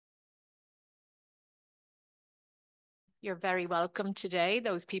You're very welcome today,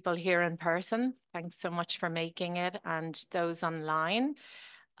 those people here in person. Thanks so much for making it, and those online.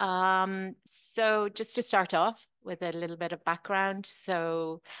 So just to start off with a little bit of background.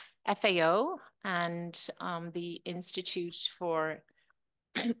 So FAO and the Institute for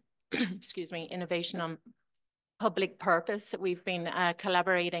excuse me, Innovation on Public Purpose, we've been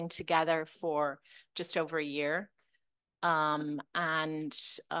collaborating together for just over a year. During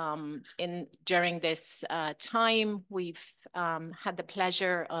this time, we've had the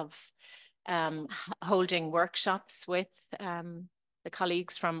pleasure of holding workshops with the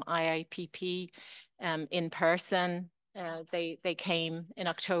colleagues from IIPP in person. They came in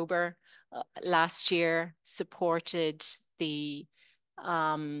October last year, supported the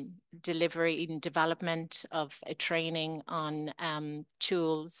delivery and development of a training on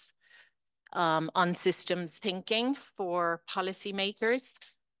tools on systems thinking for policymakers.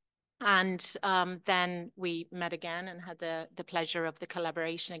 And then we met again and had the pleasure of the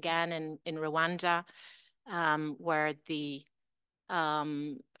collaboration again in Rwanda, where the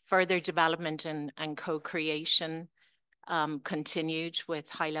further development and co-creation continued with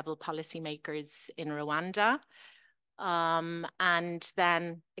high-level policymakers in Rwanda. And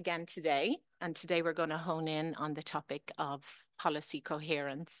then again today, we're going to hone in on the topic of policy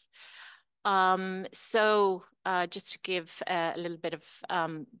coherence. Just to give a little bit of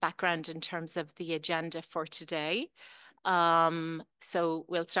background in terms of the agenda for today. So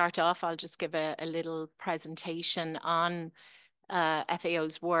we'll start off, I'll just give a little presentation on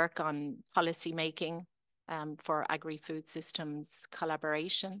FAO's work on policy making for agri-food systems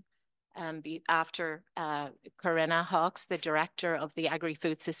collaboration. After Corinna Hawkes, the director of the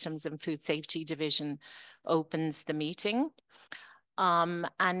Agri-Food Systems and Food Safety Division, opens the meeting.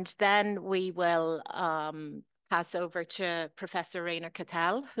 And then we will pass over to Professor Rainer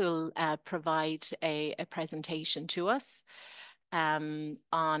Kattel, who'll provide a presentation to us on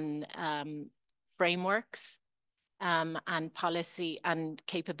frameworks and policy and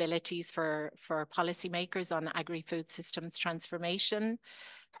capabilities for policymakers on agri-food systems transformation.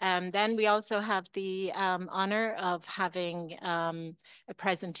 Then we also have the honor of having a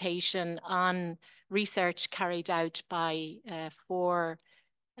presentation on research carried out by 4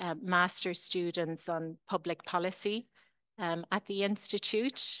 master's students on public policy at the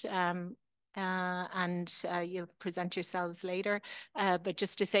Institute. You'll present yourselves later. But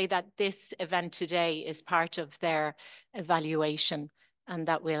just to say that this event today is part of their evaluation, and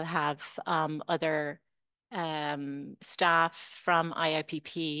that we'll have other staff from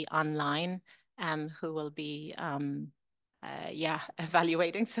IIPP online who will be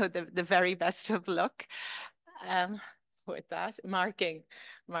evaluating. So the very best of luck with that marking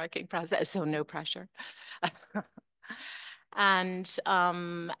process. So no pressure. And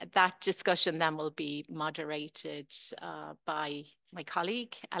that discussion then will be moderated by my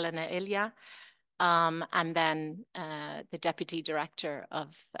colleague, Elena Ilya, and then the Deputy Director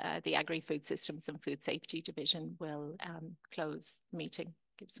of the Agri-Food Systems and Food Safety Division will close the meeting,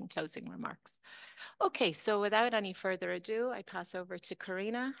 give some closing remarks. Okay, so without any further ado, I pass over to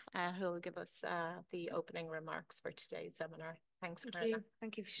Corinna, who will give us the opening remarks for today's seminar. Thanks, Corinna.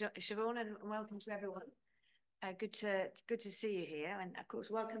 Thank you, Siobhan, and welcome to everyone. Good to see you here, and of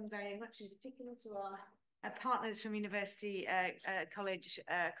course, welcome very much in particular to our partners from University College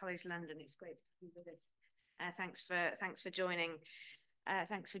London. It's great to be with us. Thanks for joining.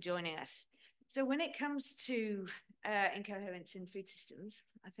 Thanks for joining us. So when it comes to incoherence in food systems,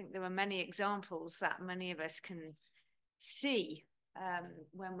 I think there are many examples that many of us can see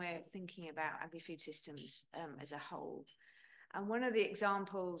when we're thinking about agri-food systems as a whole. And one of the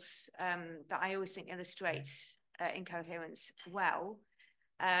examples that I always think illustrates incoherence well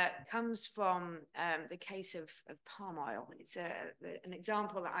comes from the case of palm oil. It's an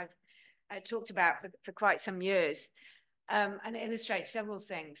example that I've talked about for quite some years, and it illustrates several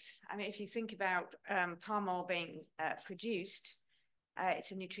things. I mean, if you think about palm oil being produced,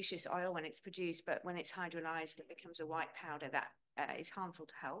 it's a nutritious oil when it's produced, but when it's hydrolyzed, it becomes a white powder that is harmful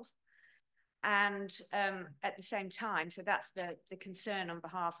to health. And at the same time, so that's the concern on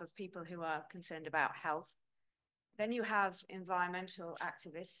behalf of people who are concerned about health. Then you have environmental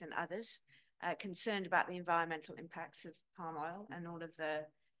activists and others concerned about the environmental impacts of palm oil and all of the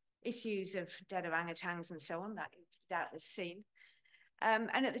issues of dead orangutans and so on that you've doubtless seen.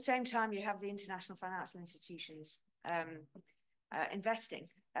 And at the same time, you have the international financial institutions investing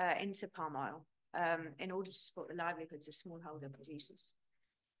into palm oil in order to support the livelihoods of smallholder producers.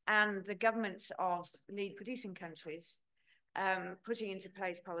 And the governments of lead producing countries putting into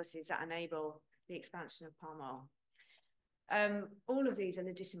place policies that enable the expansion of palm oil. All of these are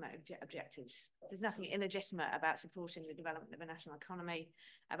legitimate objectives. There's nothing illegitimate about supporting the development of a national economy,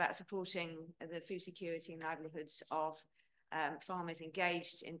 about supporting the food security and livelihoods of farmers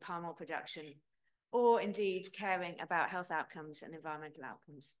engaged in palm oil production, or indeed caring about health outcomes and environmental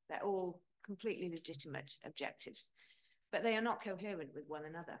outcomes. They're all completely legitimate objectives, but they are not coherent with one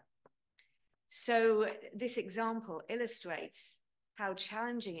another. So this example illustrates how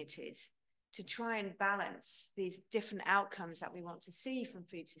challenging it is to try and balance these different outcomes that we want to see from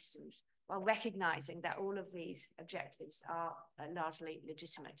food systems while recognizing that all of these objectives are largely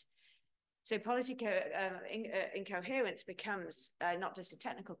legitimate. So policy incoherence becomes not just a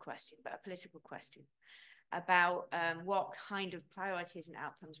technical question, but a political question about what kind of priorities and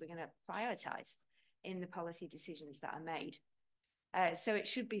outcomes we're going to prioritize in the policy decisions that are made. So it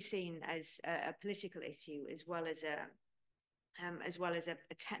should be seen as a political issue as well as a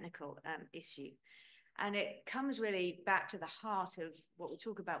technical issue. And it comes really back to the heart of what we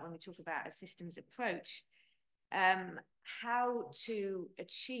talk about when we talk about a systems approach, how to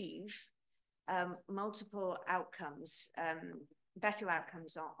achieve multiple outcomes, better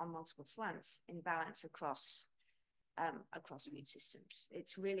outcomes on multiple fronts in balance across food systems.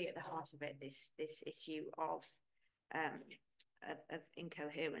 It's really at the heart of it, this issue of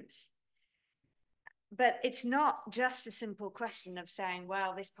incoherence. But it's not just a simple question of saying,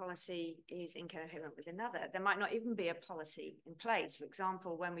 well, this policy is incoherent with another. There might not even be a policy in place. For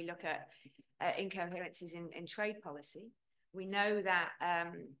example, when we look at incoherences in trade policy, we know that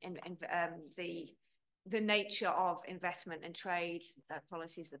the nature of investment and trade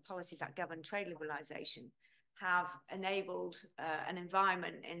policies, the policies that govern trade liberalization, have enabled an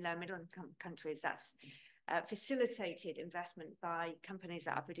environment in low middle income countries that's facilitated investment by companies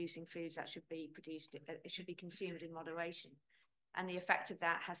that are producing foods that should be consumed in moderation. And the effect of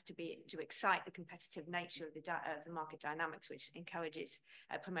that has to be to excite the competitive nature of the market dynamics, which encourages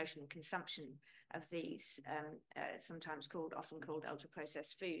promotion and consumption of these often called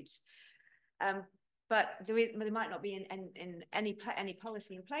ultra-processed foods. But there might not be any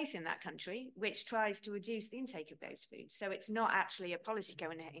policy in place in that country which tries to reduce the intake of those foods. So it's not actually a policy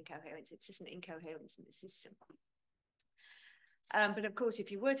incoherence, it's just an incoherence in the system. But of course, if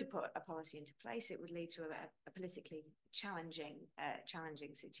you were to put a policy into place, it would lead to a politically challenging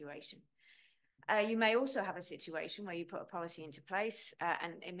situation. You may also have a situation where you put a policy into place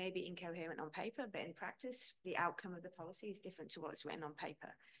and it may be incoherent on paper, but in practice, the outcome of the policy is different to what's written on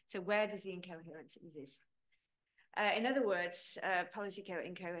paper. So where does the incoherence exist? In other words, policy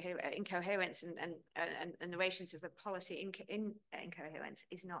incoherence and the relations of the policy incoherence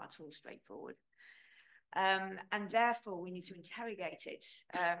is not at all straightforward. And therefore, we need to interrogate it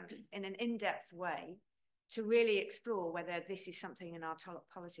in an in-depth way to really explore whether this is something in our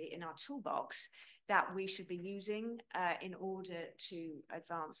policy, in our toolbox, that we should be using in order to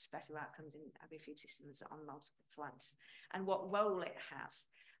advance better outcomes in agri-food systems on multiple fronts, and what role it has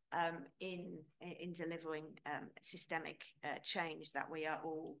in delivering systemic change that we are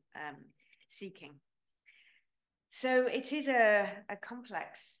all seeking. So it is a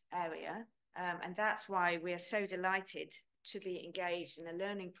complex area, and that's why we are so delighted to be engaged in a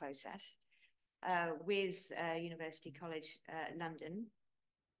learning process with University College London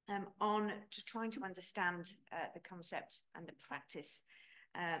on trying to understand the concept and the practice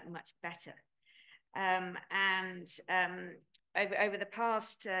much better. Over the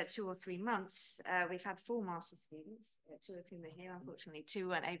past 2 or 3 months, we've had 4 master's students, 2 of whom are here. Unfortunately, 2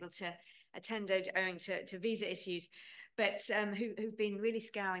 weren't able to attend owing to visa issues, but who've been really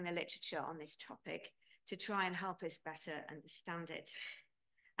scouring the literature on this topic to try and help us better understand it.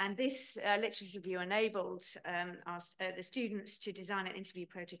 And this literature review enabled the students to design an interview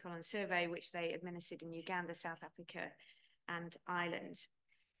protocol and survey, which they administered in Uganda, South Africa, and Ireland.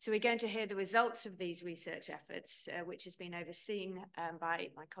 So we're going to hear the results of these research efforts, which has been overseen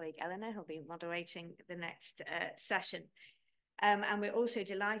by my colleague Eleanor, who'll be moderating the next session. And we're also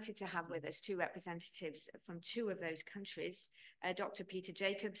delighted to have with us 2 representatives from 2 of those countries, Dr. Peter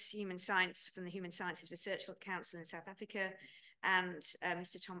Jacobs, from the Human Sciences Research Council in South Africa, and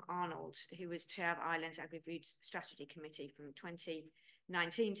Mr. Tom Arnold, who was chair of Ireland's Agrifood Strategy Committee from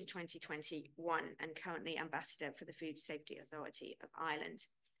 2019 to 2021, and currently ambassador for the Food Safety Authority of Ireland.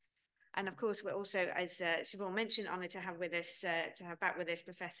 And of course, we're also, as Siobhan mentioned, honoured to have back with us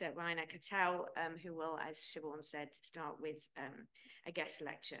Professor Rainer Kattel, who will, as Siobhan said, start with a guest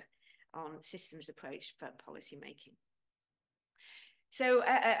lecture on systems approach for policy making. So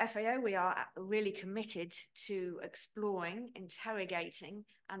at FAO, we are really committed to exploring, interrogating,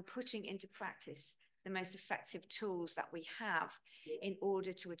 and putting into practice the most effective tools that we have in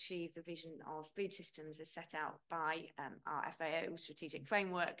order to achieve the vision of food systems as set out by our FAO strategic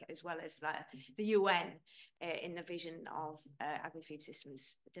framework, as well as the UN in the vision of agri-food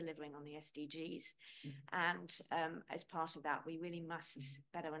systems delivering on the SDGs. And as part of that, we really must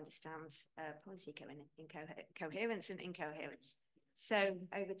better understand policy coherence and incoherence. So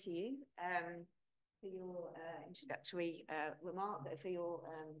over to you for your introductory remark, thank you.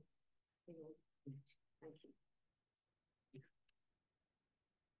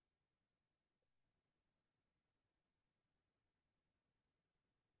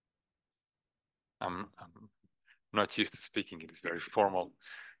 I'm not used to speaking in these very formal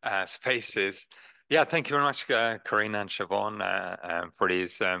spaces. Yeah, thank you very much, Karina and Siobhan, for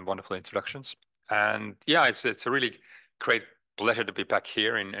these wonderful introductions. And yeah, it's a really great pleasure to be back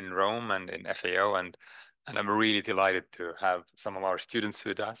here in Rome and in FAO, and I'm really delighted to have some of our students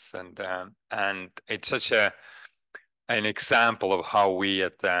with us, and it's such an example of how we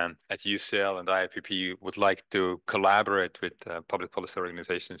at UCL and IIPP would like to collaborate with public policy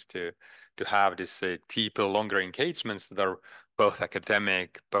organizations to have this deeper, longer engagements that are both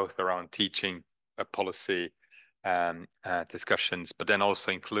academic, both around teaching policy discussions, but then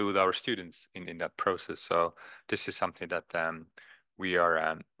also include our students in that process. So this is something that we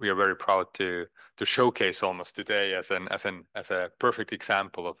are very proud to showcase almost today as a perfect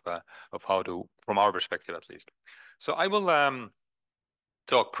example of how to, from our perspective at least. So I will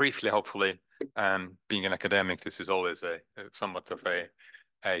talk briefly, hopefully. Being an academic, this is always somewhat of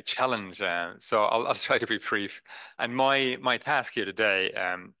a challenge. So I'll try to be brief. And my task here today,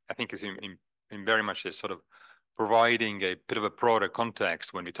 I think, is in very much a sort of providing a bit of a broader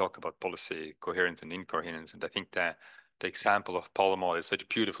context when we talk about policy coherence and incoherence. And I think that the example of Palomar is such a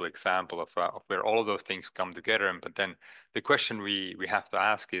beautiful example of where all of those things come together. But then the question we have to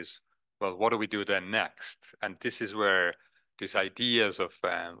ask is, well, what do we do then next? And this is where these ideas of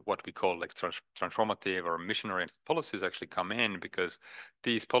what we call like transformative or mission-oriented policies actually come in, because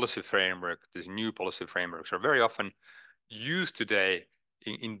these policy frameworks, these new policy frameworks, are very often used today,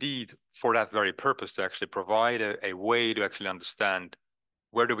 indeed, for that very purpose, to actually provide a way to actually understand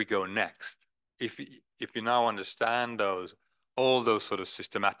where do we go next. If you now understand all those sort of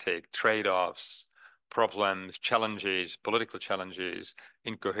systematic trade-offs, problems, challenges, political challenges,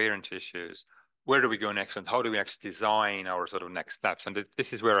 incoherent issues, where do we go next, and how do we actually design our sort of next steps? And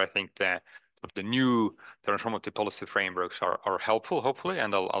this is where I think the new transformative policy frameworks are helpful, hopefully,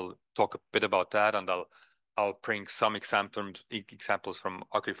 and I'll talk a bit about that, and I'll bring some examples from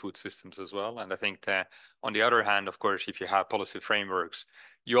agri-food systems as well. And I think that on the other hand, of course, if you have policy frameworks,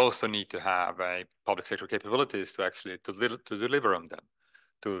 you also need to have public sector capabilities to actually to deliver on them,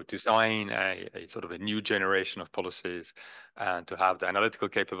 to design a sort of a new generation of policies, and to have the analytical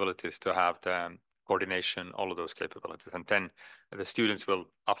capabilities, to have the coordination, all of those capabilities. And then the students will,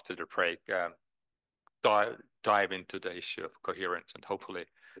 after the break, dive into the issue of coherence. And hopefully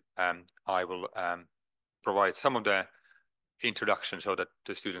I will provide some of the introduction so that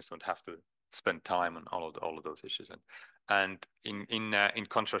the students don't have to spend time on all of those issues. And in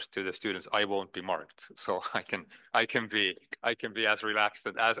contrast to the students, I won't be marked, so I can be as relaxed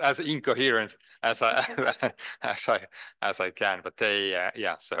and as incoherent as I as I can. But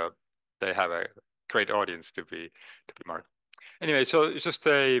so they have a great audience to be marked. Anyway, so it's just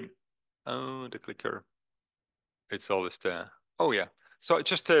the clicker. It's always the So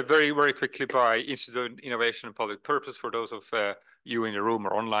just very, very quickly by Institute of Innovation and Public Purpose, for those of you in the room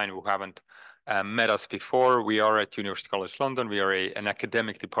or online who haven't met us before, we are at University College London. We are an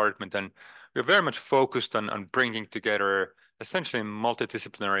academic department, and we're very much focused on bringing together essentially a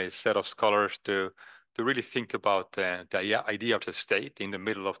multidisciplinary set of scholars to really think about the idea of the state in the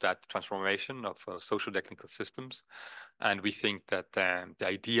middle of that transformation of social technical systems. And we think that the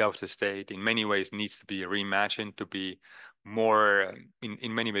idea of the state in many ways needs to be reimagined, to be more,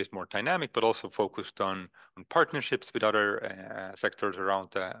 in many ways, more dynamic, but also focused on partnerships with other sectors around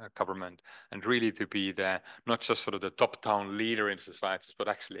government, and really to be not just sort of the top-down leader in societies, but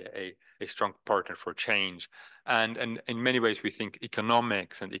actually a strong partner for change. And in many ways, we think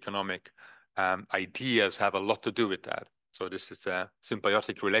economics and economic ideas have a lot to do with that. So this is a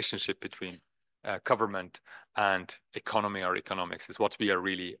symbiotic relationship between government and economy, or economics, is what we are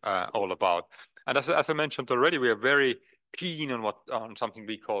really all about. And as I mentioned already, we are very keen on something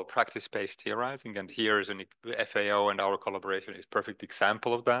we call practice-based theorizing, and here is an FAO, and our collaboration is a perfect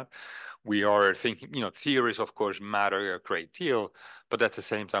example of that. We are thinking, theories of course matter a great deal, but at the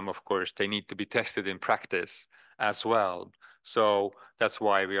same time, of course, they need to be tested in practice as well. So that's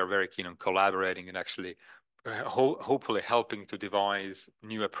why we are very keen on collaborating and actually hopefully helping to devise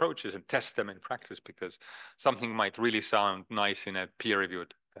new approaches and test them in practice, because something might really sound nice in a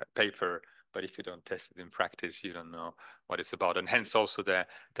peer-reviewed paper, but if you don't test it in practice, you don't know what it's about. And hence also the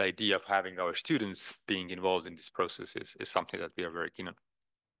idea of having our students being involved in this process is something that we are very keen on.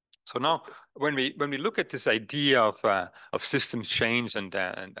 So now, when we look at this idea of systems change and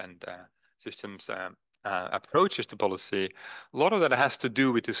systems approaches to policy, a lot of that has to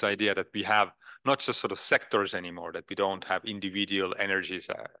do with this idea that we have not just sort of sectors anymore, that we don't have individual energies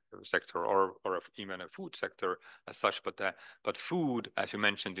sector or even a food sector as such, but food, as you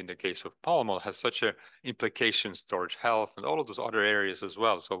mentioned in the case of palm oil, has such a implications towards health and all of those other areas as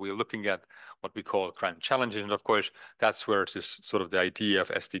well. So we're looking at what we call grand challenges, and of course that's where this sort of the idea of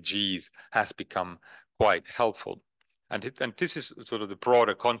SDGs has become quite helpful. And this is sort of the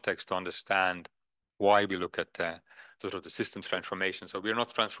broader context to understand why we look at sort of the systems transformation. So we're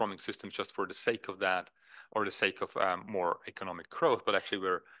not transforming systems just for the sake of that or the sake of more economic growth, but actually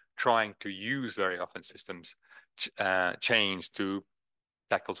we're trying to use very often systems change to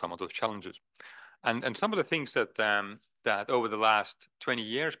tackle some of those challenges. And some of the things that that over the last 20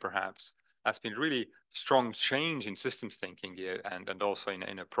 years perhaps has been really strong change in systems thinking here, and also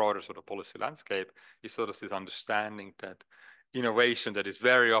in a broader sort of policy landscape, is sort of this understanding that innovation that is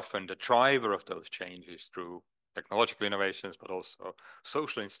very often the driver of those changes through technological innovations, but also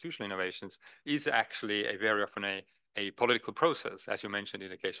social institutional innovations, is actually very often a political process. As you mentioned in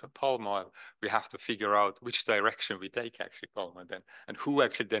the case of palm oil, we have to figure out which direction we take actually palm oil, and who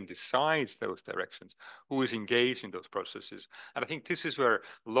actually then decides those directions, who is engaged in those processes. And I think this is where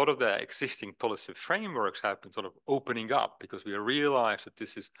a lot of the existing policy frameworks have been sort of opening up, because we realize that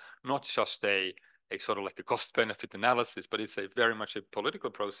this is not just a sort of like a cost benefit analysis, but it's a very much a political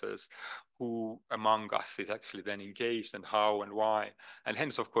process. Who among us is actually then engaged, and how and why, and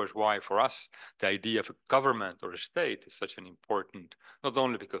hence of course why for us the idea of a government or a state is such an important, not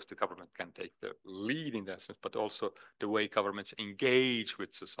only because the government can take the lead in that sense, but also the way governments engage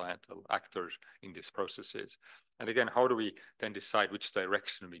with societal actors in these processes. And again, how do we then decide which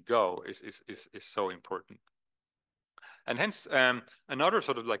direction we go is so important. And hence, another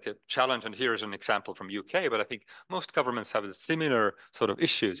sort of like a challenge, and here is an example from UK, but I think most governments have similar sort of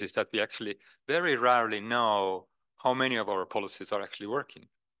issues, is that we actually very rarely know how many of our policies are actually working.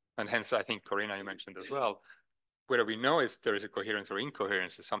 And hence, I think, Corina, you mentioned as well, whether we know there is a coherence or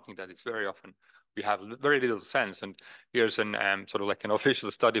incoherence is something that is very often we have very little sense. And here's an sort of like an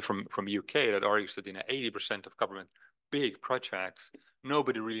official study from UK that argues that in 80% of government big projects,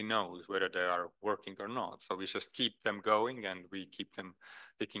 nobody really knows whether they are working or not. So we just keep them going and we keep them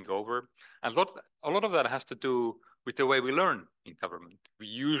ticking over. And a lot of that has to do with the way we learn in government. We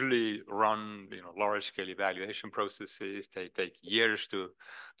usually run large-scale evaluation processes. They take years to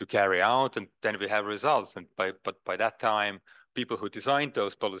carry out, and then we have results. And but by that time, people who designed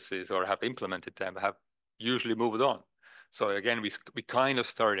those policies or have implemented them have usually moved on. So again, we kind of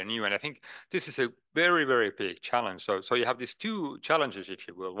start anew, and I think this is a very, very big challenge. So you have these two challenges, if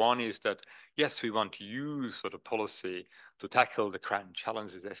you will. One is that, yes, we want to use sort of policy to tackle the grand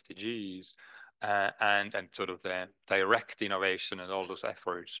challenges, SDGs, and sort of the direct innovation and all those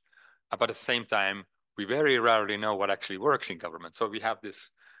efforts. But at the same time, we very rarely know what actually works in government. So we have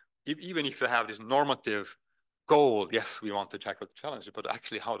this, even if you have this normative goal, yes, we want to tackle the challenges, but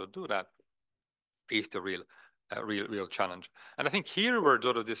actually how to do that is the real challenge. And I think here where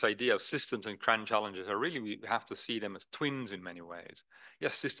sort of this idea of systems and grand challenges are really, we have to see them as twins in many ways.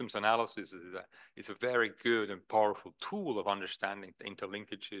 Yes, systems analysis is a very good and powerful tool of understanding the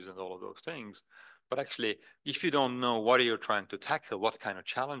interlinkages and all of those things. But actually, if you don't know what you're trying to tackle, what kind of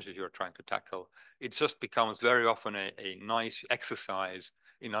challenges you're trying to tackle, it just becomes very often a nice exercise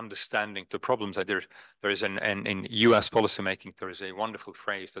in understanding the problems. There is in US policymaking, there is a wonderful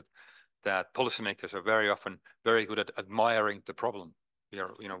phrase that policymakers are very often very good at admiring the problem.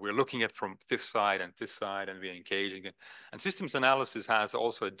 We're looking at from this side, and we're engaging it. And systems analysis has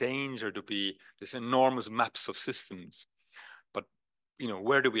also a danger to be this enormous maps of systems. But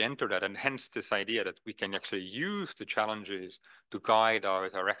where do we enter that? And hence this idea that we can actually use the challenges to guide our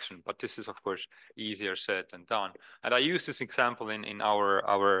direction. But this is, of course, easier said than done. And I use this example in our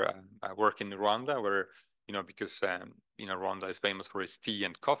work in Rwanda, where because Rwanda is famous for its tea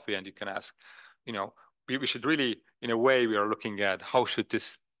and coffee, and you can ask, we should really, in a way, we are looking at how should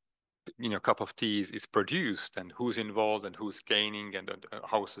this cup of tea is produced, and who's involved, and who's gaining, and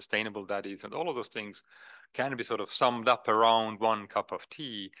how sustainable that is, and all of those things can be sort of summed up around one cup of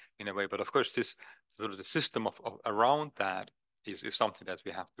tea in a way. But of course, this sort of the system of around that is something that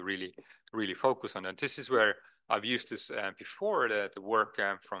we have to really focus on. And this is where I've used this before, the work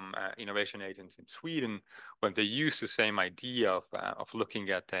from innovation agents in Sweden, when they use the same idea of looking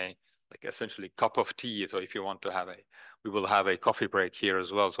at a like essentially cup of tea. So if you want to have we will have a coffee break here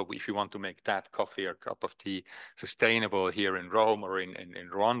as well. So if you want to make that coffee or cup of tea sustainable here in Rome or in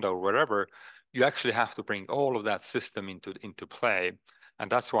Rwanda or wherever, you actually have to bring all of that system into play. And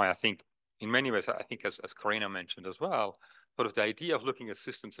that's why I think in many ways, I think as Karina mentioned as well, sort of the idea of looking at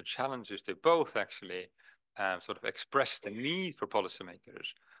systems and challenges, they both actually sort of express the need for policymakers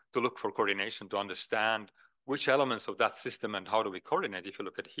to look for coordination, to understand which elements of that system and how do we coordinate. If you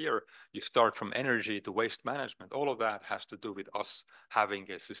look at here, you start from energy to waste management. All of that has to do with us having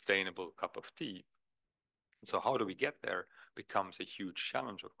a sustainable cup of tea. So how do we get there becomes a huge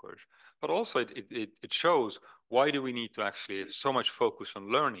challenge, of course. But also it shows why do we need to actually have so much focus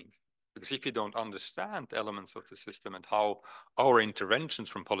on learning? Because if you don't understand elements of the system and how our interventions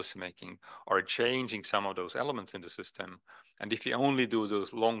from policymaking are changing some of those elements in the system, and if you only do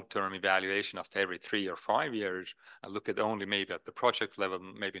those long-term evaluation after every 3 or 5 years and look at only maybe at the project level,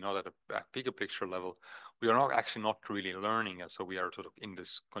 maybe not at a bigger picture level, we are not actually not really learning. And so we are sort of in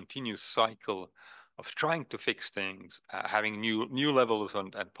this continuous cycle of trying to fix things, having new levels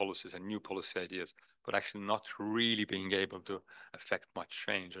and policies and new policy ideas, but actually not really being able to affect much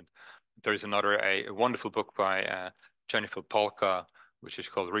change. And there is a wonderful book by Jennifer Polka, which is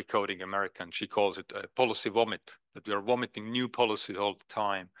called Recoding America, and she calls it a policy vomit, that we are vomiting new policies all the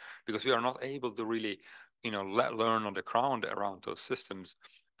time because we are not able to really, learn on the ground around those systems.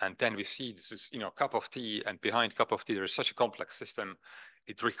 And then we see this is, cup of tea, and behind cup of tea, there is such a complex system.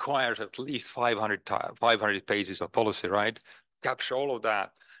 It requires at least 500 pages of policy, right? Capture all of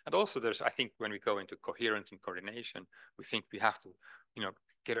that. And also I think when we go into coherence and coordination, we think we have to,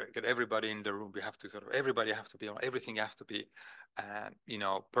 get everybody in the room. We have to everybody have to be, everything has to be,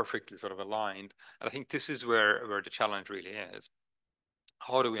 perfectly sort of aligned. And I think this is where the challenge really is.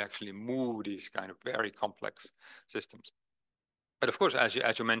 How do we actually move these kind of very complex systems? But of course, as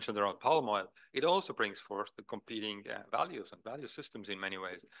you mentioned around palm oil, it also brings forth the competing values and value systems in many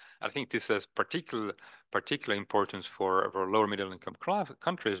ways. I think this has particular importance for lower middle income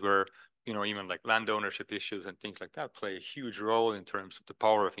countries where, even like land ownership issues and things like that play a huge role in terms of the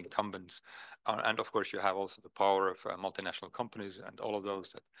power of incumbents. And of course, you have also the power of multinational companies and all of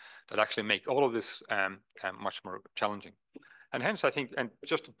those that actually make all of this much more challenging. And hence, I think, and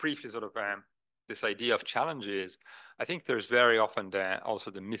just to briefly sort of this idea of challenges, I think there's very often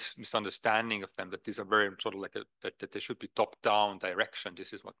also the misunderstanding of them, that these are very sort of like that they should be top-down direction.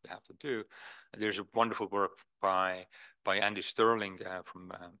 This is what we have to do. And there's a wonderful work by Andy Sterling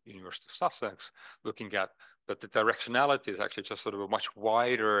from University of Sussex, looking at that the directionality is actually just sort of a much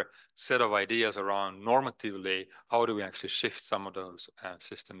wider set of ideas around normatively, how do we actually shift some of those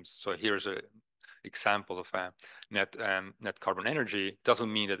systems. So here's a example of net carbon energy.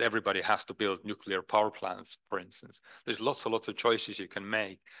 Doesn't mean that everybody has to build nuclear power plants, for instance. There's lots of choices you can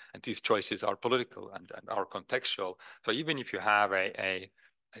make, and these choices are political and are contextual. So even if you have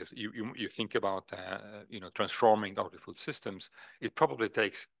as you think about transforming agri-food systems, it probably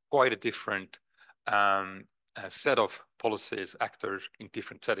takes quite a different set of policies, actors in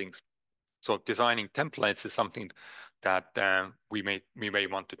different settings. So designing templates is something that we may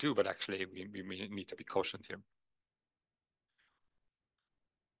want to do, but actually we may need to be cautious here.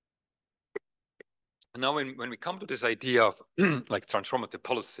 And now when we come to this idea of like transformative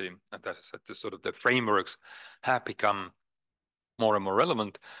policy, and that's sort of the frameworks have become more and more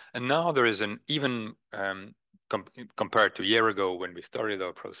relevant. And now there is an even compared to a year ago when we started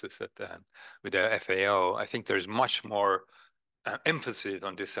our process with the FAO, I think there's much more emphasis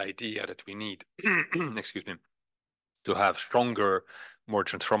on this idea that we need, excuse me, to have stronger, more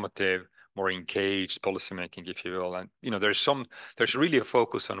transformative, more engaged policymaking, if you will. And there's really a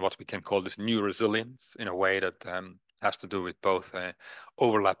focus on what we can call this new resilience, in a way that has to do with both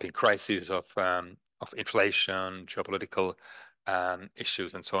overlapping crises of inflation, geopolitical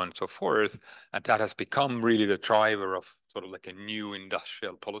issues, and so on and so forth. And that has become really the driver of sort of like a new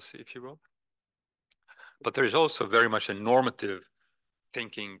industrial policy, if you will. But there is also very much a normative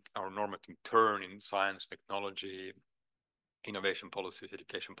thinking, or normative turn in science, technology, innovation policies,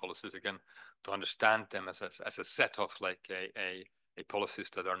 education policies, again, to understand them as a set of like a policies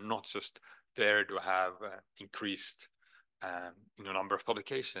that are not just there to have increased number of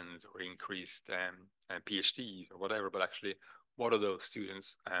publications or increased PhDs or whatever, but actually what are those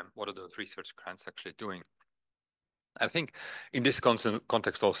students, what are those research grants actually doing? I think in this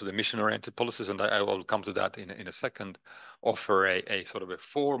context also the mission-oriented policies, and I will come to that in a second, offer a sort of a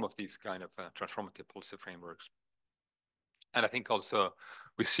form of these kind of transformative policy frameworks. And I think also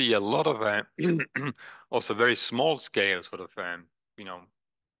we see a lot of also very small scale sort of, you know,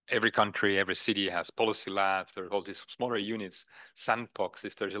 every country, every city has policy labs. There are all these smaller units,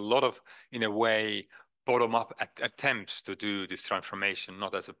 sandboxes. There's a lot of, in a way, bottom-up attempts to do this transformation,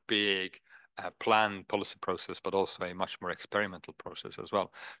 not as a big planned policy process, but also a much more experimental process as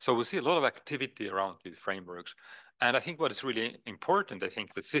well. So we see a lot of activity around these frameworks. And I think what is really important, I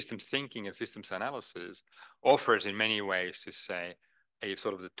think that systems thinking and systems analysis offers in many ways to say a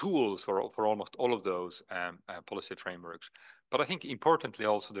sort of the tools for almost all of those policy frameworks. But I think importantly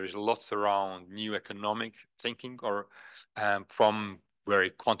also there's lots around new economic thinking or from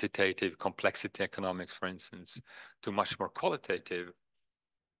very quantitative complexity economics, for instance, to much more qualitative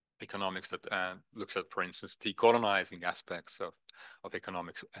economics that looks at, for instance, decolonizing aspects of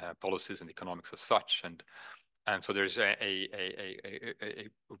economics policies and economics as such. And so there's a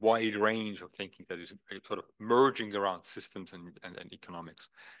wide range of thinking that is sort of merging around systems and economics,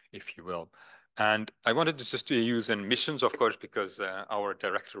 if you will. And I wanted to just use missions, of course, because our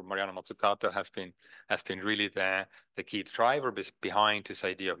director, Mariana Mazzucato, has been really the key driver behind this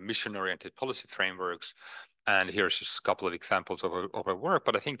idea of mission-oriented policy frameworks. And here's just a couple of examples of her work.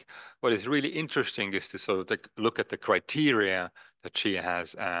 But I think what is really interesting is to sort of look at the criteria that she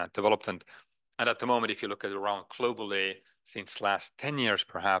has developed. And at the moment, if you look at around globally, since last 10 years,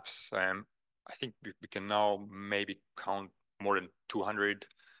 perhaps, I think we can now maybe count more than 200,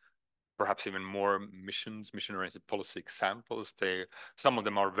 perhaps even more mission-oriented policy examples. Some of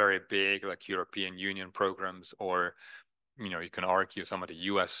them are very big, like European Union programs, or you can argue some of the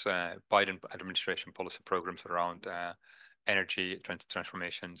U.S. Biden administration policy programs around energy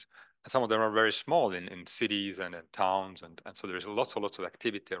transformations. And some of them are very small in cities and in towns, and so there's lots of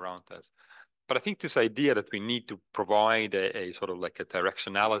activity around this. But I think this idea that we need to provide a sort of like a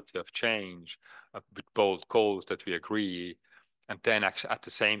directionality of change with bold goals that we agree, and then actually at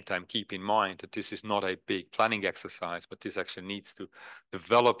the same time keep in mind that this is not a big planning exercise, but this actually needs to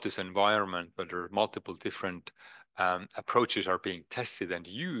develop this environment where there are multiple different approaches are being tested and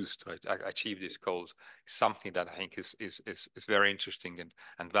used to achieve these goals, something that I think is very interesting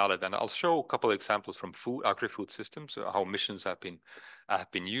and valid. And I'll show a couple of examples from agri-food systems, how missions have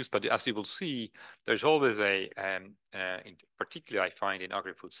been used. But as you will see, there's always particularly I find in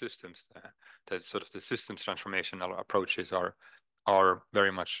agri-food systems that sort of the systems transformational approaches are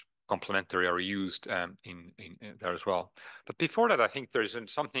very much complementary or used in there as well. But before that, I think there's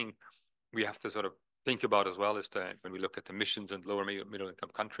something we have to sort of think about as well, is that when we look at the missions in lower middle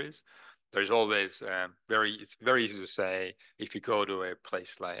income countries, there's always it's very easy to say, if you go to a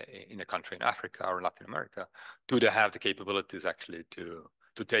place like in a country in Africa or Latin America, do they have the capabilities actually to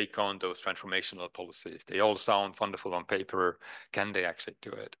take on those transformational policies? They all sound wonderful on paper. Can they actually do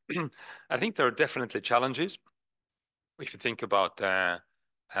it? I think there are definitely challenges. If you think about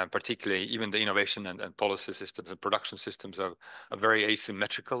particularly even the innovation and policy systems and production systems are very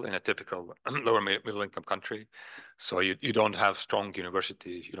asymmetrical in a typical lower middle income country. So you don't have strong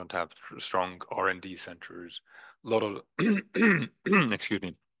universities, you don't have strong R&D centers, a lot of, excuse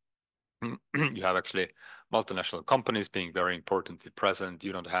me, you have actually multinational companies being very importantly present.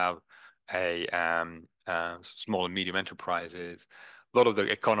 You don't have small and medium enterprises. A lot of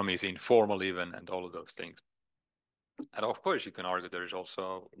the economy is informal even, and all of those things. And of course, you can argue there is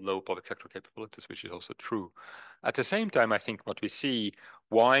also low public sector capabilities, which is also true. At the same time, I think what we see,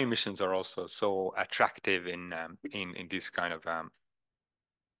 why missions are also so attractive in these kind of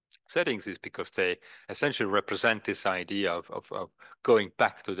settings, is because they essentially represent this idea of going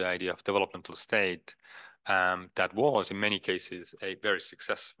back to the idea of developmental state that was, in many cases, a very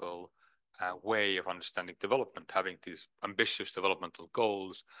successful way of understanding development, having these ambitious developmental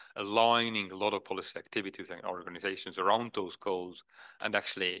goals, aligning a lot of policy activities and organizations around those goals, and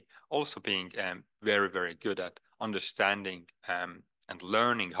actually also being very, very good at understanding and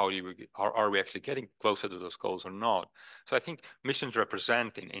learning how are we actually getting closer to those goals or not. So I think missions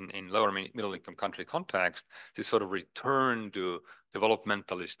represent in lower middle income country context this sort of return to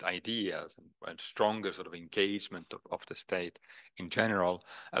developmentalist ideas and stronger sort of engagement of the state in general.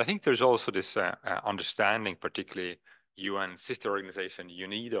 And I think there's also this understanding, particularly UN sister organization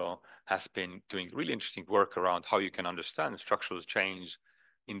UNIDO has been doing really interesting work around how you can understand structural change,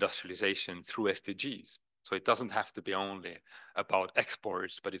 industrialization through SDGs. So it doesn't have to be only about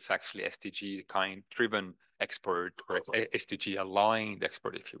exports, but it's actually SDG kind driven export or SDG aligned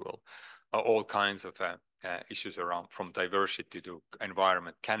export, if you will. All kinds of issues around, from diversity to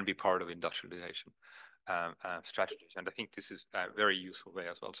environment, can be part of industrialization strategies. And I think this is a very useful way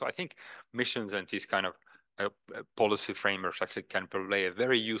as well. So I think missions and these kind of policy frameworks actually can play a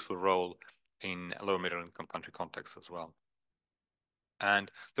very useful role in a low middle income country context as well.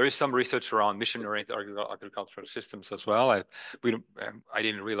 And there is some research around mission-oriented agricultural systems as well. I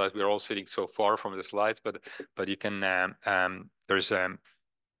didn't realize we were all sitting so far from the slides, but you can there's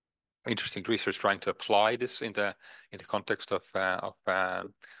interesting research trying to apply this in the context of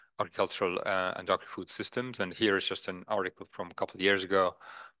agricultural and agri-food systems. And here is just an article from a couple of years ago,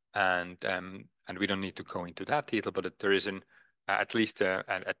 and we don't need to go into that detail, but there is at least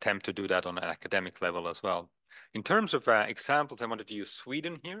an attempt to do that on an academic level as well. In terms of examples, I wanted to use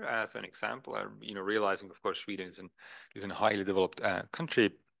Sweden here as an example. Realizing, of course, Sweden is a highly developed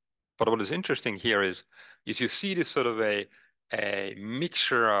country, but what is interesting here is you see this sort of a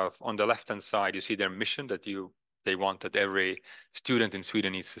mixture of, on the left-hand side, you see their mission that they want that every student in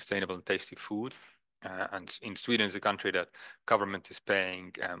Sweden eats sustainable and tasty food. And in Sweden is a country that government is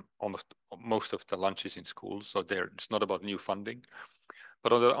paying almost most of the lunches in schools, so it's not about new funding.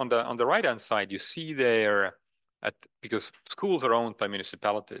 But on the right-hand side, you see there, because schools are owned by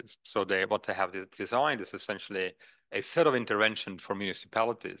municipalities, so what they have designed is essentially a set of intervention for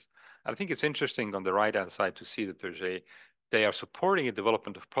municipalities. And I think it's interesting on the right-hand side to see that they are supporting a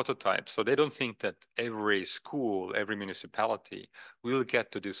development of prototypes. So they don't think that every school, every municipality will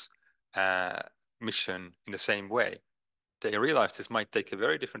get to this mission in the same way. They realize this might take a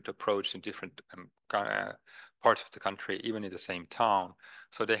very different approach in different parts of the country, even in the same town.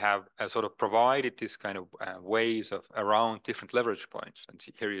 So they have sort of provided this kind of ways of around different leverage points. And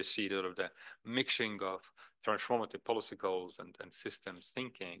here you see sort of the mixing of transformative policy goals and systems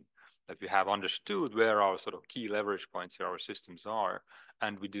thinking, that we have understood where our sort of key leverage points here, our systems are,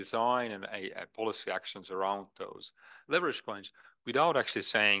 and we design a policy actions around those leverage points without actually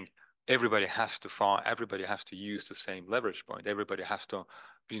saying everybody has to use the same leverage point. Everybody has to,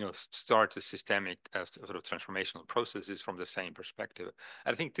 start the systemic sort of transformational processes from the same perspective.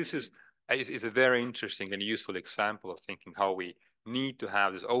 I think this is a very interesting and useful example of thinking how we need to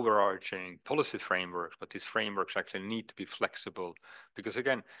have this overarching policy framework, but these frameworks actually need to be flexible. Because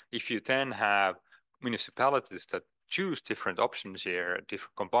again, if you then have municipalities that choose different options here,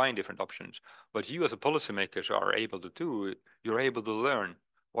 combine different options, what you as a policymakers are able to do, you're able to learn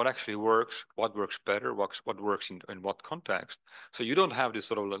what actually works, what works better, what works in what context. So you don't have this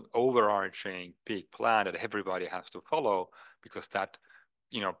sort of overarching big plan that everybody has to follow, because that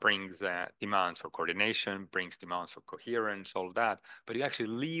brings demands for coordination, brings demands for coherence, all that. But you actually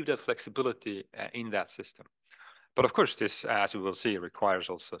leave that flexibility in that system. But of course, this, as we will see, requires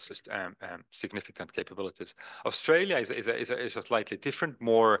also significant capabilities. Australia is a slightly different,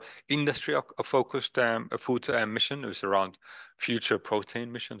 more industry-focused food mission. It's around future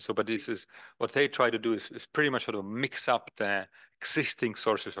protein mission. So, but this is what they try to do is pretty much sort of mix up the existing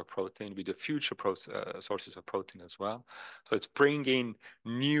sources of protein with the future sources of protein as well. So it's bringing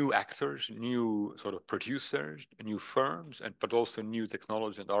new actors, new sort of producers, new firms, but also new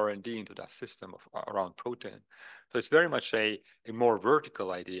technology and R&D into that system around protein. So it's very much a more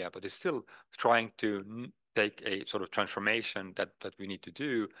vertical idea, but it's still trying to take a sort of transformation that we need to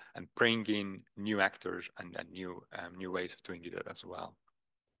do and bring in new actors and new ways of doing it as well.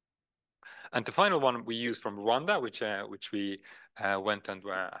 And the final one we used from Rwanda, which we went and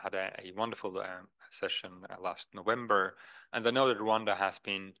had a wonderful session last November. And I know that Rwanda has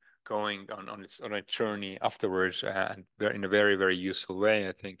been going on a journey afterwards and in a very, very useful way,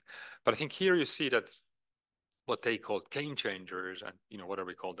 I think. But I think here you see that what they call game changers, and whatever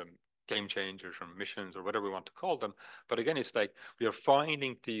we call them, game changers or missions or whatever we want to call them. But again, it's like we are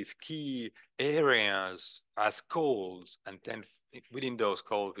finding these key areas as goals, and then within those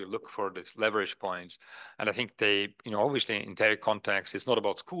goals, we look for these leverage points. And I think they, obviously in their context, it's not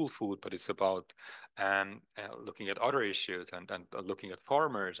about school food, but it's about looking at other issues and looking at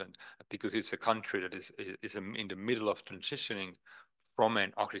farmers, and because it's a country that is in the middle of transitioning from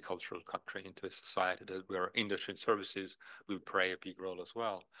an agricultural country into a society where industry and services will play a big role as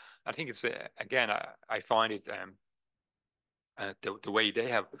well. I think it's, again, I find it, the way they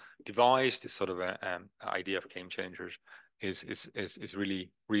have devised this sort of idea of game changers is really,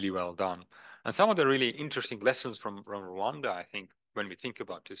 really well done. And some of the really interesting lessons from Rwanda, I think, when we think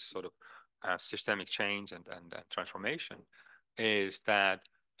about this sort of systemic change and transformation, is that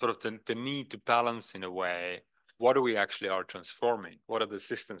sort of the need to balance in a way, what do we actually are transforming? What are the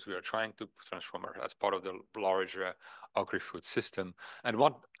systems we are trying to transform as part of the larger agri-food system? And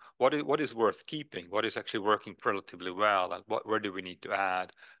what is worth keeping? What is actually working relatively well? And where do we need to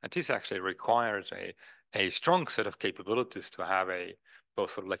add? And this actually requires a strong set of capabilities to have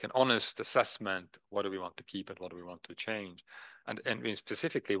both sort of like an honest assessment. What do we want to keep and what do we want to change? And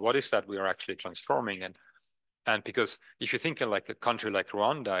specifically, what is that we are actually transforming? And And because if you think of like a country like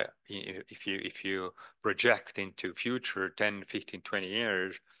Rwanda, if you project into future 10, 15, 20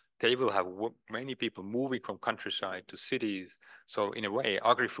 years, they will have many people moving from countryside to cities. So in a way,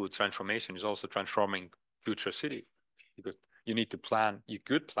 agri-food transformation is also transforming future city, because you need to plan, you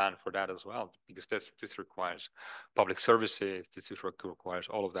could plan for that as well, because this requires public services, this requires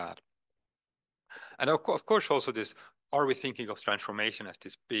all of that. And of course, also this, are we thinking of transformation as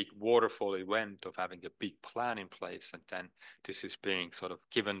this big waterfall event of having a big plan in place and then this is being sort of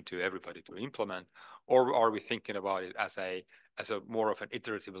given to everybody to implement? Or are we thinking about it as a more of an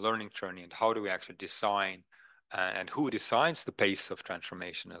iterative learning journey, and how do we actually design and who decides the pace of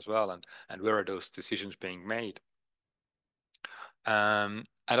transformation as well, and where are those decisions being made?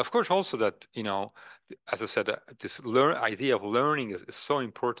 And of course, also that, you know, as I said, this idea of learning is so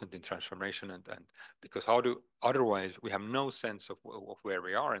important in transformation, and because otherwise we have no sense of where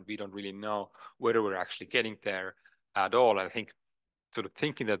we are, and we don't really know whether we're actually getting there at all. I think sort of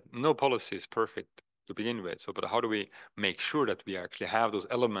thinking that no policy is perfect to begin with. So, but how do we make sure that we actually have those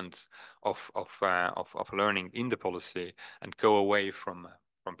elements of learning in the policy, and go away from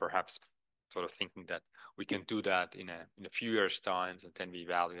perhaps sort of thinking that we can do that in a few years' times and then we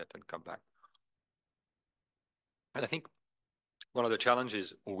evaluate and come back. And I think one of the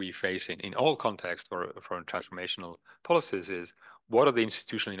challenges we face in all contexts for transformational policies is, what are the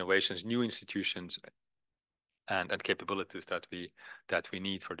institutional innovations, new institutions and capabilities that we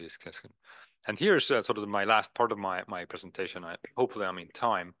need for this. And here's sort of my last part of my presentation. Hopefully I'm in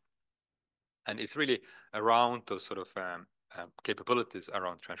time. And it's really around those sort of capabilities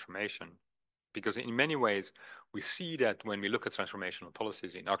around transformation. Because in many ways, we see that when we look at transformational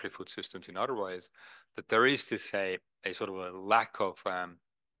policies in agri-food systems, in other ways, that there is this a sort of a lack of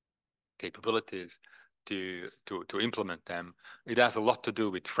capabilities to implement them. It has a lot to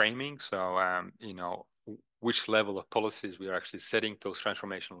do with framing. So you know, which level of policies we are actually setting those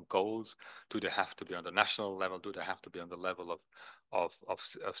transformational goals. Do they have to be on the national level? Do they have to be on the level of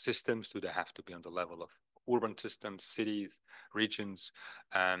systems? Do they have to be on the level of urban systems, cities, regions?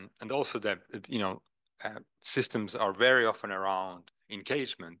 And also that, you know, systems are very often around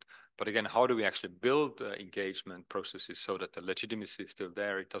engagement. But again, how do we actually build engagement processes so that the legitimacy is still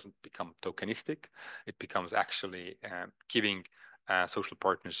there? It doesn't become tokenistic. It becomes actually giving social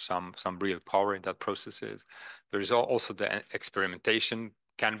partners some real power in that processes. There is also the experimentation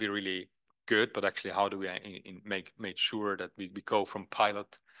can be really good, but actually how do we make sure that we go from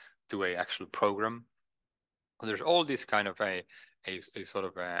pilot to a actual program? There's all these kind of a sort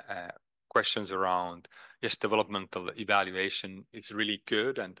of questions around, yes, developmental evaluation is really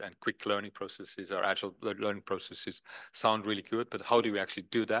good, and quick learning processes or agile learning processes sound really good, but how do we actually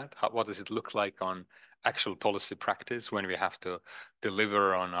do that? What does it look like on actual policy practice when we have to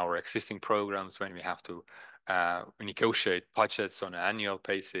deliver on our existing programs, when we have to negotiate budgets on an annual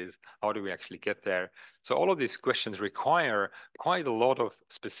basis? How do we actually get there? So all of these questions require quite a lot of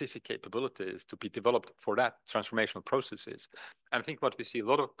specific capabilities to be developed for that transformational processes. And I think what we see a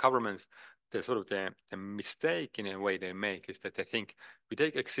lot of governments, the mistake in a way they make is that they think we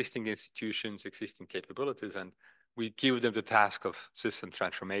take existing institutions, existing capabilities, and we give them the task of system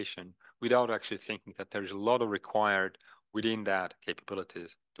transformation without actually thinking that there's a lot of required within that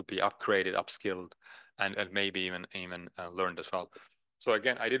capabilities to be upgraded, upskilled, and maybe even learned as well. So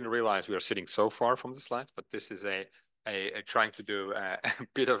again, I didn't realize we are sitting so far from the slides, but this is a trying to do a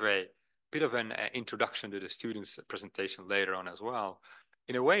bit of an introduction to the students' presentation later on as well.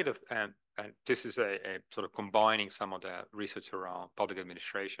 In a way that this is a sort of combining some of the research around public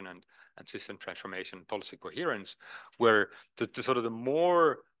administration and system transformation, policy coherence, where the sort of the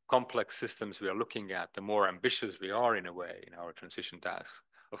more complex systems we are looking at, the more ambitious we are in a way in our transition tasks.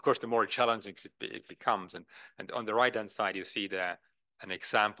 Of course, the more challenging it becomes. And on the right-hand side, you see an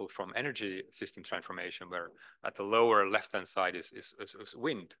example from energy system transformation, where at the lower left-hand side is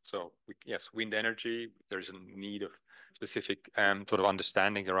wind. So yes, wind energy, there's a need of specific sort of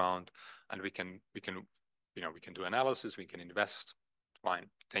understanding around, and we can do analysis, we can invest, fine.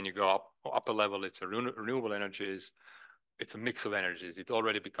 Then you go up a level, it's a renewable energies. It's a mix of energies. It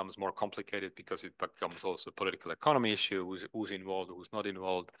already becomes more complicated because it becomes also a political economy issue, who's involved, who's not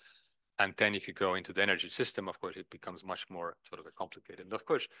involved. And then if you go into the energy system, of course, it becomes much more sort of complicated. And of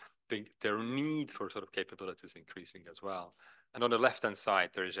course, their need for sort of capabilities increasing as well. And on the left-hand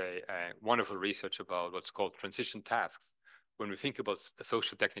side, there is a wonderful research about what's called transition tasks. When we think about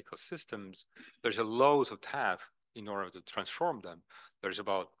social technical systems, there's a loads of tasks in order to transform them. There's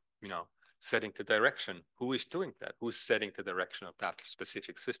about, setting the direction. Who is doing that? Who's setting the direction of that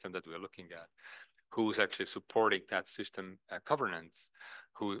specific system that we're looking at? who's actually supporting that system governance,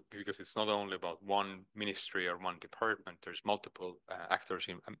 because it's not only about one ministry or one department, there's multiple actors,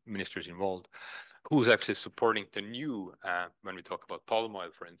 ministers involved, who's actually supporting the new, when we talk about palm oil,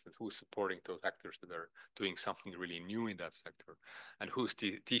 for instance, who's supporting those actors that are doing something really new in that sector, and who's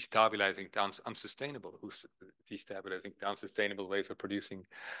destabilizing the unsustainable, who's destabilizing the unsustainable ways of producing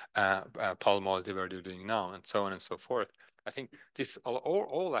palm oil that we're doing now, and so on and so forth. I think this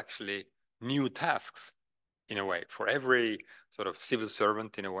all actually new tasks in a way for every sort of civil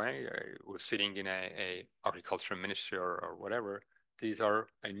servant in a way who's sitting in a agricultural ministry or whatever. These are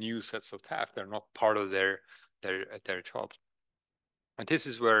a new sets of tasks. They're not part of their jobs. And this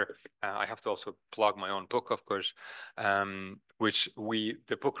is where I have to also plug my own book, of course, which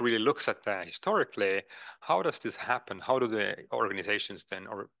the book really looks at historically, how does this happen? How do the organizations then,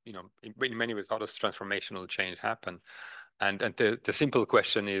 or, you know, in many ways, how does transformational change happen? And the simple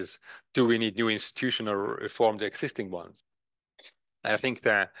question is, do we need new institutions or reform the existing ones? And I think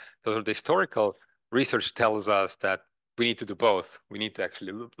that the historical research tells us that we need to do both. We need to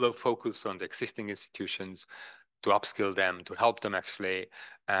actually focus on the existing institutions, to upskill them, to help them actually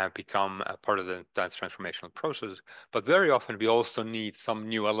become a part of that transformational process. But very often we also need some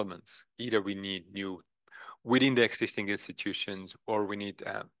new elements. Either we need new within the existing institutions, or we need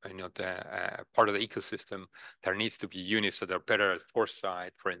you know, the part of the ecosystem. There needs to be units that are better at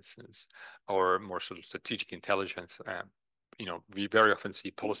foresight, for instance, or more sort of strategic intelligence. You know, we very often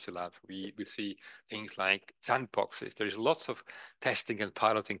see policy labs. We see things like sandboxes. There is lots of testing and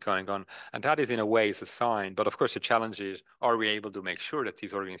piloting going on, and that is in a way is a sign. But of course, the challenge is, are we able to make sure that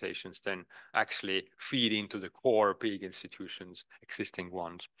these organizations then actually feed into the core big institutions, existing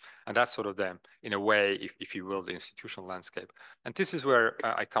ones? And that's sort of the, in a way, if you will, the institutional landscape. And this is where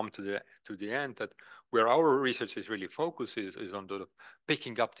I come to the end, that where our research is really focused is on sort of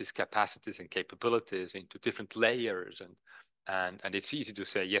picking up these capacities and capabilities into different layers. And it's easy to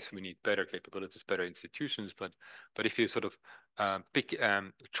say, yes, we need better capabilities, better institutions. But if you sort of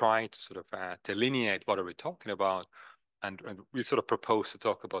try to sort of delineate what are we talking about, and we sort of propose to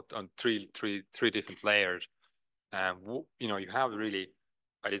talk about on three different layers. You know, you have really,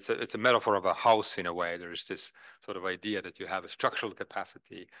 it's a metaphor of a house in a way. There's this sort of idea that you have a structural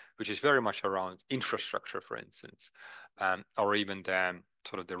capacity, which is very much around infrastructure, for instance, or even the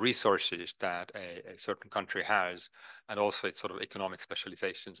sort of the resources that a certain country has, and also its sort of economic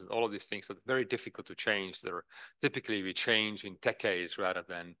specializations, and all of these things that are very difficult to change. They're typically we change in decades rather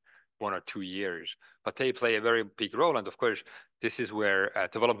than 1 or 2 years, but they play a very big role. And of course, this is where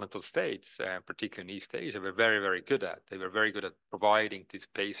developmental states, particularly in East Asia, were very, very good at. They were very good at providing this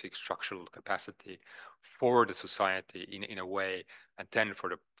basic structural capacity for the society in a way, and then for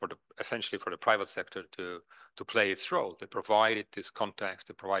the essentially for the private sector to play its role. They provided this context,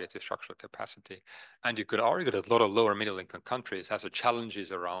 they provided this structural capacity. And you could argue that a lot of lower middle income countries has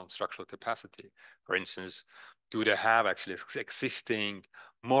challenges around structural capacity. For instance, do they have actually existing,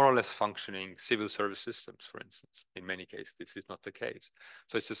 more or less functioning civil service systems, for instance? In many cases, this is not the case.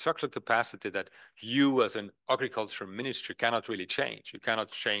 So it's a structural capacity that you as an agricultural ministry cannot really change. You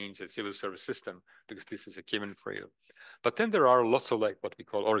cannot change a civil service system because this is a given for you. But then there are lots of like what we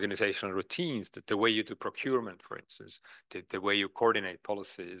call organizational routines, that the way you do procurement, for instance, the way you coordinate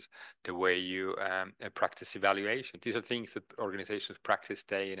policies, the way you practice evaluation. These are things that organizations practice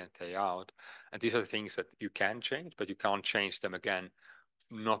day in and day out. And these are the things that you can change, but you can't change them again,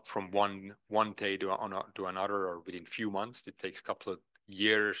 not from one day to another or within few months. It takes a couple of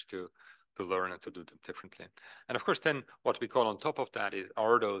years to learn and to do them differently. And of course, then what we call on top of that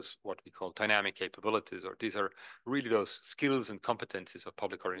are those what we call dynamic capabilities, or these are really those skills and competencies of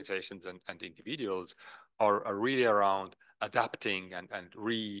public organizations and individuals are really around adapting and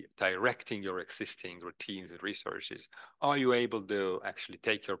redirecting your existing routines and resources. Are you able to actually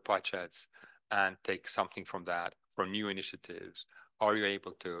take your budgets and take something from that for new initiatives? Are you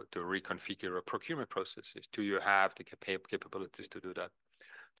able to reconfigure your procurement processes? Do you have the capabilities to do that?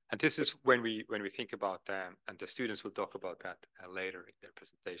 And this is when we think about them, and the students will talk about that later in their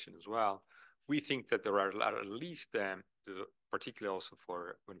presentation as well. We think that there are at least, particularly also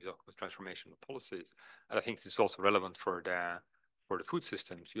for when we talk about transformational policies, and I think this is also relevant for the food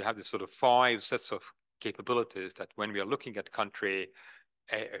systems. You have this sort of 5 sets of capabilities that when we are looking at country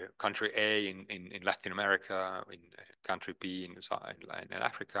A in Latin America, in country B in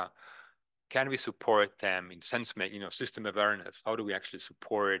Africa, can we support them in system awareness? How do we actually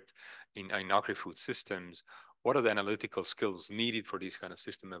support in agri-food systems? What are the analytical skills needed for these kind of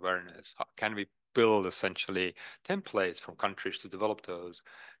system awareness? How can we build essentially templates from countries to develop those?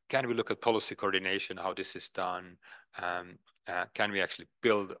 Can we look at policy coordination, how this is done? Can we actually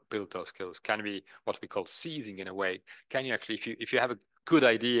build those skills? Can we, what we call seizing in a way? Can you actually, if you have a good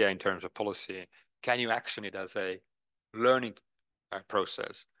idea in terms of policy, can you action it as a learning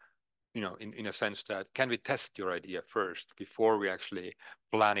process? You know, in a sense that, can we test your idea first before we actually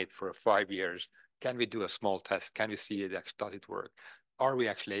plan it for 5 years? Can we do a small test? Can we see it actually, does it work? Are we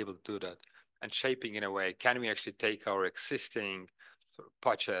actually able to do that? And shaping in a way, can we actually take our existing sort of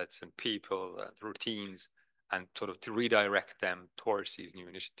budgets and people and routines and sort of to redirect them towards these new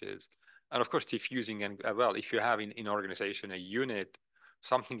initiatives? And of course, diffusing, and well, if you have in organization a unit,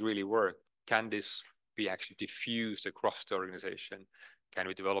 something really worked, can this be actually diffused across the organization? Can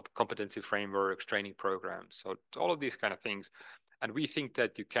we develop competency frameworks, training programs? So all of these kind of things. And we think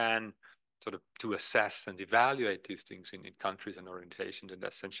that you can sort of to assess and evaluate these things in countries and organizations, and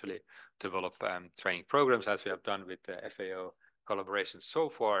essentially develop training programs, as we have done with the FAO collaboration so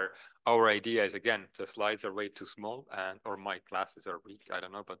far. Our idea is, again, the slides are way too small, and or my glasses are weak, I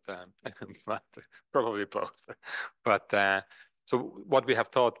don't know, but probably both. But so what we have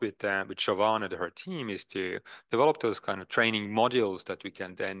thought with Siobhan and her team is to develop those kind of training modules that we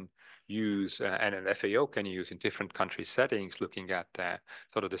can then use, and an FAO can use in different country settings, looking at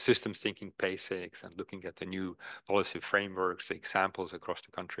sort of the systems thinking basics and looking at the new policy frameworks, examples across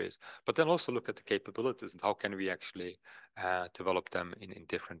the countries, but then also look at the capabilities and how can we actually develop them in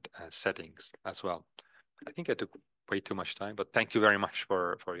different settings as well. I think I took way too much time, but thank you very much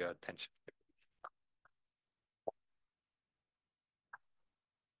for your attention.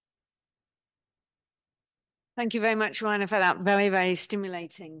 Thank you very much, Rainer, for that very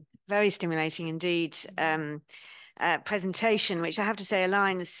stimulating indeed presentation, which I have to say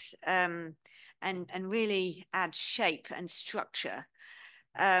aligns and really adds shape and structure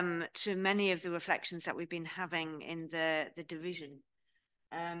to many of the reflections that we've been having in the division,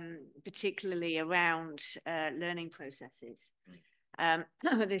 particularly around learning processes. The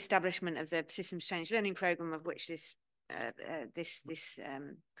establishment of the Systems Change Learning Programme, of which this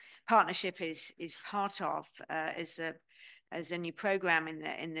partnership is part of, as a new program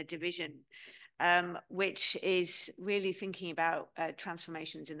in the division, which is really thinking about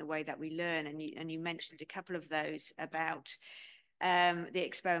transformations in the way that we learn. And you mentioned a couple of those about the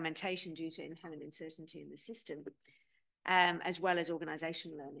experimentation due to inherent uncertainty in the system, as well as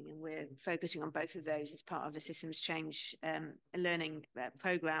organizational learning. And we're focusing on both of those as part of the Systems Change Learning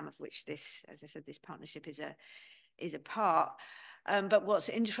Programme, of which this, as I said, this partnership is a part. But what's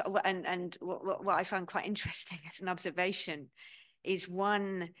interesting, and what I found quite interesting as an observation is,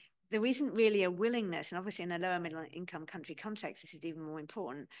 one, there isn't really a willingness, and obviously in a lower middle income country context, this is even more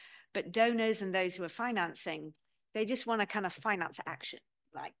important, but donors and those who are financing, they just want to kind of finance action,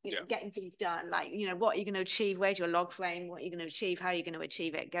 like, you know, getting things done, like, you know, what are you going to achieve? Where's your log frame? What are you going to achieve? How are you going to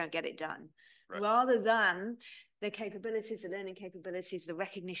achieve it? Go and get it done. Right. Rather than the capabilities, the learning capabilities, the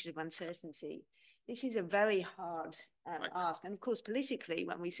recognition of uncertainty. This is a very hard ask. And of course, politically,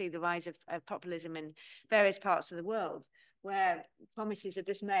 when we see the rise of populism in various parts of the world, where promises are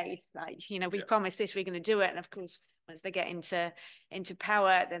just made, like, you know, we promised this, we're going to do it. And of course, once they get into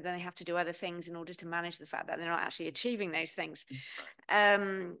power, then they have to do other things in order to manage the fact that they're not actually achieving those things.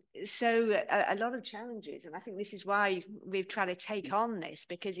 So a lot of challenges. And I think this is why we've tried to take on this,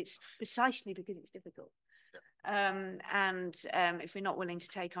 because it's precisely because it's difficult. If we're not willing to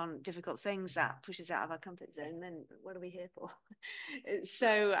take on difficult things, that pushes out of our comfort zone, then what are we here for?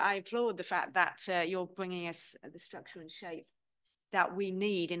 So I applaud the fact that you're bringing us the structure and shape that we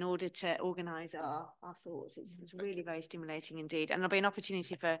need in order to organize our thoughts. It's really very stimulating indeed. And there'll be an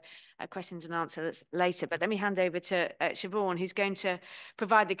opportunity for questions and answers later. But let me hand over to Siobhan, who's going to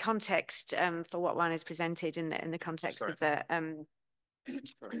provide the context for what Rainer has presented in the context of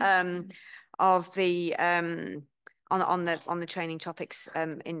the on the training topics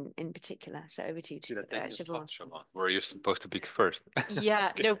in particular. So over to you, Siobhan. Were you supposed to pick first?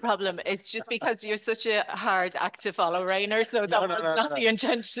 Yeah, no problem. It's just because you're such a hard act to follow, Rainer, so that was not the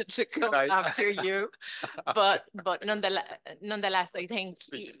intention to come after you. But nonetheless, I think,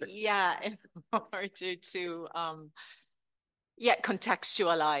 yeah, in order to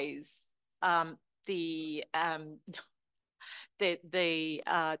contextualize the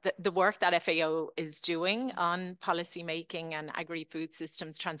work that FAO is doing on policy making and agri-food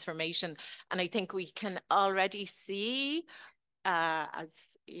systems transformation. And I think we can already see, as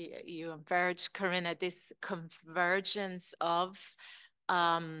you inferred, Corinna, this convergence of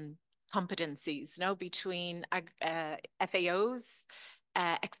competencies, between FAO's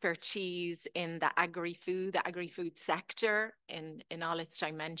expertise in the agri-food sector in all its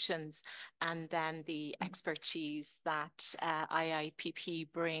dimensions, and then the expertise that IIPP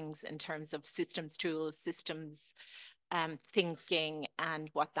brings in terms of systems tools, systems thinking and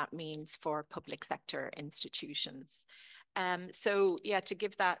what that means for public sector institutions. So yeah, to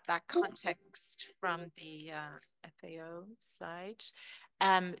give that context from the FAO side.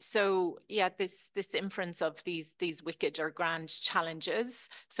 So yeah, this inference of these wicked or grand challenges.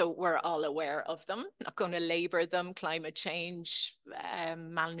 So we're all aware of them. Not going to labor them: climate change,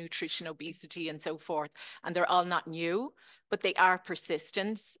 malnutrition, obesity, and so forth. And they're all not new, but they are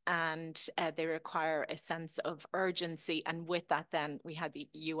persistent, and they require a sense of urgency. And with that, then we had the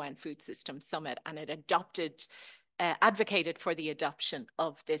UN Food Systems Summit, and it advocated for the adoption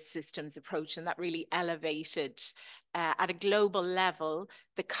of this systems approach, and that really elevated at a global level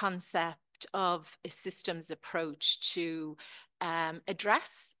the concept of a systems approach to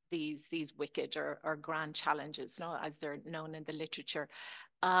address these wicked or grand challenges, as they're known in the literature.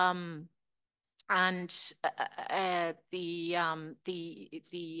 And the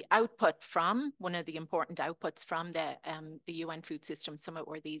output from one of the important outputs from the UN Food Systems Summit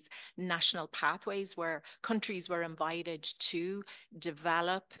were these national pathways, where countries were invited to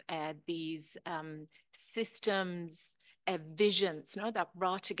develop these systems visions, that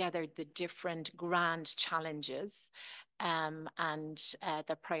brought together the different grand challenges and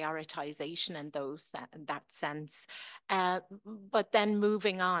the prioritization in that sense. But then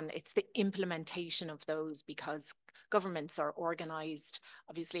moving on, it's the implementation of those, because governments are organized,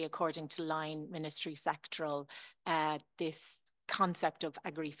 obviously, according to line, ministry, sectoral. This concept of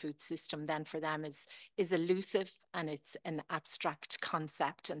agri-food system then for them is elusive, and it's an abstract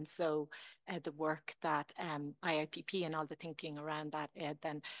concept. And so the work that IIPP and all the thinking around that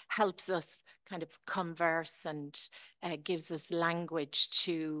then helps us kind of converse and gives us language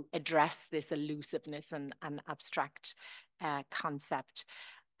to address this elusiveness and abstract concept.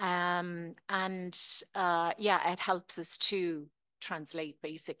 Yeah, it helps us to translate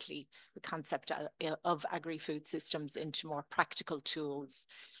basically the concept of agri-food systems into more practical tools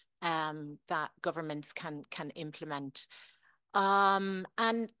that governments can implement.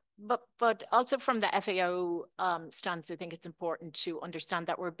 But also from the FAO stance, I think it's important to understand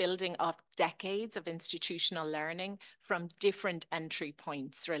that we're building off decades of institutional learning from different entry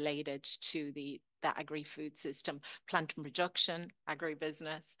points related to the agri-food system: plant production,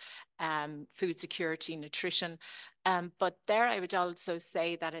 agribusiness, food security, nutrition. But there I would also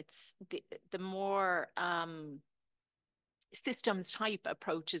say that it's the more systems type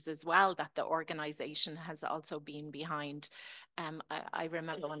approaches as well that the organization has also been behind. I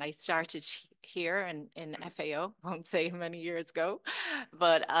remember when I started here in FAO, I won't say how many years ago,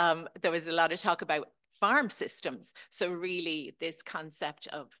 but there was a lot of talk about farm systems. So really this concept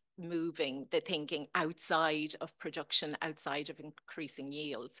of moving the thinking outside of production, outside of increasing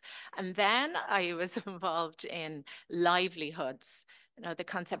yields. And then I was involved in livelihoods, the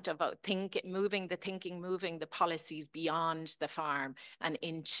concept of moving the policies beyond the farm and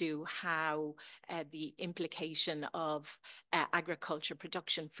into how the implication of agriculture,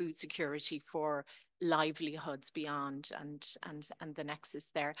 production, food security for livelihoods beyond, and the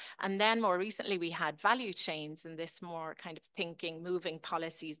nexus there. And then more recently we had value chains, and this more kind of thinking, moving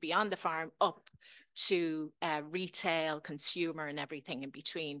policies beyond the farm up to retail, consumer, and everything in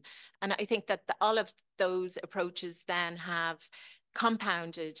between. And I think that all of those approaches then have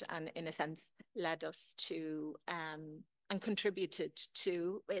compounded and in a sense led us to and contributed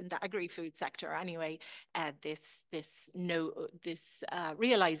to, in the agri-food sector anyway, this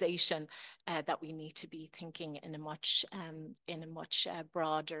realization that we need to be thinking in a much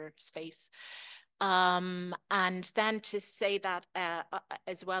broader space. And then to say that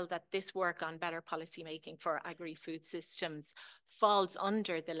as well, that this work on better policy making for agri-food systems falls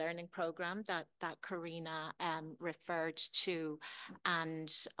under the learning program that Karina referred to,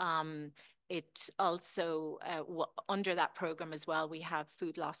 and it also, under that program as well, we have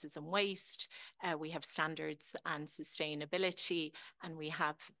food losses and waste, we have standards and sustainability, and we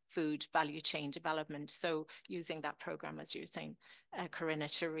have food value chain development. So using that program, as you were saying, Karina,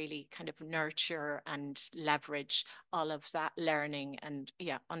 to really kind of nurture and leverage all of that learning and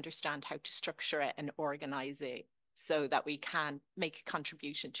understand how to structure it and organize it so that we can make a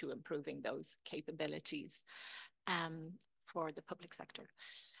contribution to improving those capabilities for the public sector.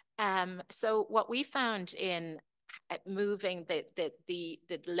 So what we found in moving the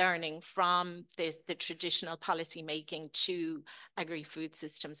learning from the traditional policy making to agri-food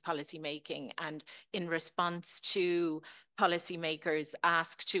systems policy making, and in response to policymakers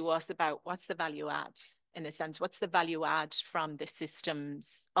ask to us about what's the value add, in a sense, what's the value add from the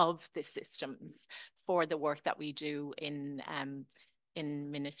systems for the work that we do in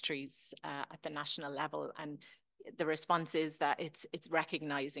ministries at the national level. And the response is that it's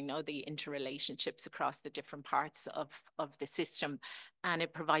recognizing the interrelationships across the different parts of the system, and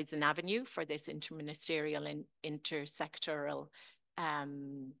it provides an avenue for this interministerial and intersectoral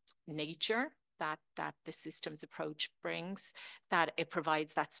nature that the systems approach brings, that it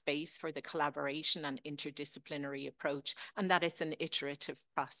provides that space for the collaboration and interdisciplinary approach, and that it's an iterative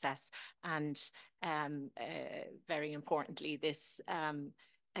process. And very importantly, this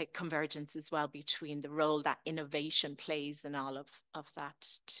convergence as well between the role that innovation plays in all of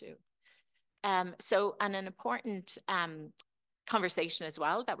that too. And an important conversation as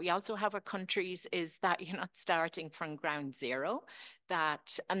well that we also have with countries is that you're not starting from ground zero.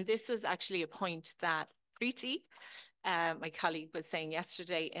 And this was actually a point that Preeti, my colleague, was saying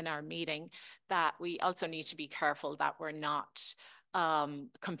yesterday in our meeting, that we also need to be careful that we're not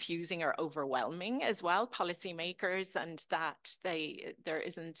confusing or overwhelming as well policymakers, and that there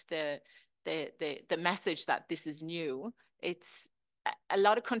isn't the message that this is new. It's a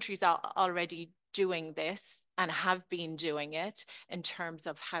lot of countries are already doing this and have been doing it in terms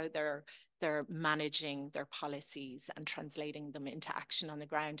of how they're managing their policies and translating them into action on the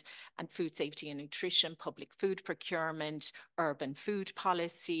ground. And food safety and nutrition, public food procurement, urban food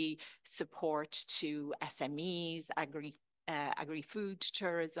policy, support to SMEs, agri-food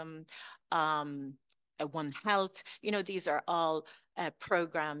tourism, One Health. These are all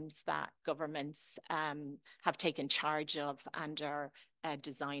programs that governments have taken charge of and are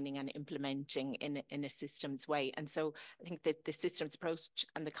designing and implementing in a systems way. And so I think that the systems approach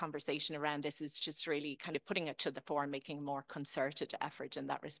and the conversation around this is just really kind of putting it to the fore and making a more concerted effort in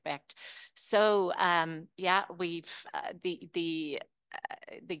that respect. So yeah, we've the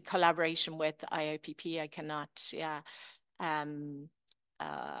collaboration with IIPP, I cannot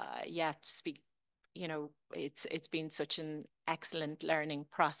speak. It's been such an excellent learning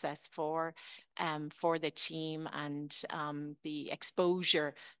process for the team, and the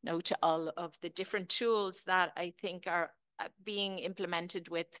exposure to all of the different tools that I think are being implemented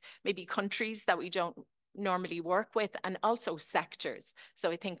with maybe countries that we don't normally work with, and also sectors.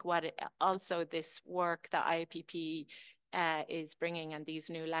 So I think also this work that IIPP is bringing, and these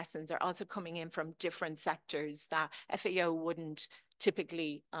new lessons are also coming in from different sectors that FAO wouldn't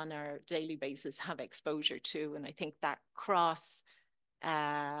typically on our daily basis have exposure to. And I think that cross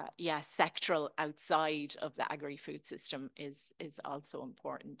sectoral outside of the agri-food system is also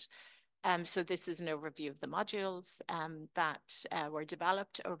important. So this is an overview of the modules that were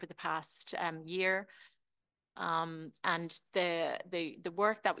developed over the past year. And the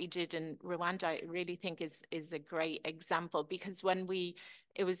work that we did in Rwanda, I really think is a great example, because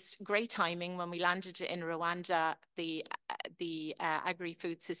it was great timing when we landed in Rwanda, the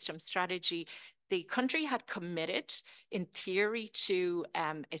agri-food system strategy. The country had committed in theory to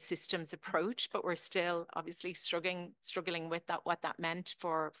a systems approach, but we're still obviously struggling with what that meant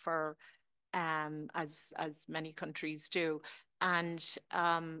for as many countries do. And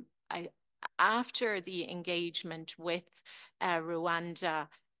after the engagement with Rwanda,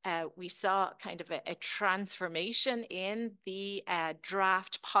 we saw kind of a transformation in the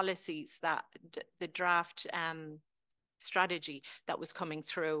draft policies, that the draft strategy that was coming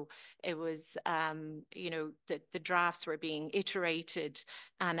through. It was, the drafts were being iterated,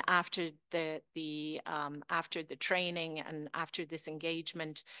 and after the training and after this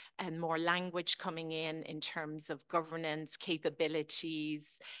engagement, and more language coming in terms of governance,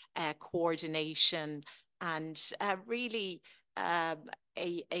 capabilities, coordination, and really a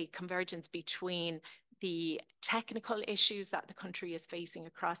convergence between the technical issues that the country is facing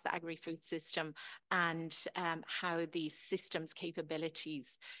across the agri-food system, and how these systems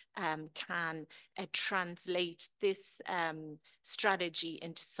capabilities can translate this strategy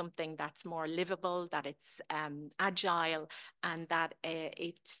into something that's more livable, that it's agile, and that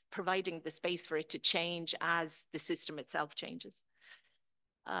it's providing the space for it to change as the system itself changes.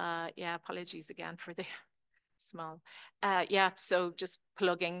 Apologies again for the small. So just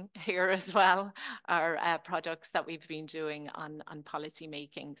plugging here as well our products that we've been doing on policy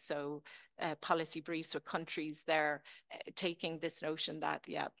making. So policy briefs with countries there, taking this notion that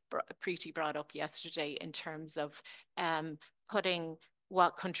Preeti brought up yesterday in terms of putting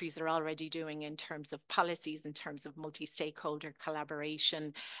what countries are already doing in terms of policies, in terms of multi-stakeholder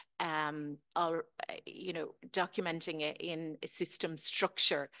collaboration, documenting it in a system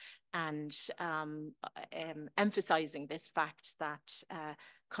structure, and emphasizing this fact that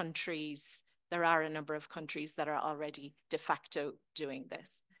there are a number of countries that are already de facto doing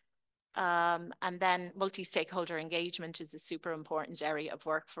this. And then multi-stakeholder engagement is a super important area of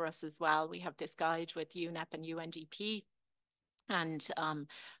work for us as well. We have this guide with UNEP and UNDP And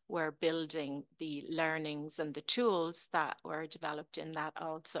we're building the learnings and the tools that were developed in that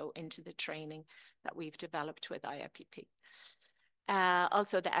also into the training that we've developed with IIPP.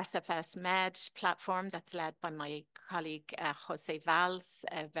 Also the SFS Med platform that's led by my colleague Jose Valls,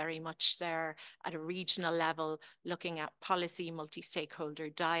 very much there at a regional level, looking at policy, multi-stakeholder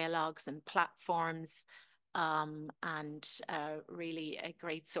dialogues and platforms, and really a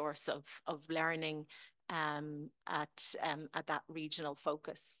great source of learning at that regional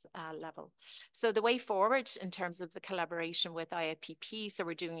focus level. So the way forward in terms of the collaboration with IIPP, so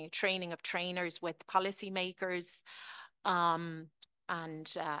we're doing a training of trainers with policymakers,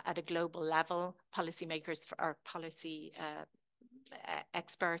 and at a global level, policymakers or policy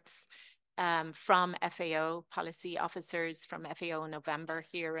experts from FAO, policy officers from FAO in November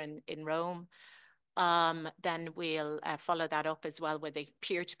here in Rome. Then we'll follow that up as well with a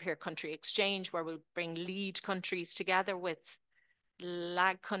peer-to-peer country exchange where we'll bring lead countries together with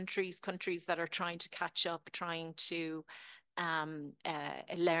lag countries, countries that are trying to catch up, trying to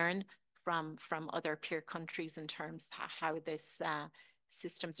learn from other peer countries in terms of how this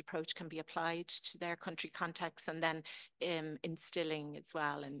systems approach can be applied to their country context, and then instilling as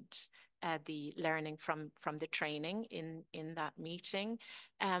well and the learning from the training in that meeting.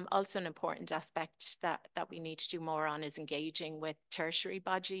 Also an important aspect that we need to do more on is engaging with tertiary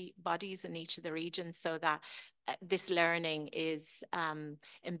bodies in each of the regions so that this learning is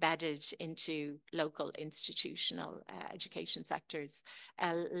embedded into local institutional education sectors,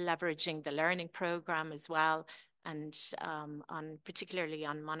 leveraging the learning program as well, and particularly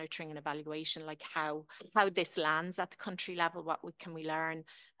on monitoring and evaluation, like how this lands at the country level, what can we learn,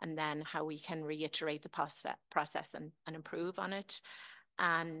 and then how we can reiterate the process and improve on it.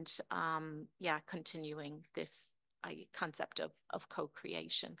 And yeah, continuing this concept of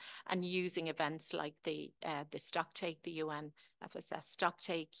co-creation and using events like the stocktake, the UN FSS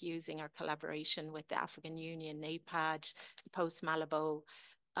stocktake, using our collaboration with the African Union, NAPAD, the post-Malabo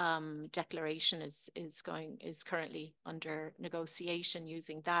declaration is currently under negotiation,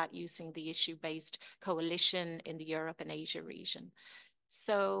 using the issue-based coalition in the Europe and Asia region.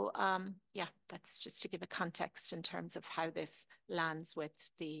 So yeah, that's just to give a context in terms of how this lands with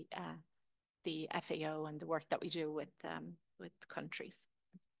the FAO and the work that we do with countries.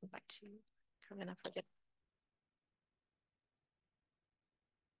 Back to you, Carolina.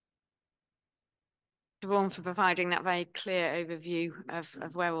 Siobhan, for providing that very clear overview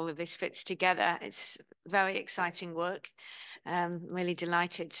of where all of this fits together. It's very exciting work. Really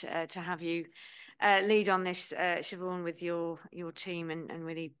delighted to have you lead on this, Siobhan, with your team and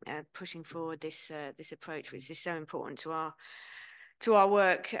really pushing forward this approach, which is so important to our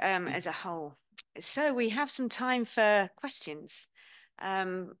work as a whole. So we have some time for questions,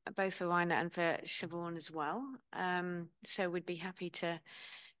 both for Rainer and for Siobhan as well. So we'd be happy to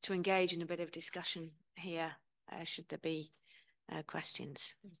engage in a bit of discussion here, should there be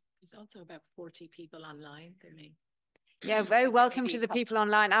questions. There's also about 40 people online. Yeah, very welcome to the people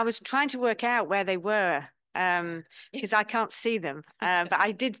online. I was trying to work out where they were because I can't see them, but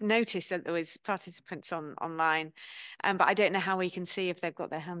I did notice that there was participants online, but I don't know how we can see if they've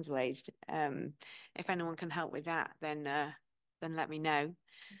got their hands raised. If anyone can help with that, then let me know.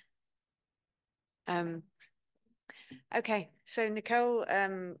 Okay, so Nicole,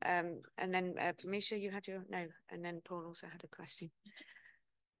 and then Misha, you had and then Paul also had a question.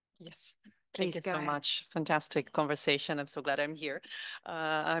 Yes. Please, Thank you so much. Fantastic conversation. I'm so glad I'm here.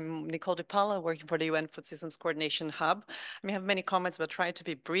 I'm Nicole De Paula, working for the UN Food Systems Coordination Hub. I may have many comments, but try to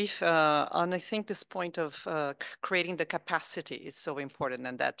be brief. And I think this point of creating the capacity is so important,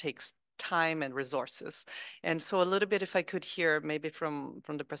 and that takes time and resources. And so a little bit, if I could hear maybe from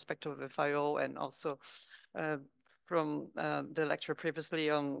the perspective of FIO and also from the lecture previously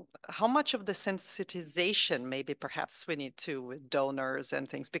on how much of the sensitization maybe perhaps we need to with donors and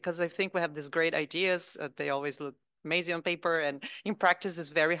things, because I think we have these great ideas. They always look amazing on paper, and in practice it's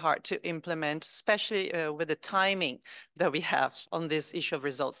very hard to implement, especially with the timing that we have on this issue of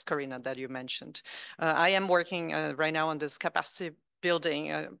results, Karina, that you mentioned. I am working right now on this capacity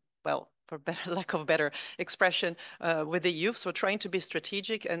building, well, for lack of a better expression, with the youth. So trying to be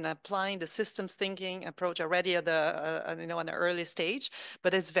strategic and applying the systems thinking approach already at the, on an early stage,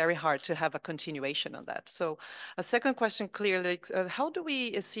 but it's very hard to have a continuation on that. So a second question, clearly, how do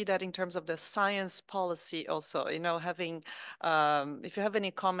we see that in terms of the science policy also, having, if you have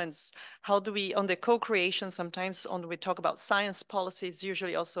any comments, how do we, on the co-creation, sometimes when we talk about science policies,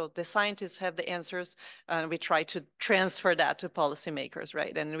 usually also the scientists have the answers, and we try to transfer that to policymakers,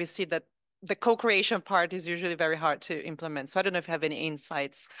 right? And we see that the co-creation part is usually very hard to implement. So I don't know if you have any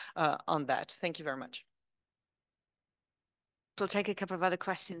insights on that. Thank you very much. we'll take a couple of other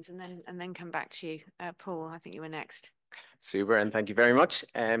questions and then come back to you. Paul, I think you were next. Super, and thank you very much.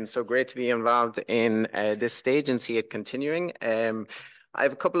 So great to be involved in this stage and see it continuing. I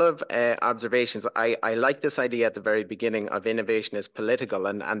have a couple of observations. I like this idea at the very beginning of innovation is political,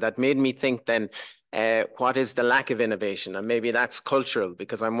 and that made me think then, what is the lack of innovation? And maybe that's cultural,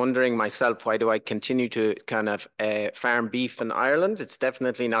 because I'm wondering myself, why do I continue to kind of farm beef in Ireland? It's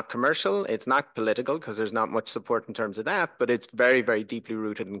definitely not commercial. It's not political, because there's not much support in terms of that, but it's very, very deeply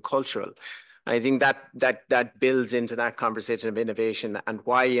rooted in cultural. I think that builds into that conversation of innovation and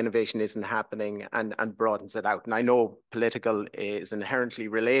why innovation isn't happening and broadens it out. And I know political is inherently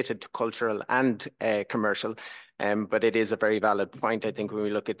related to cultural and commercial, but it is a very valid point, I think, when we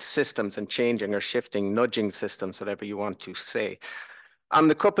look at systems and changing or shifting, nudging systems, whatever you want to say. On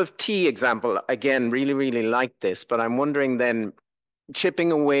the cup of tea example, again, really, really like this, but I'm wondering then,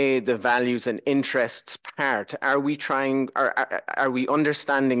 chipping away the values and interests part, are we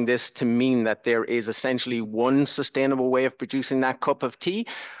understanding this to mean that there is essentially one sustainable way of producing that cup of tea?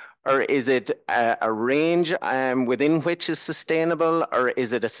 Or is it a range within which is sustainable, or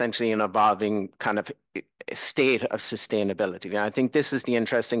is it essentially an evolving kind of state of sustainability? And I think this is the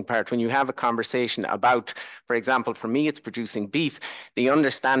interesting part. When you have a conversation about, for example, for me, it's producing beef, the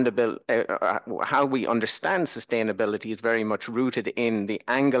understandable, how we understand sustainability is very much rooted in the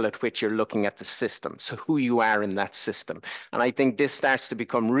angle at which you're looking at the system, so who you are in that system. And I think this starts to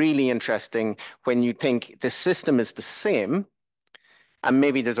become really interesting when you think the system is the same, and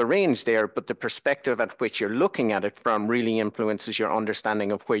maybe there's a range there, but the perspective at which you're looking at it from really influences your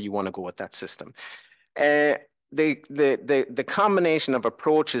understanding of where you want to go with that system. The combination of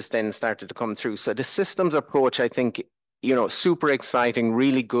approaches then started to come through. So the systems approach, I think, super exciting,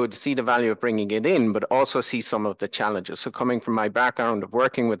 really good, see the value of bringing it in, but also see some of the challenges. So coming from my background of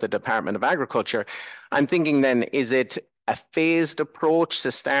working with the Department of Agriculture, I'm thinking then, is it a phased approach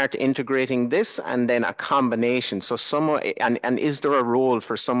to start integrating this, and then a combination? So and is there a role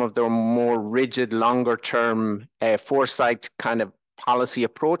for some of the more rigid, longer term foresight kind of policy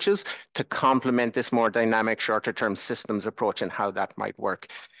approaches to complement this more dynamic, shorter term systems approach, and how that might work?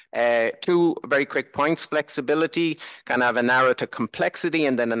 Two very quick points: flexibility, kind of a narrow to complexity,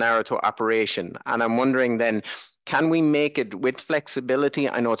 and then a narrow to operation. And I'm wondering then, can we make it with flexibility?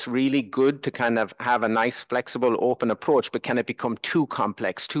 I know it's really good to kind of have a nice, flexible, open approach, but can it become too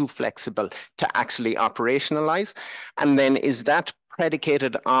complex, too flexible to actually operationalize? And then is that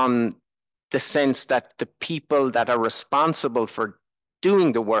predicated on the sense that the people that are responsible for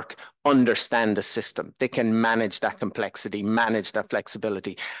doing the work understand the system? They can manage that complexity, manage that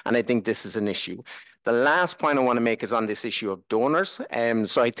flexibility. And I think this is an issue. The last point I want to make is on this issue of donors.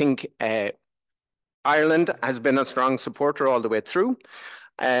 So I think Ireland has been a strong supporter all the way through.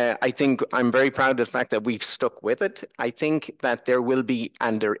 I think I'm very proud of the fact that we've stuck with it. I think that there will be,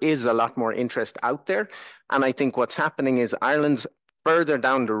 and there is, a lot more interest out there. And I think what's happening is Ireland's further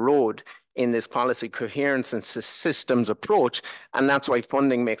down the road in this policy coherence and systems approach, and that's why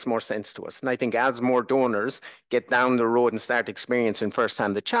funding makes more sense to us. And I think as more donors get down the road and start experiencing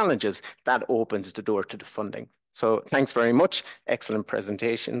firsthand the challenges, that opens the door to the funding. So thanks very much. Excellent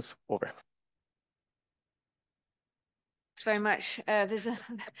presentations. Over. Thanks very much.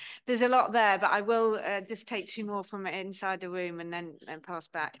 There's a lot there, but I will just take two more from inside the room and then pass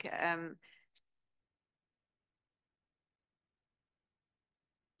back.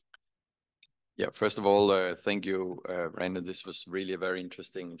 Yeah, first of all, thank you, Rainer. This was really a very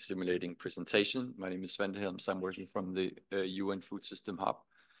interesting and stimulating presentation. My name is Sven Helms. I'm working from the UN Food System Hub,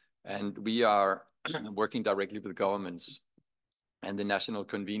 and we are working directly with governments and the national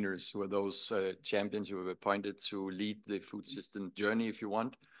conveners, who are those champions who have appointed to lead the food system journey, if you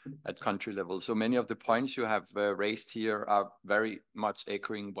want, at country level. So many of the points you have raised here are very much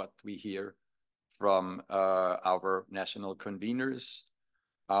echoing what we hear from our national conveners.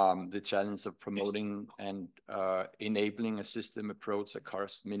 The challenge of promoting and enabling a system approach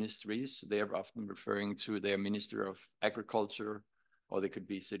across ministries. They are often referring to their Ministry of Agriculture, or they could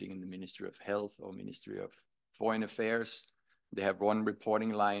be sitting in the Ministry of Health or Ministry of Foreign Affairs. They have one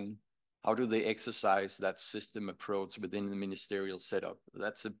reporting line. How do they exercise that system approach within the ministerial setup?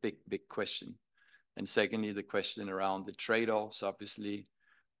 That's a big, big question. And secondly, the question around the trade-offs, obviously.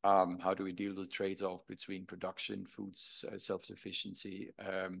 How do we deal with trade-off between production, food self-sufficiency,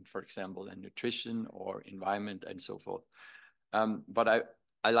 for example, and nutrition or environment and so forth. But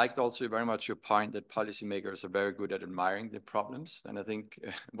I liked also very much your point that policymakers are very good at admiring the problems. And I think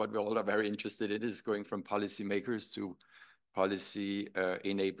what we all are very interested in is going from policymakers to policy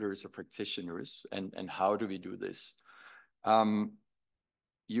enablers or practitioners, and how do we do this?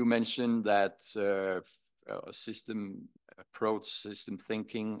 You mentioned that system approach system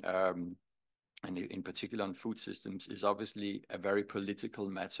thinking, and in particular on food systems, is obviously a very political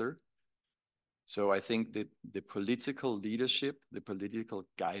matter. So I think that the political leadership, the political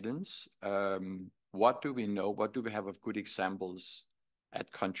guidance, what do we know? What do we have of good examples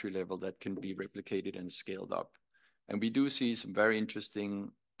at country level that can be replicated and scaled up? And we do see some very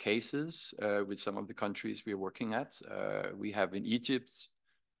interesting cases with some of the countries we are working at. We have in Egypt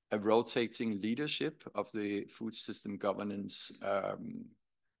a rotating leadership of the food system governance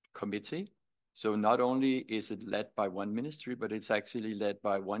committee. So not only is it led by one ministry, but it's actually led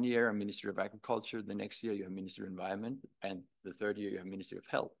by 1 year a Ministry of Agriculture, the next year you have Ministry of Environment, and the third year you have Ministry of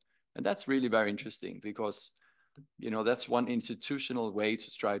Health. And that's really very interesting because, you know, that's one institutional way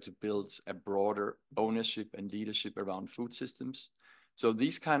to try to build a broader ownership and leadership around food systems. So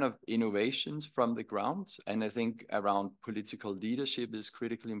these kind of innovations from the ground, and I think around political leadership is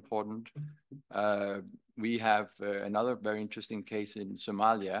critically important. We have another very interesting case in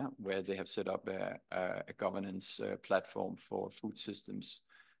Somalia where they have set up a governance platform for food systems,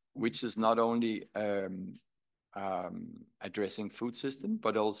 which is not only addressing food system,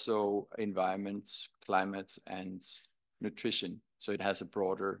 but also environment, climate, and nutrition. So it has a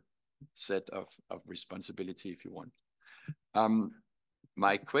broader set of responsibility, if you want.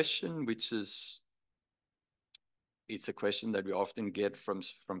 My question, which is, it's a question that we often get from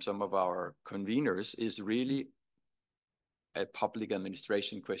some of our conveners, is really a public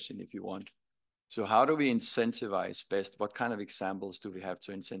administration question, if you want. So how do we incentivize best? What kind of examples do we have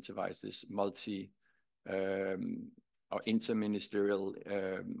to incentivize this or interministerial,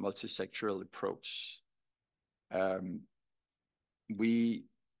 multi-sectoral approach?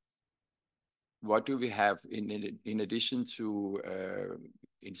 What do we have in addition to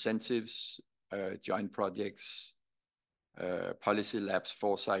incentives, joint projects, policy labs,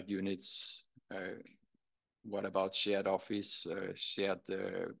 foresight units? What about shared office, shared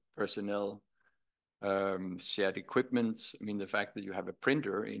personnel, shared equipment? I mean, the fact that you have a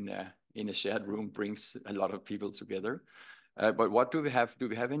printer in a shared room brings a lot of people together. But what do we have? Do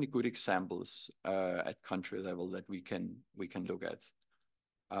we have any good examples at country level that we can look at?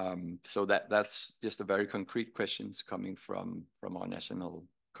 So that's just a very concrete questions coming from our national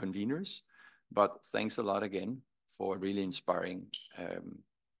conveners. But thanks a lot again for a really inspiring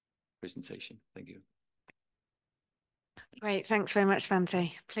presentation. Thank you. Great, thanks very much,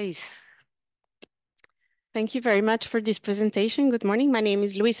 Svante. Please. Thank you very much for this presentation. Good morning. My name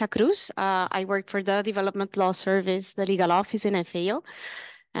is Luisa Cruz. I work for the Development Law Service, the legal office in FAO.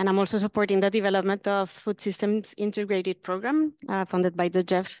 And I'm also supporting the development of Food Systems Integrated Program funded by the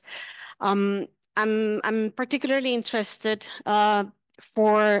GEF. I'm particularly interested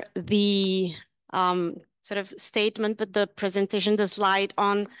for the sort of statement, but the presentation, the slide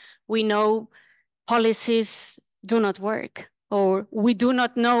on we know policies do not work, or we do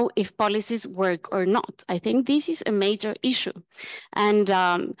not know if policies work or not. I think this is a major issue. And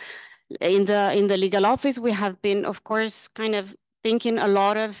in the legal office, we have been, of course, kind of thinking a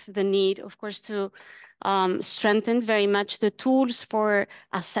lot of the need, of course, to strengthen very much the tools for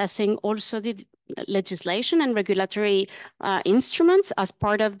assessing also the legislation and regulatory instruments as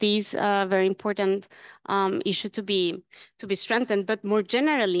part of these very important issue to be strengthened. But more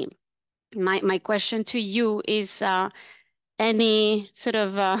generally, my question to you is any sort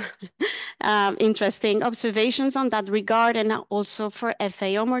of interesting observations on that regard, and also for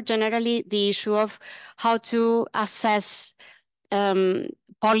FAO more generally, the issue of how to assess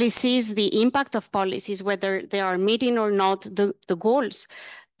policies, the impact of policies, whether they are meeting or not the goals.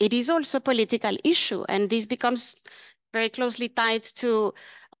 It is also a political issue, and this becomes very closely tied to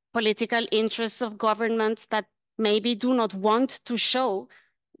political interests of governments that maybe do not want to show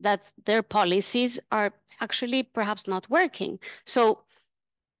that their policies are actually perhaps not working. So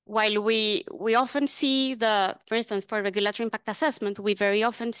while we often see for instance, for regulatory impact assessment, we very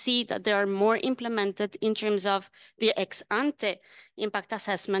often see that there are more implemented in terms of the ex ante impact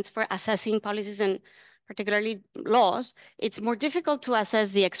assessments for assessing policies and particularly laws. It's more difficult to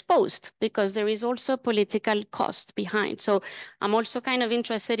assess the ex post because there is also political cost behind. So I'm also kind of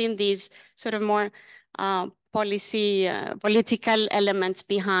interested in these sort of more political elements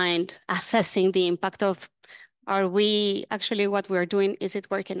behind assessing the impact of, are we actually, what we're doing, is it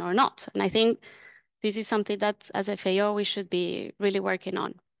working or not? And I think this is something that as FAO we should be really working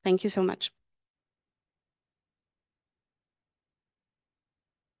on. Thank you so much.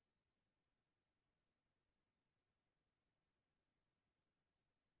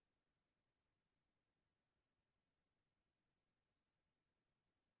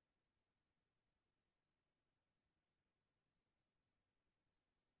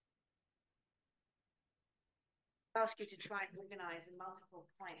 ask you to try and organise the multiple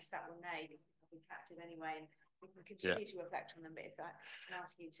points that were made. Be captured anyway, and we can continue to reflect on them. But if I can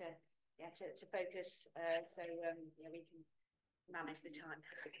ask you to focus, so we can manage the time.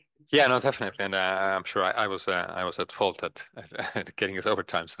 Yeah, no, definitely, and I'm sure I was at fault at getting us over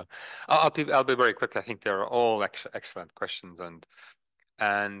time. So I'll be very quick. I think they're all excellent questions,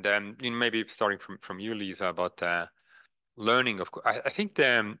 and maybe starting from you, Lisa, about learning. Of course, I think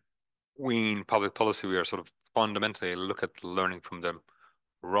we in public policy we are sort of fundamentally look at learning from the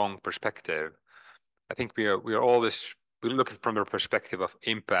wrong perspective. I think we are always we look at it from the perspective of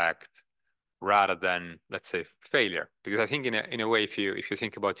impact rather than, let's say, failure. Because I think in a way, if you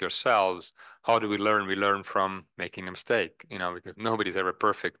think about yourselves, how do we learn? We learn from making a mistake, because nobody's ever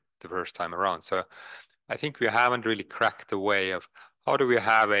perfect the first time around. So I think we haven't really cracked the way of how do we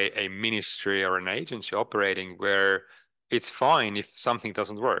have a ministry or an agency operating where it's fine if something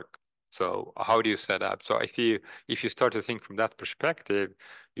doesn't work. So how do you set up? So if you start to think from that perspective,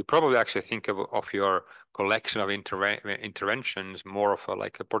 you probably actually think of your collection of interventions more of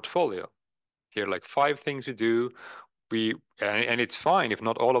like a portfolio. Here, like 5 things we do, and it's fine if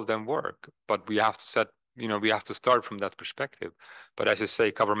not all of them work, but we have to we have to start from that perspective. But as you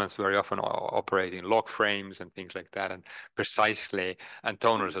say, governments very often operate in log frames and things like that, and precisely, and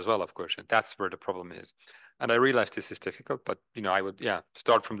toners as well, of course, and that's where the problem is. And I realize this is difficult, but I would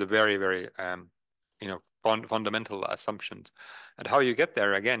start from the very, very fundamental assumptions. And how you get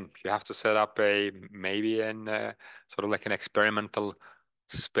there, again, you have to set up maybe sort of like an experimental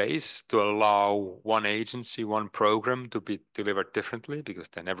space to allow one agency, one program to be delivered differently, because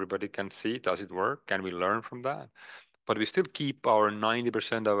then everybody can see, does it work? Can we learn from that? But we still keep our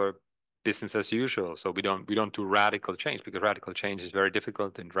 90% of our business as usual. So we don't do radical change, because radical change is very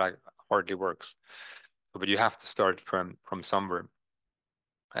difficult and hardly works. But you have to start from somewhere.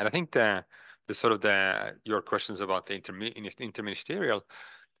 And I think your questions about the interministerial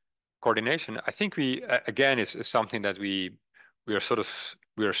coordination, I think we again is something that we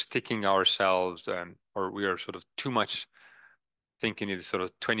are sticking ourselves, or we are sort of too much thinking in sort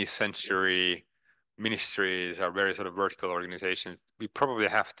of 20th century ministries are very sort of vertical organizations. We probably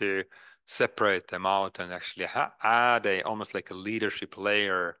have to separate them out and actually add almost like a leadership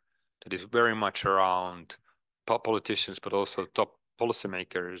layer that is very much around politicians, but also top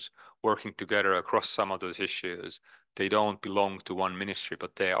policymakers working together across some of those issues. They don't belong to one ministry,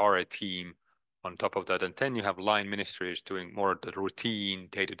 but they are a team on top of that. And then you have line ministries doing more of the routine,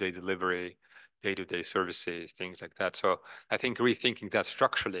 day-to-day delivery, day-to-day services, things like that. So I think rethinking that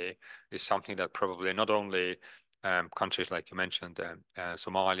structurally is something that probably not only countries like you mentioned,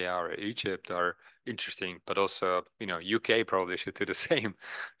 Somalia or Egypt are interesting, but also, UK probably should do the same.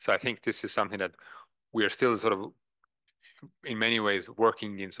 So I think this is something that we are still sort of, in many ways,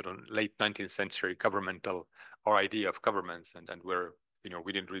 working in sort of late 19th century governmental or idea of governments, and we're,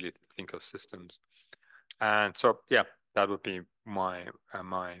 we didn't really think of systems. And so, yeah, that would be my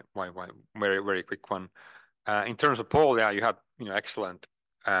very, very quick one. In terms of Paul, yeah, you had, excellent,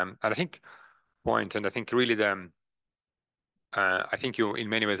 and I think point, and I think really I think you in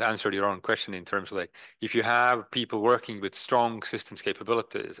many ways answered your own question in terms of like, if you have people working with strong systems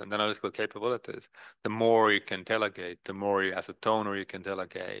capabilities and analytical capabilities, the more you can delegate, the more you, as a donor, you can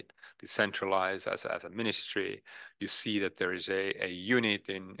delegate, decentralize as a ministry. You see that there is a unit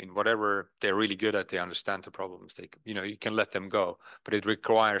in whatever they're really good at, they understand the problems. You can let them go, but it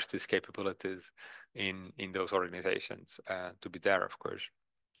requires these capabilities in those organizations to be there, of course.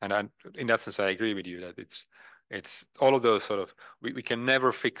 And in that sense, I agree with you that it's all of those sort of, we can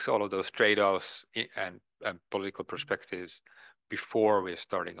never fix all of those trade-offs and political perspectives before we're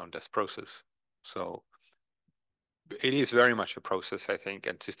starting on this process. So it is very much a process, I think,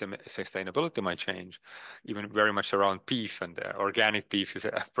 and sustainability might change, even very much around beef, and organic beef is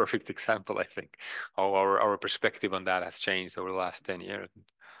a perfect example, I think, how our perspective on that has changed over the last 10 years.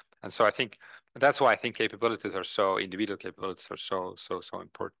 And so I think that's why I think individual capabilities are so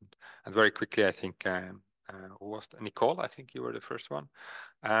important. And very quickly, I think, who was Nicole? I think you were the first one.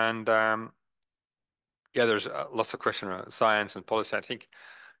 And there's lots of questions around science and policy. I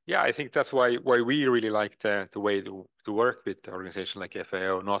think that's why we really like the way to work with the organization like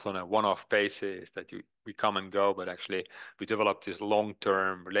FAO, not on a one-off basis that we come and go, but actually we develop this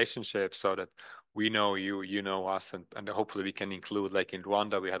long-term relationship so that we know you know us, and hopefully we can include, like in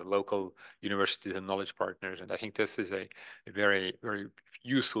Rwanda, we had local universities and knowledge partners. And I think this is a very, very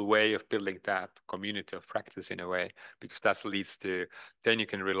useful way of building that community of practice in a way, because that leads to, then you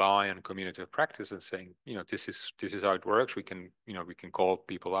can rely on community of practice and saying, this is how it works. We can call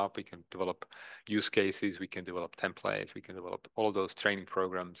people up, we can develop use cases, we can develop templates, we can develop all those training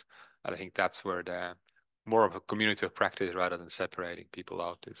programs. And I think that's where more of a community of practice rather than separating people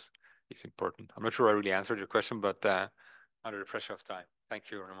out is important. I'm not sure I really answered your question, but under the pressure of time. Thank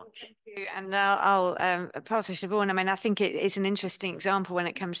you very much. Thank you. And now I'll pass to Siobhan. I mean, I think it's an interesting example when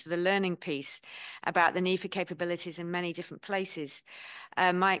it comes to the learning piece about the need for capabilities in many different places.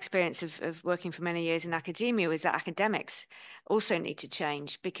 My experience of working for many years in academia was that academics also need to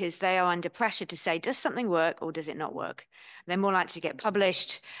change because they are under pressure to say, does something work or does it not work? They're more likely to get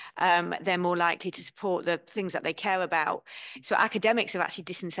published. They're more likely to support the things that they care about. So academics are actually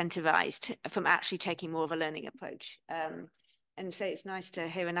disincentivized from actually taking more of a learning approach. And so it's nice to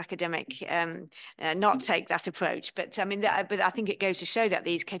hear an academic not take that approach. But I mean, but I think it goes to show that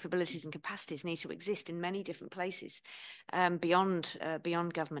these capabilities and capacities need to exist in many different places beyond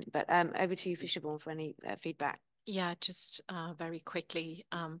government. But over to you, Siobhan, for any feedback. Yeah, just very quickly.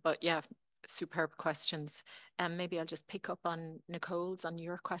 But yeah, superb questions. Maybe I'll just pick up on Nicole's, on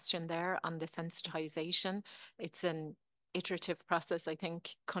your question there on the sensitization. It's an iterative process. I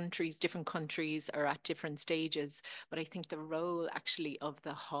think different countries are at different stages, but I think the role actually of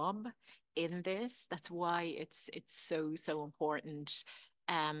the hub in this, that's why it's so important.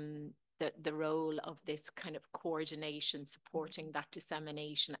 The role of this kind of coordination, supporting that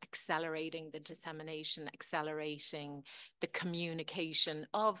dissemination, accelerating the dissemination, accelerating the communication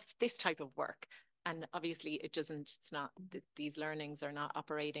of this type of work. And obviously these learnings are not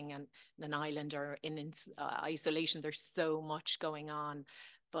operating in an island or in isolation. There's so much going on,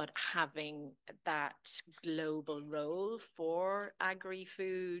 but having that global role for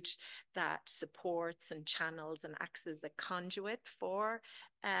agri-food that supports and channels and acts as a conduit for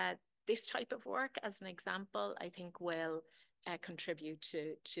this type of work, as an example, I think will contribute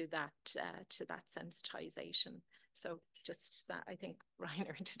to that sensitization. So just that, I think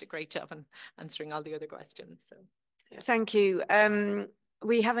Rainer did a great job in answering all the other questions. So thank you.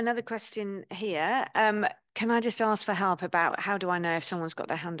 We have another question here. Can I just ask for help about how do I know if someone's got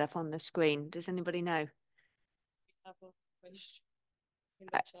their hand up on the screen? Does anybody know?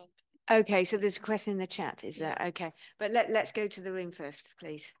 Okay, so there's a question in the chat, is there? Okay, but let's go to the room first,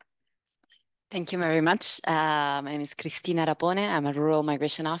 please. Thank you very much. My name is Cristina Rapone. I'm a Rural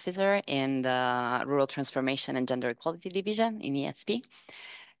Migration Officer in the Rural Transformation and Gender Equality Division in ESP.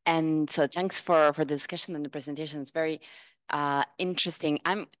 And so thanks for the discussion and the presentation. It's very interesting.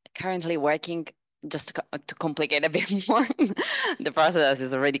 I'm currently working, just to complicate a bit more, the process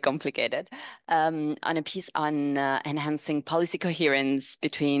is already complicated, on a piece on enhancing policy coherence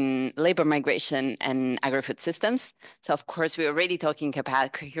between labor migration and agri-food systems. So of course, we're already talking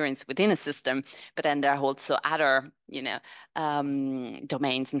about coherence within a system, but then there are also other,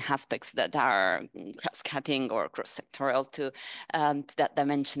 domains and aspects that are cross-cutting or cross-sectoral to that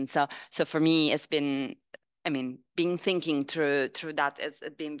dimension. So for me, it's been, being thinking through that, it's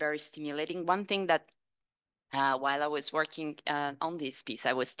been very stimulating. One thing that while I was working on this piece,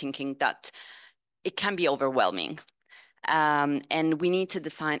 I was thinking that it can be overwhelming. And we need to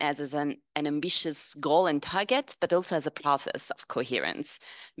design as an ambitious goal and target, but also as a process of coherence,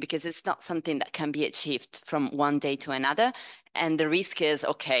 because it's not something that can be achieved from one day to another. And the risk is,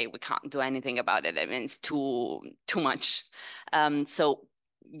 okay, we can't do anything about it. It's too much. So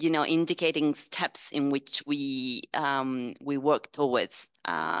indicating steps in which we work towards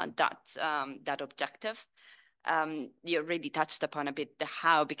that objective. You already touched upon a bit the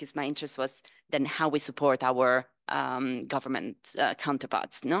how, because my interest was then how we support our government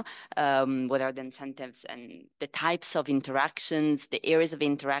counterparts, what are the incentives and the types of interactions, the areas of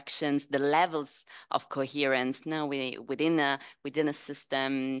interactions, the levels of coherence within a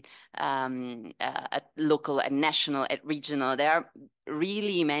system, at local, at national, at regional. There are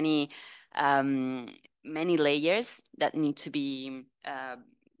really many layers that need to be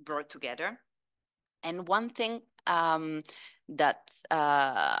brought together. And one thing that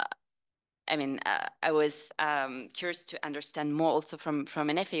I was curious to understand more also from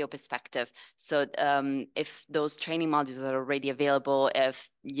an FAO perspective. So if those training modules are already available, if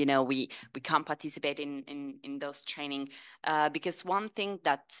we can't participate in those training, because one thing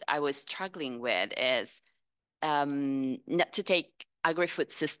that I was struggling with is not to take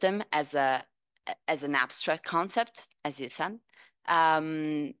agri-food system as an abstract concept, as you said,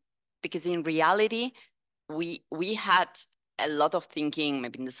 because in reality we had a lot of thinking,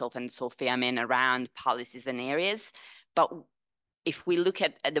 maybe in the South and Sophie, around policies and areas. But if we look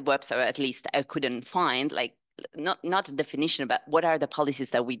at the website, or at least I couldn't find not a definition, but what are the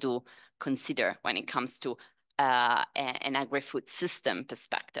policies that we do consider when it comes to an agri-food system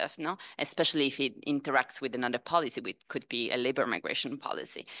perspective, especially if it interacts with another policy, which could be a labor migration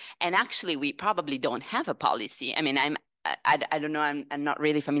policy. And actually, we probably don't have a policy. I don't know, I'm not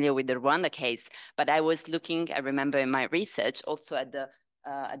really familiar with the Rwanda case, but I was looking, I remember in my research also at the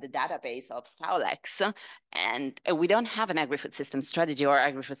database of FAOLEX, and we don't have an agri-food system strategy or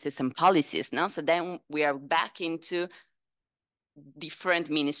agri-food system policies, no? So then we are back into different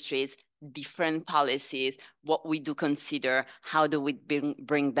ministries, different policies, what we do consider, how do we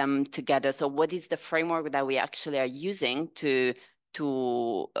bring them together? So what is the framework that we actually are using to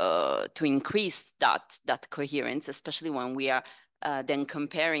increase that coherence, especially when we are then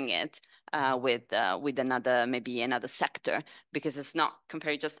comparing it with maybe another sector, because it's not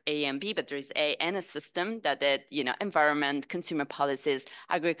comparing just A and B, but there is A and a system that environment, consumer policies,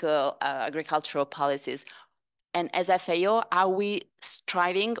 agricultural policies. And as FAO, are we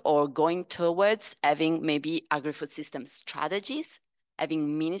striving or going towards having maybe agri-food system strategies,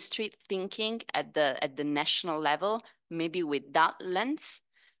 having ministry thinking at the national level, maybe with that lens,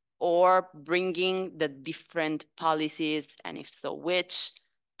 or bringing the different policies, and if so, which,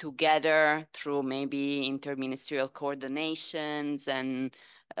 together through maybe interministerial coordinations and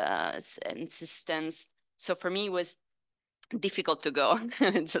systems? So for me, it was difficult to go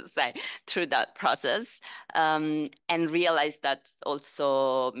to say through that process, and realize that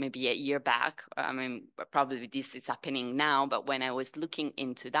also maybe a year back. I mean, probably this is happening now, but when I was looking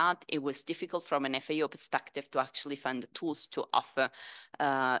into that, it was difficult from an FAO perspective to actually find the tools to offer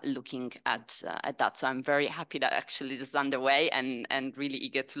looking at that. So I'm very happy that actually this is underway and really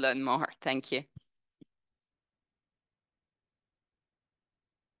eager to learn more. Thank you.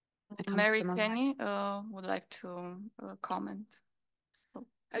 Mary Kenny would like to comment.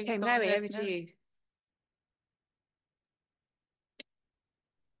 Okay, Mary, over to you.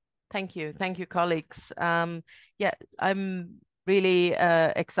 Thank you, colleagues. Yeah, I'm really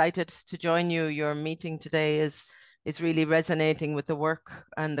excited to join you. Your meeting today is really resonating with the work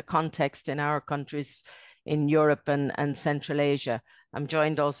and the context in our countries in Europe and Central Asia. I'm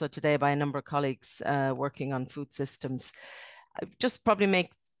joined also today by a number of colleagues working on food systems. I just probably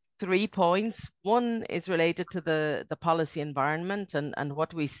make 3 points. One is related to the policy environment and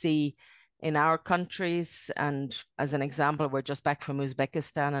what we see in our countries. And as an example, we're just back from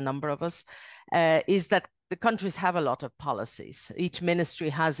Uzbekistan, a number of us, is that the countries have a lot of policies. Each ministry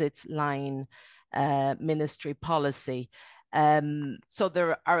has its line ministry policy. So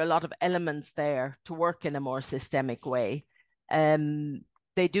there are a lot of elements there to work in a more systemic way.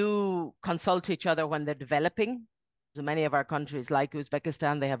 They do consult each other when they're developing. So many of our countries, like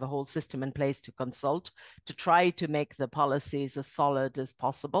Uzbekistan, they have a whole system in place to consult, to try to make the policies as solid as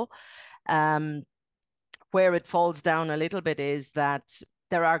possible. Where it falls down a little bit is that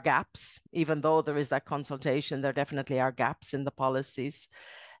there are gaps. Even though there is that consultation, there definitely are gaps in the policies.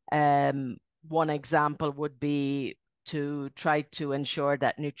 One example would be to try to ensure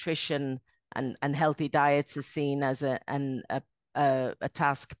that nutrition and healthy diets is seen as a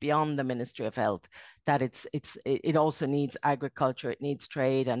task beyond the Ministry of Health, that it also needs agriculture, it needs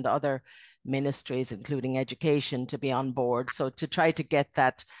trade and other ministries, including education, to be on board. So to try to get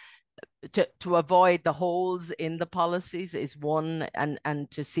that, to avoid the holes in the policies is one,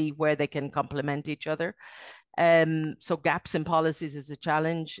 and to see where they can complement each other. So gaps in policies is a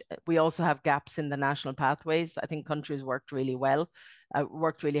challenge. We also have gaps in the national pathways. I think countries worked really well,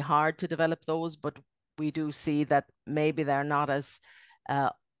 worked really hard to develop those, but we do see that maybe they're not as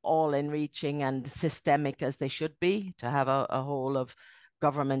all-in-reaching and systemic as they should be, to have a whole of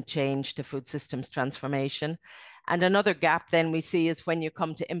government change to food systems transformation. And another gap then we see is when you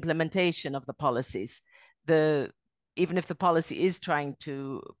come to implementation of the policies. Even if the policy is trying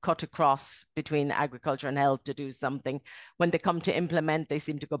to cut across between agriculture and health to do something, when they come to implement, they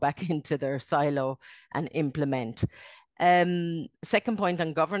seem to go back into their silo and implement. Second point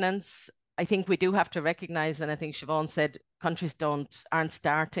on governance, I think we do have to recognize, and I think Siobhan said, countries aren't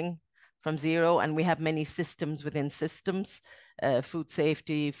starting from zero, and we have many systems within systems, food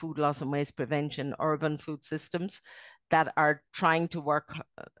safety, food loss and waste prevention, urban food systems that are trying to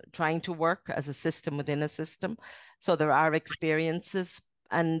work as a system within a system. So there are experiences.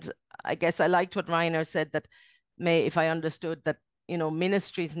 And I guess I liked what Rainer said, that if I understood that,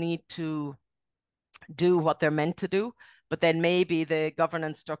 ministries need to do what they're meant to do, but then maybe the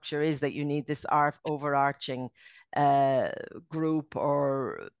governance structure is that you need this overarching group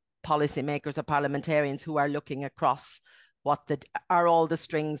or policymakers or parliamentarians who are looking across are all the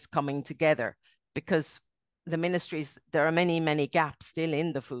strings coming together, because the ministries, there are many, many gaps still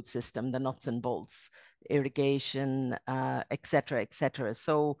in the food system, the nuts and bolts, irrigation, et cetera, et cetera.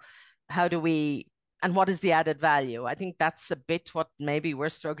 So how do we, and what is the added value? I think that's a bit what maybe we're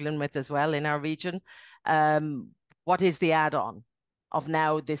struggling with as well in our region. What is the add-on of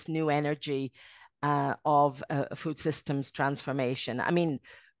now this new energy? of food systems transformation. I mean,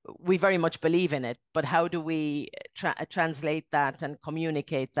 we very much believe in it, but how do we translate that and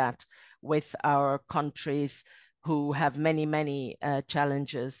communicate that with our countries who have many, many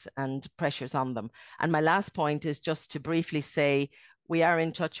challenges and pressures on them? And my last point is just to briefly say, we are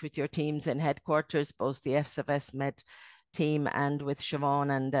in touch with your teams in headquarters, both the FSFS Med team and with Siobhan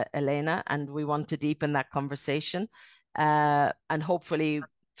and Elena, and we want to deepen that conversation. And hopefully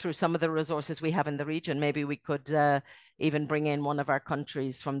through some of the resources we have in the region, maybe we could even bring in one of our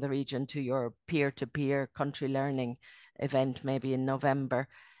countries from the region to your peer-to-peer country learning event, maybe in November.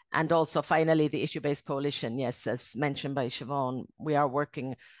 And also finally, the issue-based coalition. Yes, as mentioned by Siobhan, we are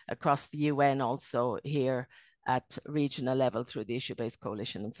working across the UN also here at regional level through the issue-based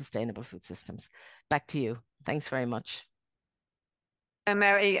coalition on sustainable food systems. Back to you. Thanks very much.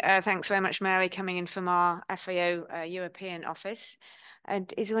 Mary, thanks very much, Mary, coming in from our FAO European office.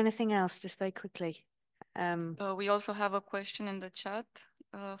 And is there anything else, just very quickly? We also have a question in the chat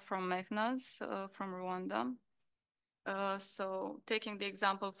from Mehnaz from Rwanda. So taking the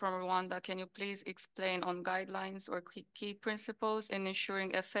example from Rwanda, can you please explain on guidelines or key principles in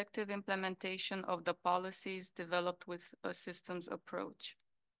ensuring effective implementation of the policies developed with a systems approach?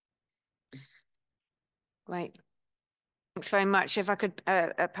 Great. Thanks very much. If I could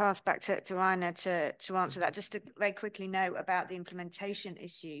pass back to Rainer to answer that, just to very quickly note about the implementation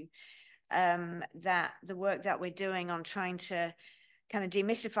issue, that the work that we're doing on trying to kind of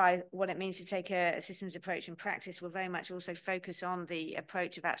demystify what it means to take a systems approach in practice will very much also focus on the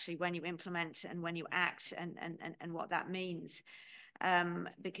approach of actually when you implement and when you act and what that means.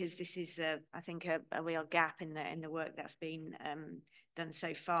 Because this is, I think, a real gap in the work that's been done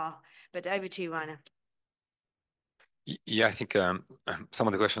so far. But over to you, Rainer. Yeah, I think some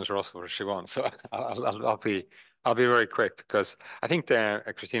of the questions are also for Siobhan, so I'll be very quick, because I think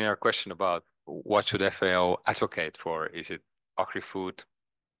Christina, your question about what should FAO advocate for, is it Agrifood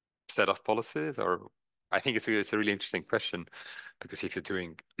set of policies, or I think it's a really interesting question, because if you're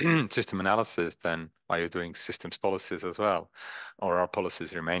doing system analysis, then are you doing systems policies as well, or are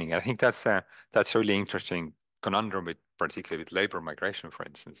policies remaining? And I think that's a really interesting conundrum, particularly with labor migration, for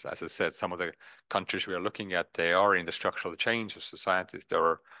instance. As I said, some of the countries we are looking at, they are in the structural change of societies. They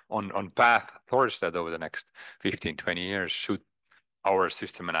are on path towards that over the next 15, 20 years. Should our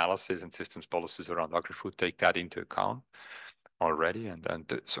system analysis and systems policies around agri-food take that into account already?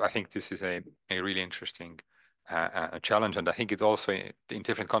 And so I think this is a really interesting challenge. And I think it also, in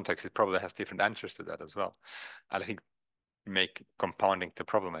different contexts, it probably has different answers to that as well. And I think make compounding the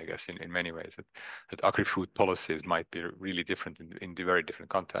problem, I guess, in many ways, that agri-food policies might be really different in the very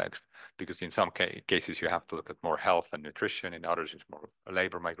different context, because in some cases you have to look at more health and nutrition, in others it's more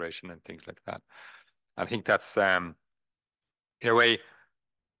labor migration and things like that. I think that's in a way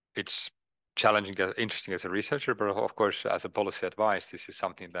it's challenging, interesting as a researcher, but of course as a policy advice, this is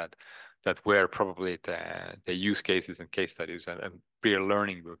something that where probably the use cases and case studies and peer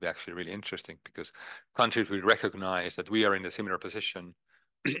learning will be actually really interesting, because countries will recognize that we are in a similar position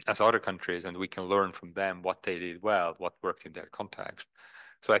as other countries, and we can learn from them what they did well, what worked in their context.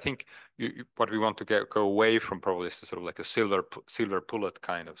 So I think what we want to go away from probably is sort of like a silver bullet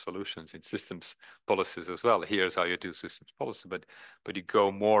kind of solutions in systems policies as well. Here's how you do systems policy, but you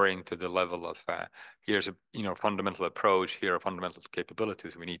go more into the level of here's a fundamental approach, here are fundamental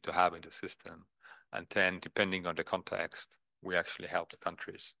capabilities we need to have in the system, and then depending on the context, we actually help the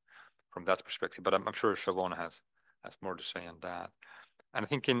countries from that perspective. But I'm sure Siobhan has more to say on that. And I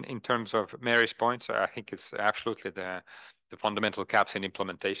think in terms of Mary's points, I think it's absolutely the fundamental gaps in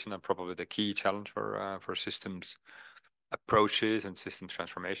implementation are probably the key challenge for systems approaches and systems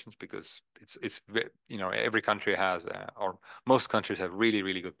transformations, because it's every country has or most countries have really,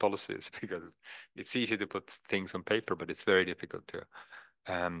 really good policies, because it's easy to put things on paper, but it's very difficult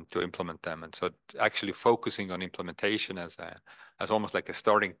to implement them. And so actually focusing on implementation as almost like a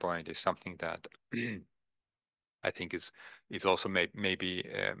starting point is something that I think is also maybe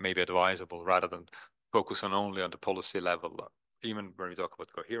advisable, rather than focus only on the policy level. Even when we talk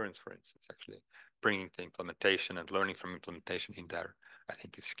about coherence, for instance, actually bringing the implementation and learning from implementation in there, I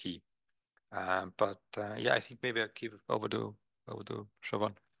think is key. But yeah, I think maybe I'll keep it over to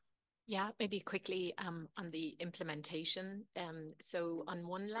Siobhan. Yeah, maybe quickly on the implementation. So on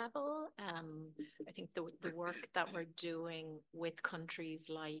one level, I think the work that we're doing with countries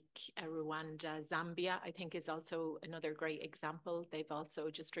like Rwanda, Zambia, I think is also another great example. They've also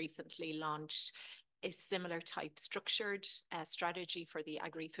just recently launched a similar type structured strategy for the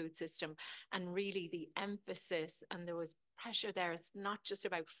agri-food system. And really the emphasis, and there was pressure there is not just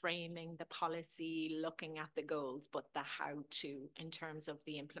about framing the policy, looking at the goals, but the how-to in terms of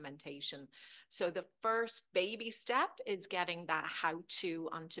the implementation. So the first baby step is getting that how-to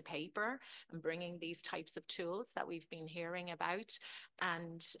onto paper and bringing these types of tools that we've been hearing about.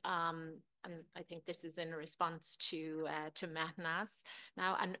 And I think this is in response to Mehnaz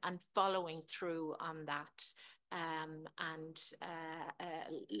now, and following through on that.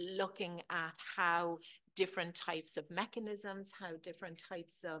 Looking at how different types of mechanisms, how different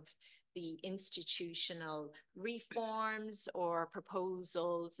types of the institutional reforms or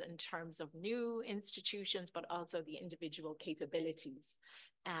proposals in terms of new institutions, but also the individual capabilities,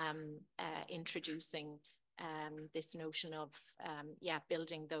 introducing this notion of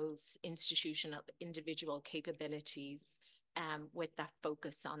building those institutional individual capabilities with that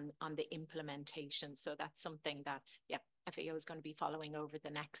focus on the implementation. So that's something that FAO is going to be following over the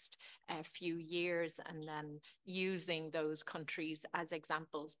next few years, and then using those countries as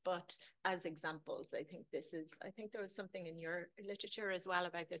examples. But as examples, I think there was something in your literature as well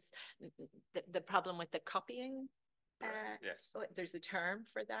about this, the problem with the copying. Yes. There's a term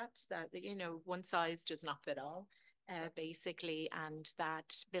for that, one size does not fit all. Basically, and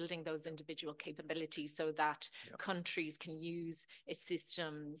that building those individual capabilities so that countries can use a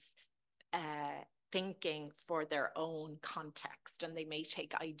systems thinking for their own context, and they may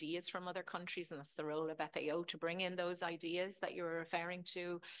take ideas from other countries, and that's the role of FAO to bring in those ideas that you were referring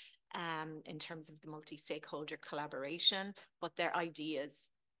to in terms of the multi-stakeholder collaboration, but their ideas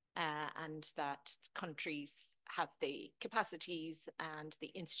and that countries have the capacities and the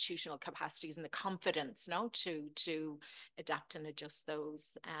institutional capacities and the confidence to adapt and adjust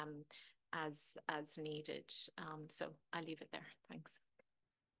those as needed. So I'll leave it there. Thanks.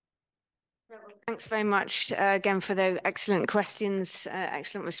 Thanks very much again for the excellent questions,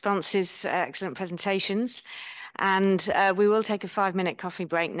 excellent responses, excellent presentations. And we will take a 5-minute coffee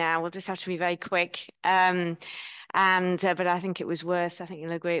break now. We'll just have to be very quick. But I think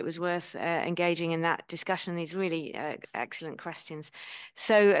you'll agree it was worth engaging in that discussion, these really excellent questions.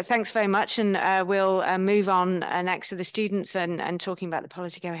 So thanks very much, and we'll move on next to the students and talking about the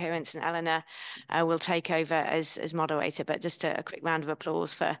policy coherence, and Eleanor will take over as moderator, but just a quick round of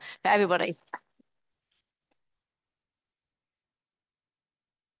applause for everybody.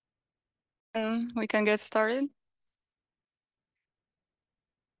 We can get started.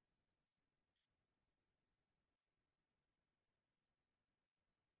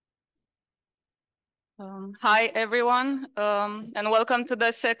 Hi, everyone, and welcome to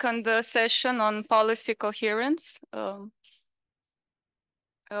the second session on policy coherence.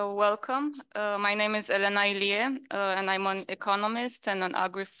 Welcome. My name is Elena Ilie, and I'm an economist and an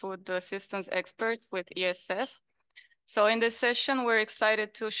agri-food systems expert with ESF. So in this session, we're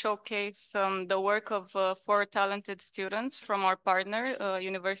excited to showcase the work of 4 talented students from our partner,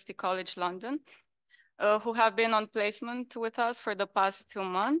 University College London, who have been on placement with us for the past 2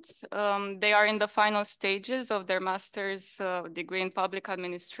 months. They are in the final stages of their master's degree in public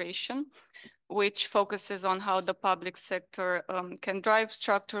administration, which focuses on how the public sector can drive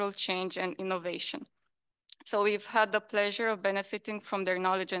structural change and innovation. So we've had the pleasure of benefiting from their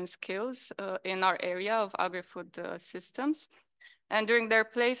knowledge and skills in our area of agri-food systems. And during their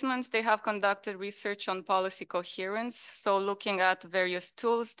placements, they have conducted research on policy coherence, so looking at various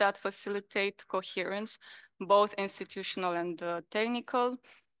tools that facilitate coherence, both institutional and technical.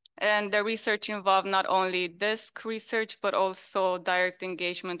 And their research involved not only desk research, but also direct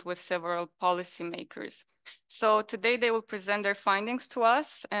engagement with several policymakers. So today they will present their findings to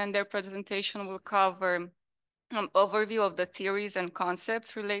us, and their presentation will cover an overview of the theories and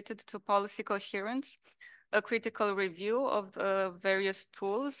concepts related to policy coherence, a critical review of the various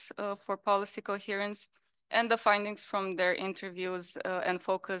tools for policy coherence, and the findings from their interviews and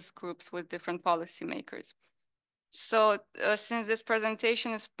focus groups with different policymakers. So since this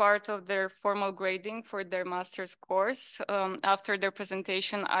presentation is part of their formal grading for their master's course, after their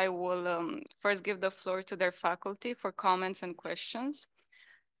presentation, I will first give the floor to their faculty for comments and questions.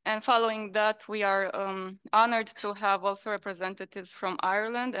 And following that, we are honored to have also representatives from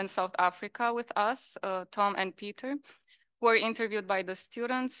Ireland and South Africa with us, Tom and Peter, who were interviewed by the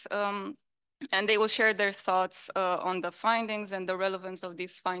students, and they will share their thoughts on the findings and the relevance of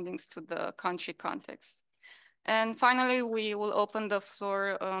these findings to the country context. And finally, we will open the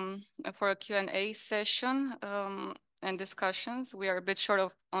floor for a Q&A session and discussions. We are a bit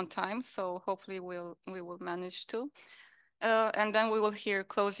short on time, so hopefully we will manage to. And then we will hear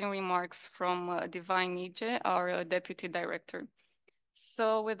closing remarks from Divine Nije, our Deputy Director.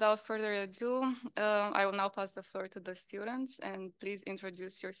 So without further ado, I will now pass the floor to the students, and please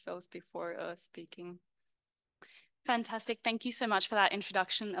introduce yourselves before speaking. Fantastic. Thank you so much for that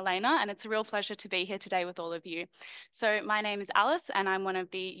introduction, Elena, and it's a real pleasure to be here today with all of you. So my name is Alice, and I'm one of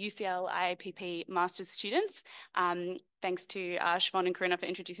the UCL IIPP Master's students. Thanks to Siobhan and Corinna for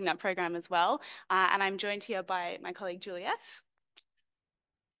introducing that program as well. And I'm joined here by my colleague, Juliet.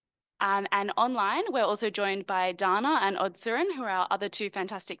 And online, we're also joined by Dana and Odseren, who are our other two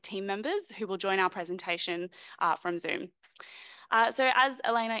fantastic team members who will join our presentation from Zoom. So as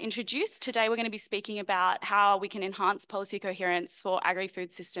Elena introduced, today we're going to be speaking about how we can enhance policy coherence for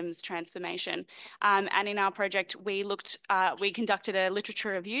agri-food systems transformation. And in our project, we conducted a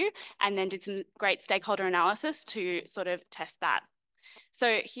literature review and then did some great stakeholder analysis to sort of test that.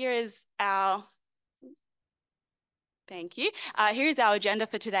 So here is our Thank you. Here's our agenda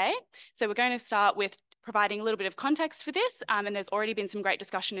for today. So we're going to start with providing a little bit of context for this, and there's already been some great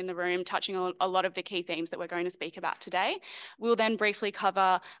discussion in the room touching on a lot of the key themes that we're going to speak about today. We'll then briefly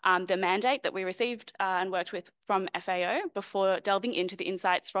cover the mandate that we received and worked with from FAO before delving into the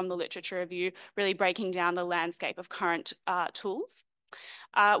insights from the literature review, really breaking down the landscape of current tools.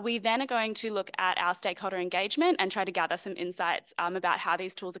 We then are going to look at our stakeholder engagement and try to gather some insights about how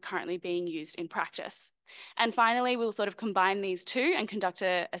these tools are currently being used in practice. And finally, we'll sort of combine these two and conduct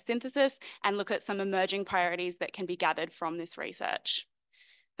a synthesis and look at some emerging priorities that can be gathered from this research.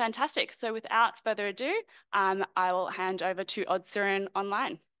 Fantastic. So without further ado, I will hand over to Odseren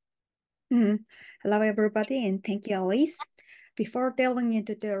online. Hello, everybody, and thank you, Alice. Before delving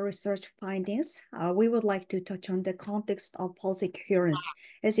into the research findings, we would like to touch on the context of policy coherence,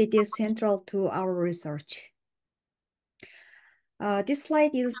 as it is central to our research. This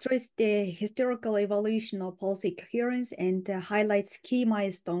slide illustrates the historical evolution of policy coherence and highlights key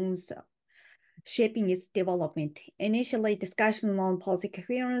milestones shaping its development. Initially, discussion on policy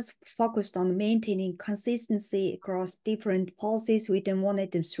coherence focused on maintaining consistency across different policies within one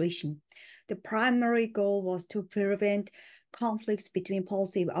administration. The primary goal was to prevent conflicts between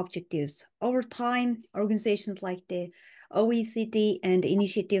policy objectives. Over time, organizations like the OECD and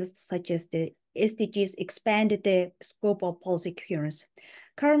initiatives such as the SDGs expanded the scope of policy coherence.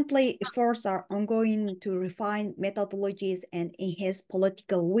 Currently, efforts are ongoing to refine methodologies and enhance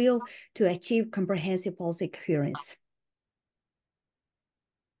political will to achieve comprehensive policy coherence.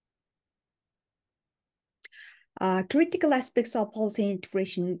 Critical aspects of policy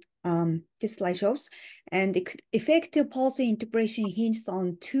integration, this slide shows, and effective policy integration hinges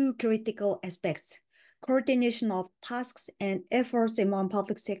on two critical aspects: coordination of tasks and efforts among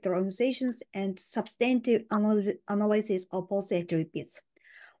public sector organizations and substantive analysis of policy attributes.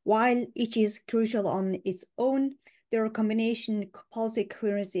 While each is crucial on its own, their combination policy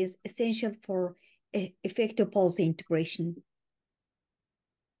coherence is essential for effective policy integration.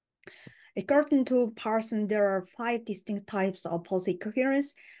 According to Parson, there are 5 distinct types of policy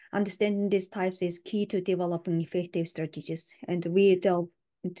coherence. Understanding these types is key to developing effective strategies, and we delve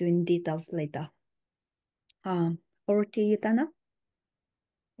into in details later. Over to you, Dana.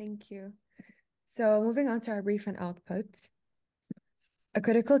 Thank you. So moving on to our brief and outputs. A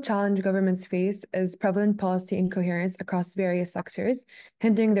critical challenge governments face is prevalent policy incoherence across various sectors,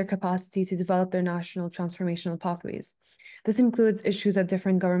 hindering their capacity to develop their national transformational pathways. This includes issues at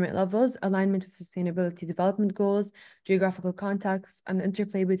different government levels, alignment with sustainability development goals, geographical context, and the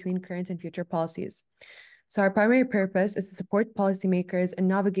interplay between current and future policies. So our primary purpose is to support policymakers in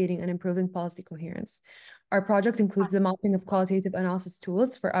navigating and improving policy coherence. Our project includes the mapping of qualitative analysis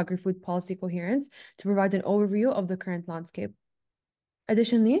tools for agri-food policy coherence to provide an overview of the current landscape.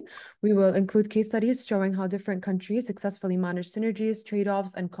 Additionally, we will include case studies showing how different countries successfully manage synergies,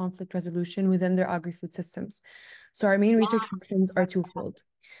 trade-offs, and conflict resolution within their agri-food systems. So our main research questions are twofold.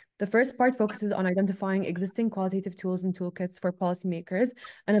 The first part focuses on identifying existing qualitative tools and toolkits for policymakers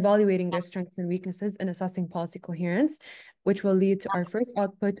and evaluating their strengths and weaknesses in assessing policy coherence, which will lead to our first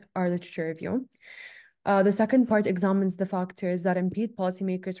output, our literature review. The second part examines the factors that impede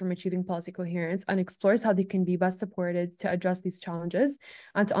policymakers from achieving policy coherence and explores how they can be best supported to address these challenges.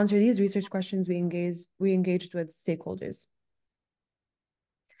 And to answer these research questions, we engaged with stakeholders.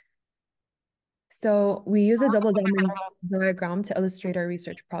 So we use a double diagram to illustrate our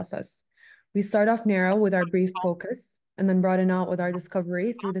research process. We start off narrow with our brief focus and then broaden out with our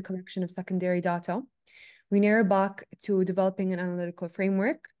discovery through the collection of secondary data. We narrow back to developing an analytical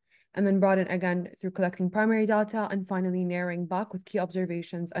framework, and then broaden again through collecting primary data, and finally narrowing back with key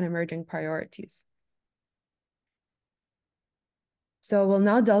observations and emerging priorities. So we'll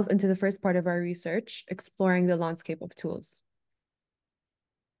now delve into the first part of our research, exploring the landscape of tools.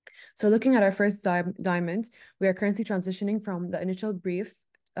 So looking at our first diamond, we are currently transitioning from the initial brief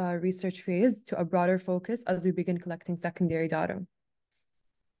research phase to a broader focus as we begin collecting secondary data.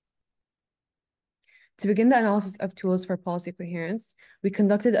 To begin the analysis of tools for policy coherence, we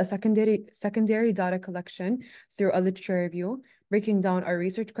conducted a secondary data collection through a literature review, breaking down our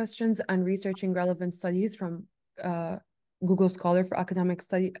research questions and researching relevant studies from Google Scholar for academic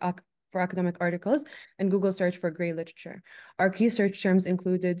articles and Google search for gray literature. Our key search terms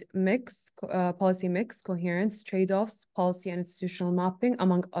included policy mix, coherence, trade-offs, policy and institutional mapping,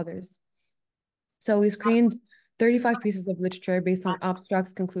 among others. So we screened 35 pieces of literature based on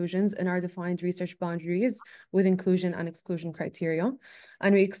abstracts, conclusions, and our defined research boundaries with inclusion and exclusion criteria.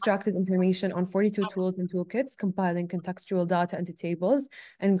 And we extracted information on 42 tools and toolkits, compiling contextual data into tables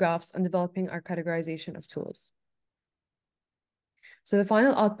and graphs, and developing our categorization of tools. So the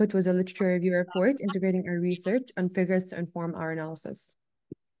final output was a literature review report integrating our research and figures to inform our analysis.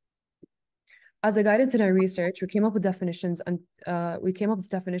 As a guidance in our research, we came up with definitions of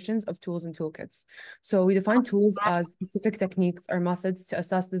tools and toolkits. So we define tools as specific techniques or methods to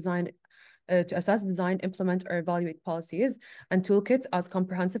assess design, implement, or evaluate policies, and toolkits as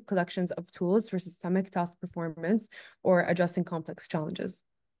comprehensive collections of tools for systemic task performance or addressing complex challenges.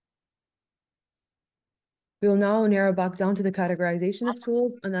 We will now narrow back down to the categorization of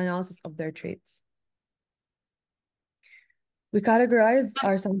tools and the analysis of their traits. We categorize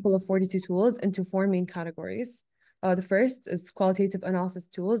our sample of 42 tools into 4 main categories. The first is qualitative analysis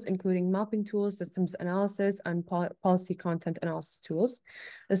tools, including mapping tools, systems analysis, and policy content analysis tools.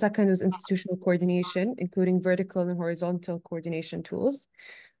 The second was institutional coordination, including vertical and horizontal coordination tools.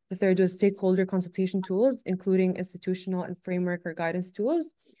 The third was stakeholder consultation tools, including institutional and framework or guidance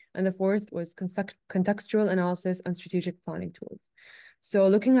tools. And the fourth was contextual analysis and strategic planning tools. So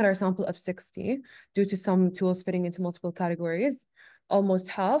looking at our sample of 60, due to some tools fitting into multiple categories, almost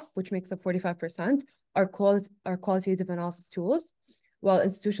half, which makes up 45%, are qualitative analysis tools, while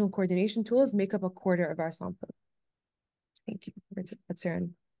institutional coordination tools make up a quarter of our sample. Thank you. That's your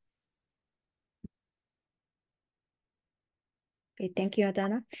end. Okay, thank you,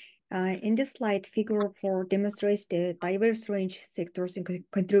 Adana. In this slide, figure 4 demonstrates the diverse range of sectors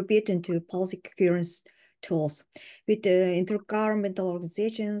contributing to policy coherence tools, with the intergovernmental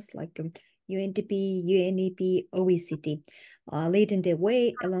organizations like UNDP, UNEP, OECD, leading the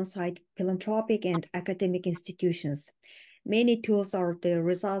way alongside philanthropic and academic institutions. Many tools are the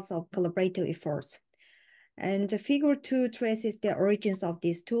results of collaborative efforts. And figure 2 traces the origins of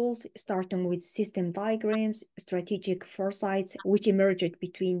these tools, starting with system diagrams, strategic foresights, which emerged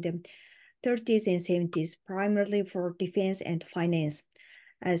between the 30s and 70s, primarily for defense and finance.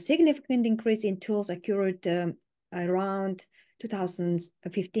 A significant increase in tools occurred around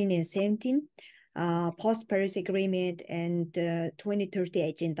 2015 and 17, post-Paris Agreement and 2030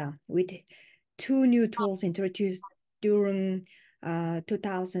 Agenda, with 2 new tools introduced during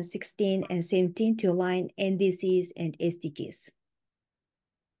 2016 and 17 to align NDCs and SDGs.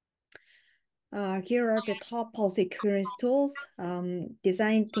 Here are the top policy coherence tools: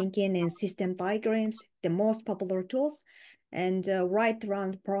 design thinking and system diagrams, the most popular tools, and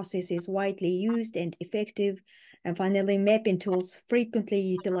right-round process is widely used and effective, and finally mapping tools frequently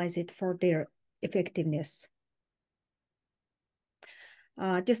utilized for their effectiveness.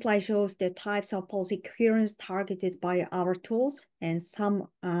 This slide shows the types of policy coherence targeted by our tools and some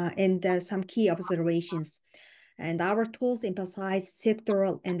key observations. And our tools emphasize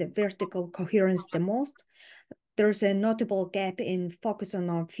sectoral and vertical coherence the most. There's a notable gap in focusing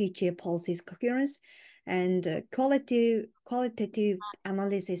on future policies coherence, and qualitative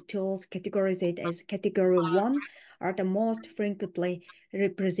analysis tools categorized as category 1 are the most frequently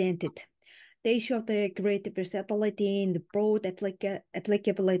represented. They show the great versatility and broad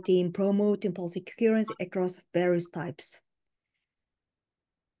applicability in promoting policy coherence across various types.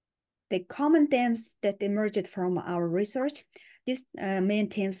 The common themes that emerged from our research, these main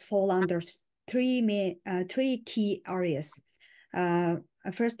themes fall under 3 key areas.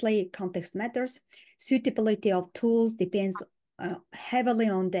 Firstly, context matters. Suitability of tools depends heavily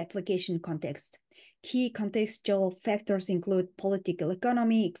on the application context. Key contextual factors include political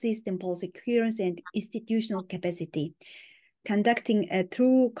economy, existing policy coherence, and institutional capacity. Conducting a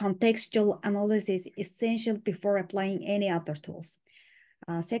true contextual analysis is essential before applying any other tools.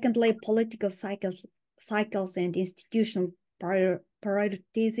 Secondly, political cycles and institutional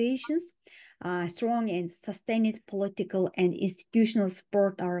prioritizations. Strong and sustained political and institutional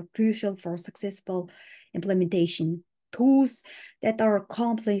support are crucial for successful implementation. Tools that are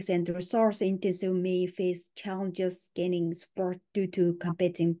complex and resource-intensive may face challenges gaining support due to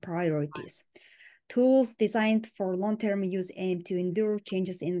competing priorities. Tools designed for long-term use aim to endure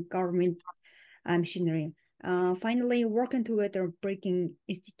changes in government machinery. Finally, working together, breaking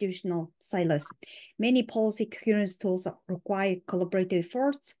institutional silos. Many policy coherence tools require collaborative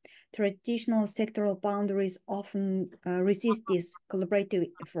efforts. traditional sectoral boundaries often resist these collaborative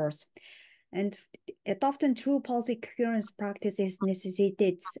efforts. And it often through policy coherence practices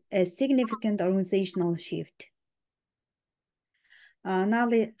necessitates a significant organizational shift.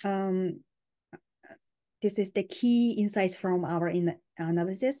 This is the key insights from our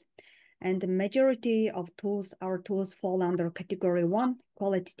analysis. And the majority of our tools fall under category 1,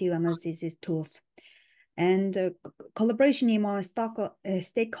 qualitative analysis tools. And collaboration among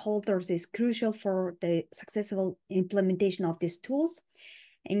stakeholders is crucial for the successful implementation of these tools.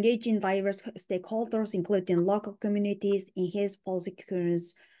 Engaging diverse stakeholders, including local communities, enhance policy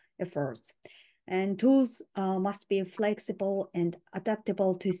coherence efforts. And tools must be flexible and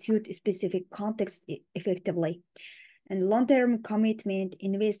adaptable to suit specific contexts effectively. And long-term commitment,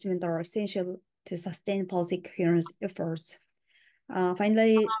 investment are essential to sustain policy coherence efforts.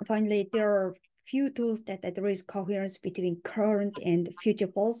 Finally, there are few tools that address coherence between current and future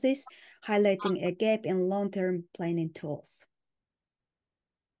policies, highlighting a gap in long-term planning tools.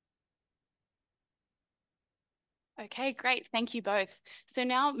 Okay, great. Thank you both. So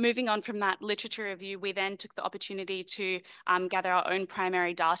now moving on from that literature review, we then took the opportunity to gather our own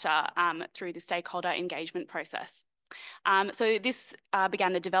primary data through the stakeholder engagement process. So this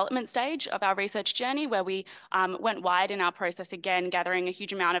began the development stage of our research journey, where we went wide in our process again, gathering a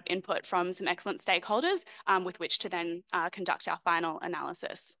huge amount of input from some excellent stakeholders with which to then conduct our final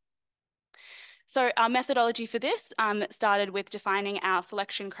analysis. So our methodology for this started with defining our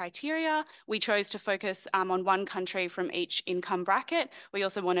selection criteria. We chose to focus on one country from each income bracket. We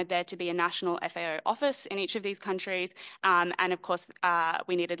also wanted there to be a national FAO office in each of these countries. And of course,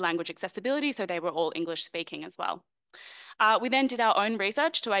 we needed language accessibility, so they were all English speaking as well. We then did our own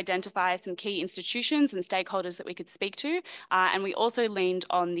research to identify some key institutions and stakeholders that we could speak to. And we also leaned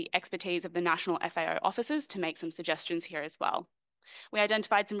on the expertise of the national FAO offices to make some suggestions here as well. We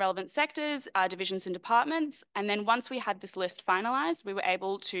identified some relevant sectors, divisions and departments, and then once we had this list finalized, we were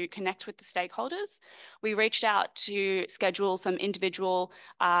able to connect with the stakeholders. We reached out to schedule some individual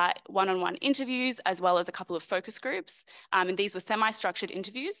one-on-one interviews, as well as a couple of focus groups, and these were semi-structured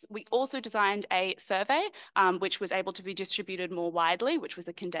interviews. We also designed a survey, which was able to be distributed more widely, which was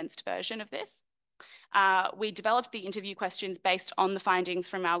a condensed version of this. We developed the interview questions based on the findings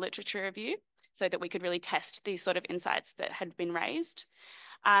from our literature review, so that we could really test these sort of insights that had been raised.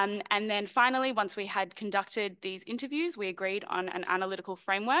 And then finally, once we had conducted these interviews, we agreed on an analytical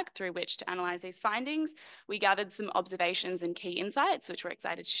framework through which to analyze these findings. We gathered some observations and key insights, which we're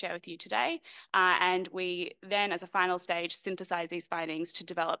excited to share with you today. And we then, as a final stage, synthesized these findings to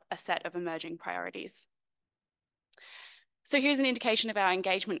develop a set of emerging priorities. So here's an indication of our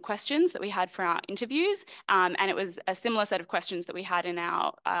engagement questions that we had for our interviews, and it was a similar set of questions that we had in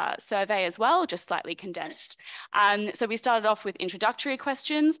our survey as well, just slightly condensed. So we started off with introductory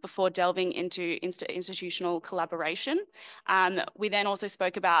questions before delving into institutional collaboration. We then also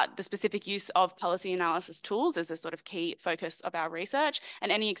spoke about the specific use of policy analysis tools as a sort of key focus of our research,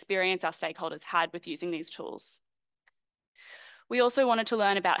 and any experience our stakeholders had with using these tools. We also wanted to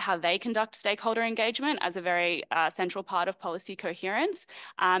learn about how they conduct stakeholder engagement as a very central part of policy coherence,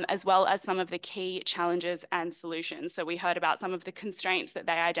 as well as some of the key challenges and solutions. So we heard about some of the constraints that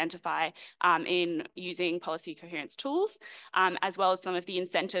they identify in using policy coherence tools, as well as some of the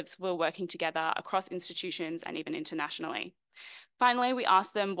incentives we're working together across institutions and even internationally. Finally, we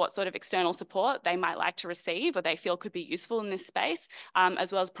asked them what sort of external support they might like to receive or they feel could be useful in this space,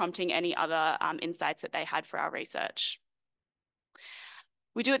 as well as prompting any other insights that they had for our research.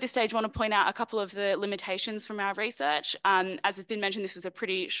 We do at this stage want to point out a couple of the limitations from our research. As has been mentioned, this was a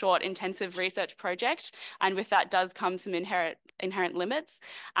pretty short, intensive research project, and with that does come some inherent limits.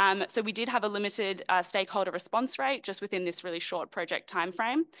 So we did have a limited stakeholder response rate just within this really short project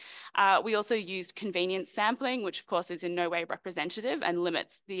timeframe. We also used convenience sampling, which of course is in no way representative and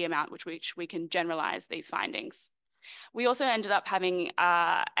limits the amount which we can generalize these findings. We also ended up having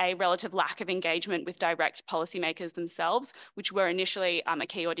a relative lack of engagement with direct policymakers themselves, which were initially a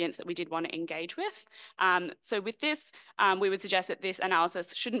key audience that we did want to engage with. So with this, we would suggest that this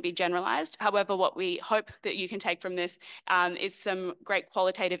analysis shouldn't be generalized. However, what we hope that you can take from this is some great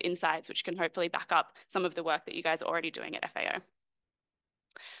qualitative insights, which can hopefully back up some of the work that you guys are already doing at FAO.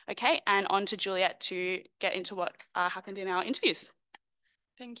 Okay, and on to Juliet to get into what happened in our interviews.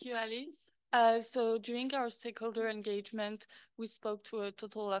 Thank you, Alice. So during our stakeholder engagement, we spoke to a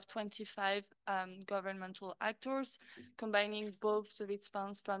total of 25 governmental actors, combining both the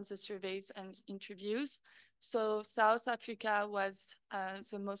response from the surveys and interviews. So South Africa was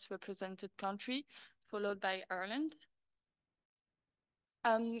the most represented country, followed by Ireland.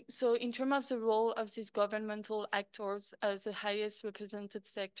 So in terms of the role of these governmental actors, the highest represented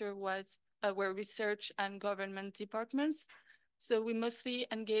sector were research and government departments. So we mostly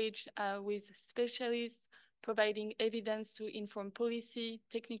engage with specialists providing evidence to inform policy,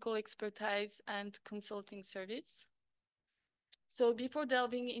 technical expertise, and consulting service. So before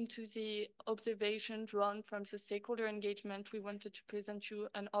delving into the observation drawn from the stakeholder engagement, we wanted to present you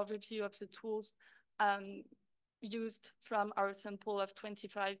an overview of the tools used from our sample of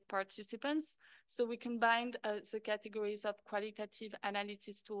 25 participants. So we combined the categories of qualitative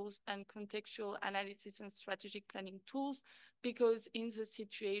analysis tools and contextual analysis and strategic planning tools, because in the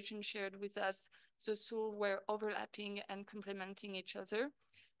situation shared with us, the tools were overlapping and complementing each other.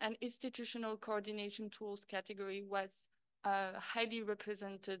 And institutional coordination tools category was highly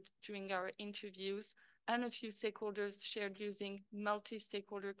represented during our interviews, and a few stakeholders shared using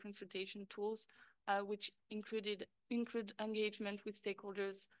multi-stakeholder consultation tools, which include engagement with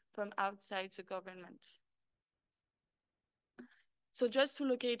stakeholders from outside the government. So just to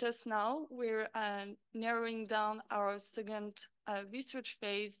locate us now, we're narrowing down our second research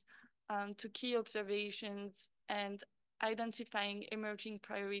phase to key observations and identifying emerging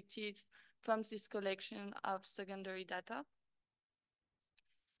priorities from this collection of secondary data.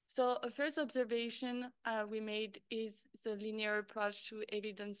 So a first observation we made is the linear approach to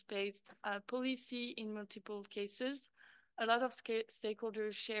evidence-based policy in multiple cases. A lot of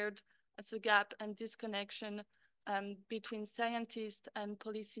stakeholders shared the gap and disconnection between scientists and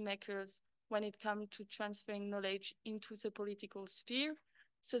policymakers when it comes to transferring knowledge into the political sphere.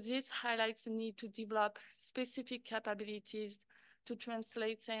 So this highlights the need to develop specific capabilities to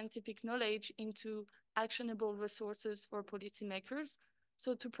translate scientific knowledge into actionable resources for policymakers.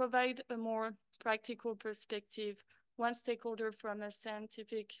 So to provide a more practical perspective, one stakeholder from a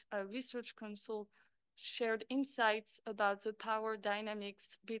scientific research council shared insights about the power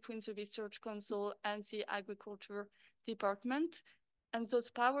dynamics between the research council and the agriculture department. And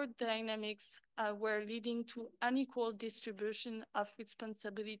those power dynamics were leading to unequal distribution of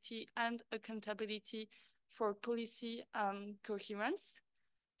responsibility and accountability for policy coherence.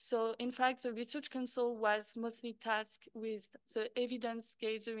 So in fact, the Research Council was mostly tasked with the evidence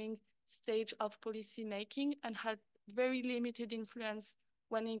gathering stage of policy making and had very limited influence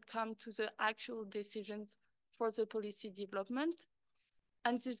when it comes to the actual decisions for the policy development.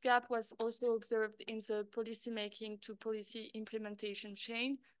 And this gap was also observed in the policy making to policy implementation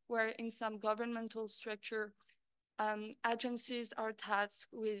chain, where in some governmental structure, agencies are tasked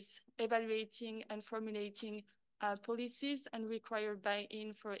with evaluating and formulating policies and require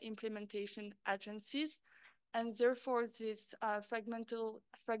buy-in for implementation agencies. And therefore, this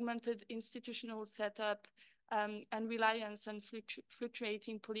fragmented institutional setup and reliance on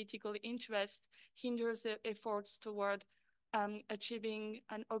fluctuating political interest hinders the efforts toward achieving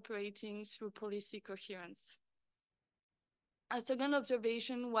and operating through policy coherence. A second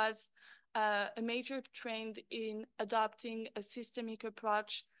observation was a major trend in adopting a systemic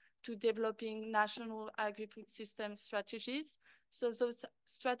approach to developing national agri-food system strategies. So those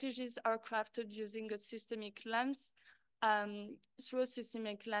strategies are crafted using a systemic lens, through a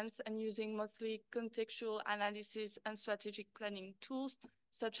systemic lens, and using mostly contextual analysis and strategic planning tools,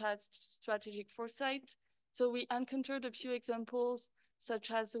 such as strategic foresight. So we encountered a few examples,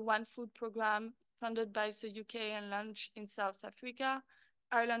 such as the One Food program funded by the UK and launched in South Africa,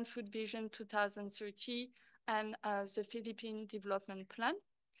 Ireland Food Vision 2030, and the Philippine Development Plan.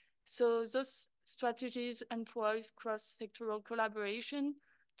 So those strategies employ cross-sectoral collaboration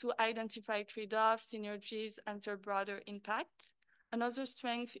to identify trade-offs, synergies, and their broader impact. Another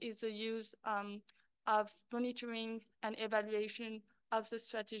strength is the use of monitoring and evaluation of the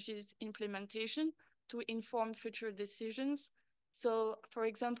strategy's implementation to inform future decisions. So, for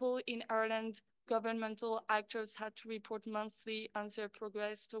example, in Ireland, governmental actors had to report monthly on their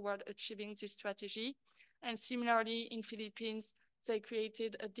progress toward achieving this strategy. And similarly, in Philippines, they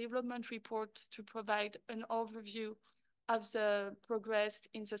created a development report to provide an overview of the progress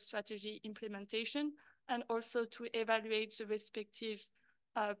in the strategy implementation, and also to evaluate the respective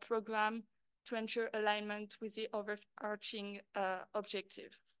program to ensure alignment with the overarching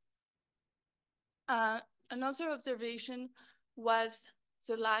objective. Another observation was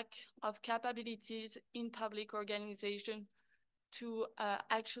the lack of capabilities in public organization to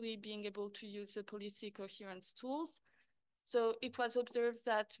actually being able to use the policy coherence tools. So it was observed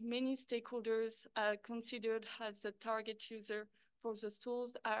that many stakeholders considered as the target user for those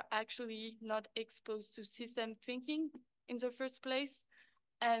tools are actually not exposed to system thinking in the first place,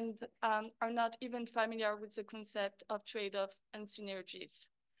 and are not even familiar with the concept of trade-off and synergies.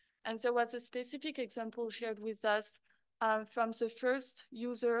 And there was a specific example shared with us from the first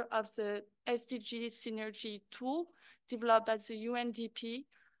user of the SDG Synergy tool developed by the UNDP,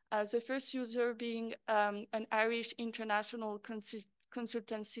 the first user being an Irish international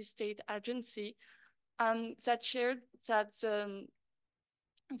consultancy state agency that shared that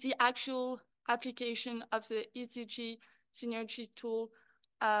the actual application of the SDG Synergy tool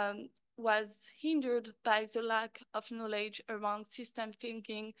was hindered by the lack of knowledge around system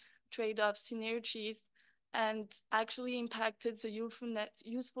thinking, trade-off synergies, and actually impacted the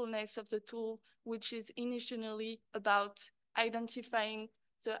usefulness of the tool, which is initially about identifying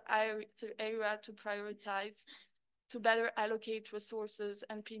the area to prioritize, to better allocate resources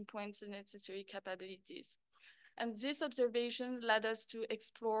and pinpoint the necessary capabilities. And this observation led us to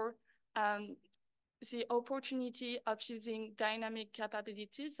explore the opportunity of using dynamic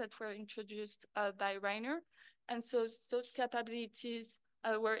capabilities that were introduced by Rainer. And so those capabilities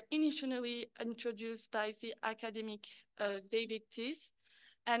were initially introduced by the academic David Thies,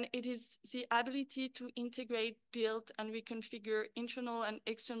 and it is the ability to integrate, build, and reconfigure internal and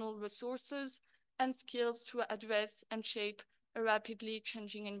external resources and skills to address and shape a rapidly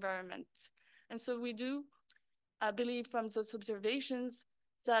changing environment. And so we do believe from those observations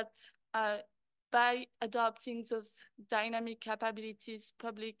that by adopting those dynamic capabilities,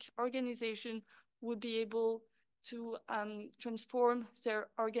 public organization would be able to transform their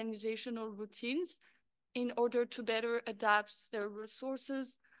organizational routines in order to better adapt their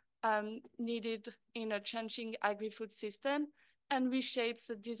resources needed in a changing agri-food system and reshape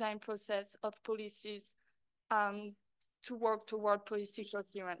the design process of policies to work toward policy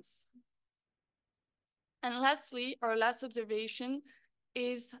coherence. And lastly, our last observation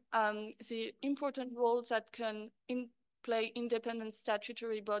is the important role that can play independent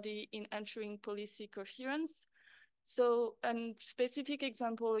statutory body in ensuring policy coherence. So a specific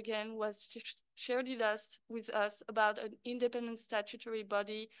example, again, was shared with us about an independent statutory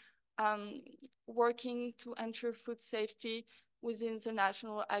body working to ensure food safety within the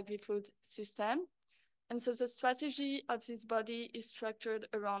national agri-food system. And so the strategy of this body is structured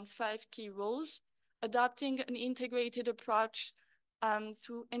around 5 key roles: adopting an integrated approach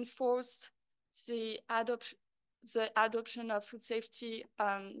to enforce the adoption of food safety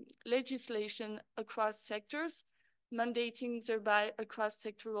legislation across sectors, mandating thereby a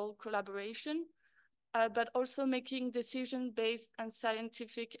cross-sectoral collaboration, but also making decisions based on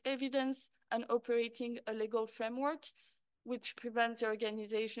scientific evidence and operating a legal framework which prevents the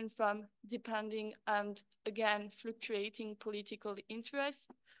organization from depending on, again, fluctuating political interests.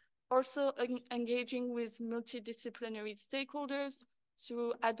 Also engaging with multidisciplinary stakeholders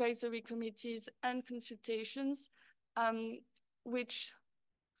through advisory committees and consultations, which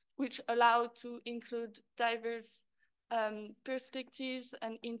allow to include diverse perspectives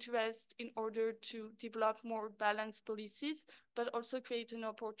and interests in order to develop more balanced policies, but also create an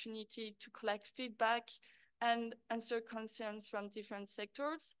opportunity to collect feedback and answer concerns from different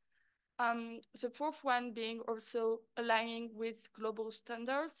sectors. The fourth one being also aligning with global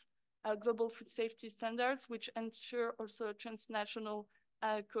standards, global food safety standards, which ensure also transnational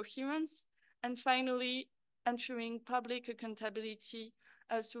coherence. And finally, ensuring public accountability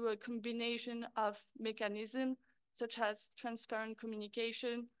through a combination of mechanisms such as transparent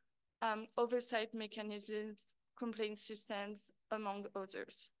communication, oversight mechanisms, complaint systems, among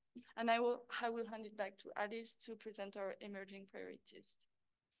others. And I will hand it back to Alice to present our emerging priorities.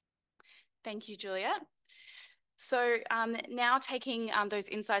 Thank you, Julia. So now taking those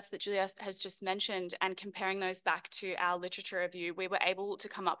insights that Julia has just mentioned and comparing those back to our literature review, we were able to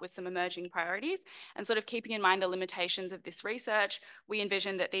come up with some emerging priorities, and sort of keeping in mind the limitations of this research, we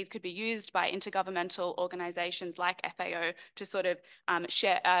envisioned that these could be used by intergovernmental organizations like FAO to sort of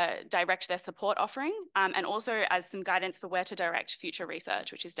direct their support offering, and also as some guidance for where to direct future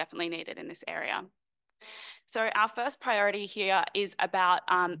research, which is definitely needed in this area. So our first priority here is about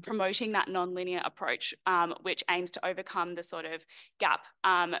promoting that nonlinear approach, which aims to overcome the sort of gap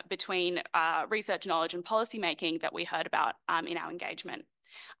between research knowledge and policymaking that we heard about in our engagement.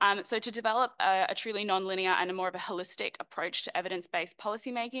 So to develop a truly nonlinear and a more of a holistic approach to evidence-based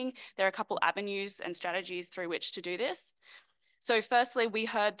policymaking, there are a couple avenues and strategies through which to do this. So firstly, we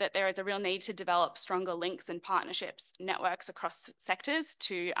heard that there is a real need to develop stronger links and partnerships, networks across sectors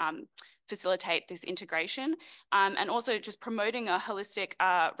to facilitate this integration, and also just promoting a holistic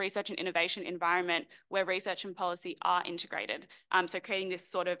research and innovation environment where research and policy are integrated. So creating this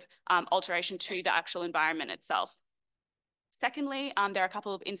sort of alteration to the actual environment itself. Secondly, there are a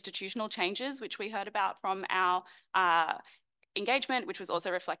couple of institutional changes which we heard about from our engagement, which was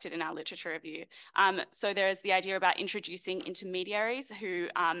also reflected in our literature review. So there's the idea about introducing intermediaries who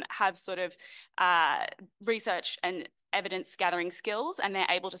have sort of research and evidence gathering skills, and they're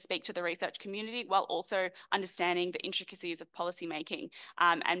able to speak to the research community while also understanding the intricacies of policymaking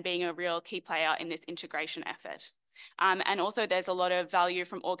and being a real key player in this integration effort. And also there's a lot of value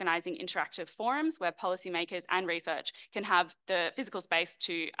from organising interactive forums where policymakers and research can have the physical space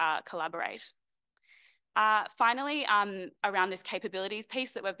to collaborate. Finally, around this capabilities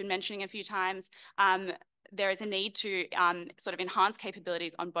piece that we've been mentioning a few times, there is a need to sort of enhance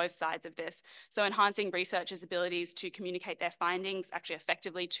capabilities on both sides of this. So enhancing researchers' abilities to communicate their findings actually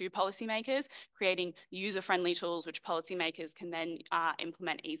effectively to policymakers, creating user-friendly tools which policymakers can then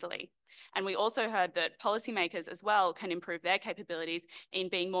implement easily. And we also heard that policymakers as well can improve their capabilities in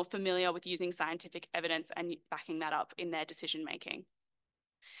being more familiar with using scientific evidence and backing that up in their decision-making.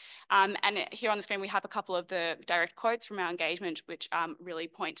 And here on the screen, we have a couple of the direct quotes from our engagement, which really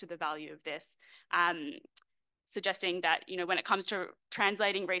point to the value of this, suggesting that, you know, when it comes to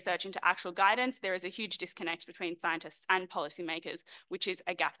translating research into actual guidance, there is a huge disconnect between scientists and policymakers, which is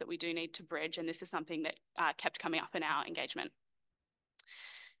a gap that we do need to bridge. And this is something that kept coming up in our engagement.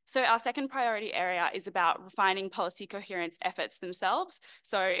 So our second priority area is about refining policy coherence efforts themselves.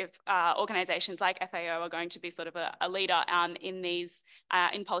 So if organisations like FAO are going to be sort of a leader in these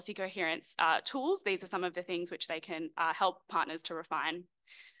in policy coherence tools, these are some of the things which they can help partners to refine.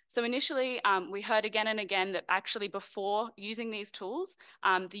 So initially, we heard again and again that actually before using these tools,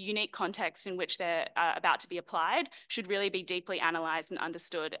 the unique context in which they're about to be applied should really be deeply analysed and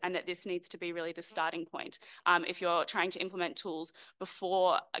understood, and that this needs to be really the starting point. If you're trying to implement tools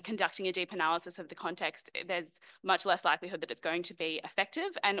before conducting a deep analysis of the context, there's much less likelihood that it's going to be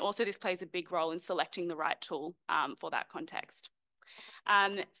effective, and also this plays a big role in selecting the right tool for that context.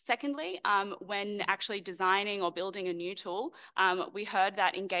 Secondly, when actually designing or building a new tool, we heard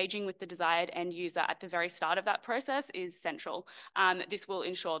that engaging with the desired end user at the very start of that process is central. This will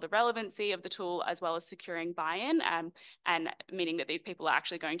ensure the relevancy of the tool as well as securing buy-in, and meaning that these people are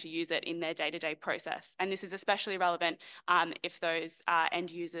actually going to use it in their day-to-day process. And this is especially relevant if those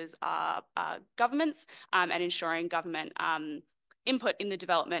end users are governments, and ensuring government input in the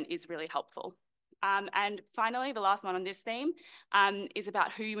development is really helpful. And finally, the last one on this theme is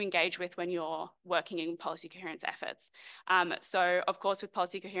about who you engage with when you're working in policy coherence efforts. So, of course, with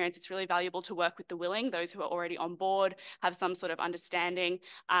policy coherence, it's really valuable to work with the willing, those who are already on board, have some sort of understanding,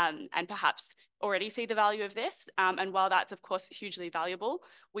 and perhaps already see the value of this. And while that's, of course, hugely valuable,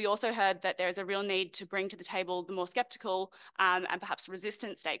 we also heard that there is a real need to bring to the table the more skeptical and perhaps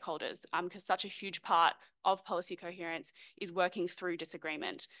resistant stakeholders, because such a huge part of policy coherence is working through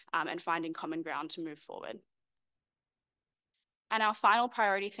disagreement and finding common ground to move forward. And our final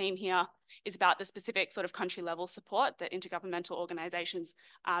priority theme here is about the specific sort of country level support that intergovernmental organisations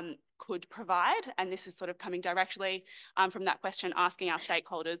could provide. And this is sort of coming directly from that question, asking our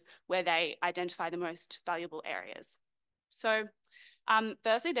stakeholders where they identify the most valuable areas. So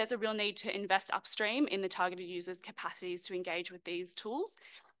firstly, there's a real need to invest upstream in the targeted users' capacities to engage with these tools.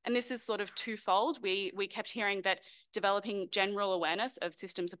 And this is sort of twofold. We kept hearing that developing general awareness of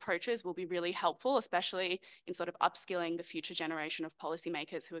systems approaches will be really helpful, especially in sort of upskilling the future generation of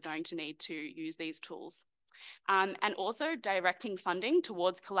policymakers who are going to need to use these tools. And also directing funding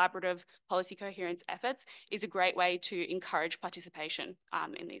towards collaborative policy coherence efforts is a great way to encourage participation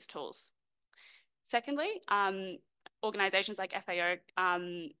in these tools. Secondly, organisations like FAO,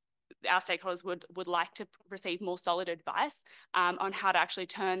 our stakeholders would like to receive more solid advice on how to actually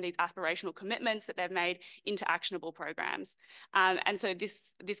turn these aspirational commitments that they've made into actionable programs. And so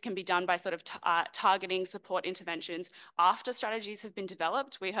this can be done by sort of targeting support interventions after strategies have been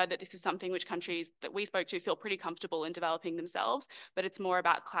developed. We heard that this is something which countries that we spoke to feel pretty comfortable in developing themselves, but it's more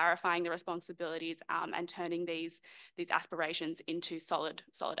about clarifying the responsibilities and turning these aspirations into solid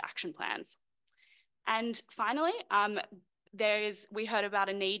action plans. And finally, we heard about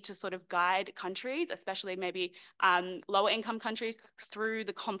a need to sort of guide countries, especially maybe lower income countries, through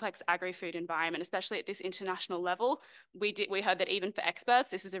the complex agri-food environment, especially at this international level. We heard that even for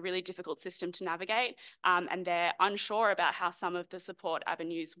experts, this is a really difficult system to navigate, and they're unsure about how some of the support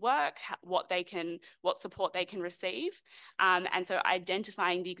avenues work, what support they can receive. And so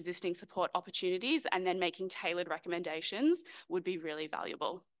identifying the existing support opportunities and then making tailored recommendations would be really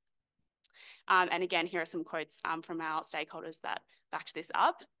valuable. And again, here are some quotes from our stakeholders that backed this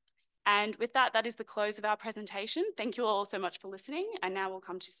up. And with that, that is the close of our presentation. Thank you all so much for listening. And now we'll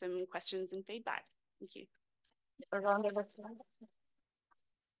come to some questions and feedback. Thank you.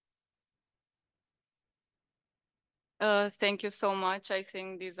 Thank you so much. I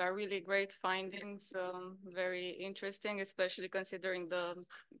think these are really great findings, very interesting, especially considering the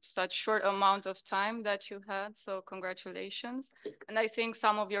such short amount of time that you had. So congratulations. And I think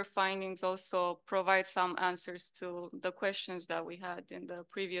some of your findings also provide some answers to the questions that we had in the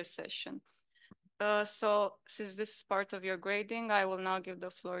previous session. So since this is part of your grading, I will now give the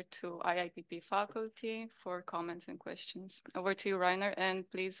floor to IIPP faculty for comments and questions. Over to you, Rainer, and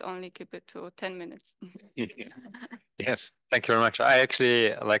please only keep it to 10 minutes. Yes, thank you very much. I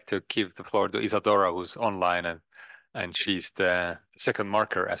actually like to give the floor to Isadora, who's online, and she's the second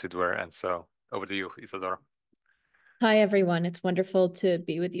marker, as it were. And so over to you, Isadora. Hi, everyone. It's wonderful to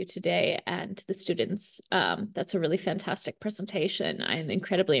be with you today and the students. That's a really fantastic presentation. I'm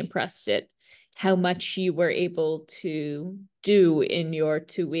incredibly impressed at how much you were able to do in your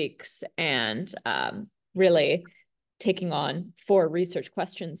 2 weeks, and really taking on 4 research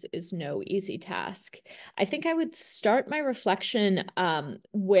questions is no easy task. I think I would start my reflection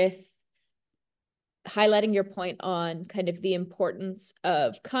with highlighting your point on kind of the importance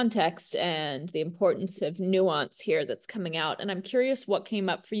of context and the importance of nuance here that's coming out. And I'm curious what came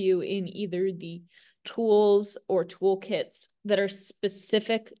up for you in either the tools or toolkits that are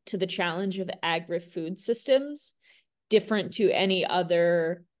specific to the challenge of agri-food systems, different to any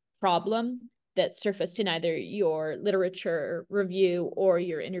other problem that surfaced in either your literature review or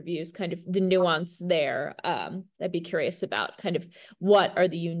your interviews, kind of the nuance there. I'd be curious about kind of what are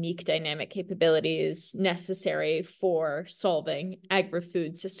the unique dynamic capabilities necessary for solving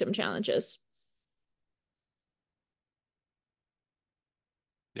agri-food system challenges.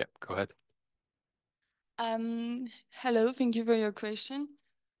 Yeah, go ahead. Hello, thank you for your question.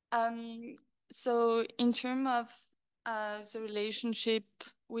 So in terms of the relationship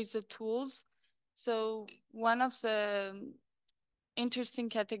with the tools, so one of the interesting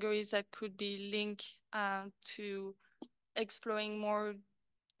categories that could be linked to exploring more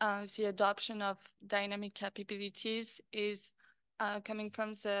the adoption of dynamic capabilities is coming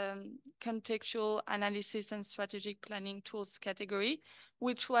from the contextual analysis and strategic planning tools category,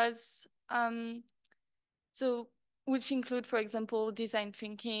 which was which include, for example, design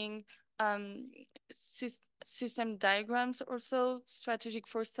thinking, system diagrams, also strategic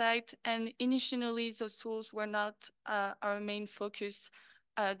foresight. And initially, those tools were not our main focus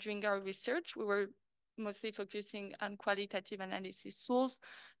during our research. We were mostly focusing on qualitative analysis tools,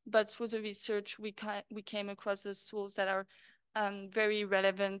 but through the research, we came across those tools that are very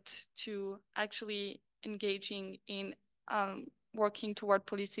relevant to actually engaging in working toward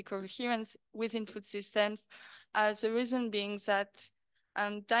policy coherence within food systems. The reason being that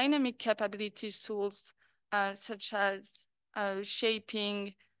dynamic capabilities tools such as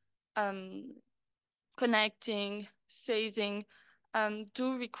shaping, connecting, sizing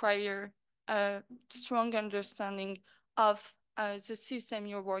do require a strong understanding of the system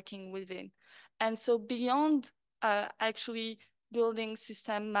you're working within. And so beyond actually building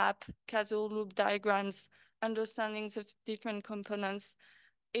system map, causal loop diagrams, understandings of different components,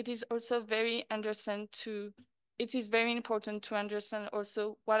 it is also very important to understand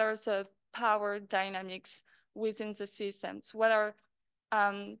also what are the power dynamics within the systems. What are,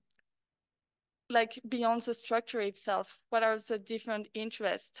 like beyond the structure itself, what are the different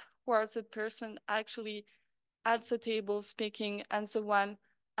interests? Who are the person actually at the table speaking and the one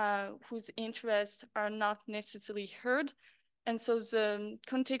whose interests are not necessarily heard? And so the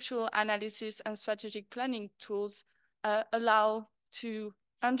contextual analysis and strategic planning tools allow to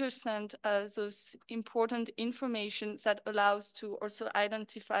understand those important information that allows to also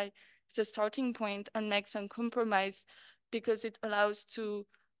identify the starting point and make some compromise, because it allows to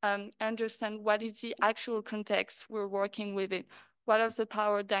understand what is the actual context we're working with it. What are the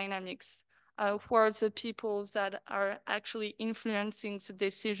power dynamics? Who are the people that are actually influencing the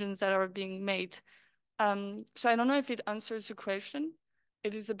decisions that are being made? So I don't know if it answers the question.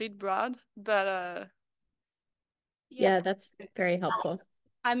 It is a bit broad, but yeah, that's very helpful.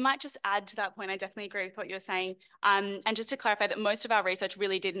 I might just add to that point. I definitely agree with what you're saying. And just to clarify that most of our research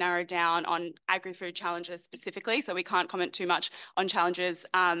really did narrow down on agri-food challenges specifically. So we can't comment too much on challenges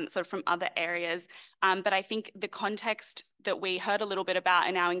sort of from other areas. But I think the context that we heard a little bit about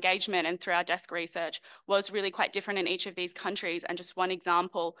in our engagement and through our desk research was really quite different in each of these countries. And just one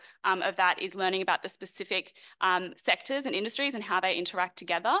example of that is learning about the specific sectors and industries and how they interact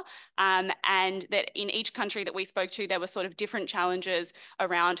together. And that in each country that we spoke to, there were sort of different challenges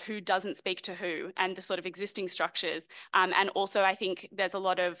around who doesn't speak to who and the sort of existing structures. And also, I think there's a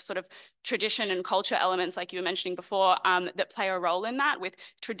lot of sort of tradition and culture elements, like you were mentioning before, that play a role in that, with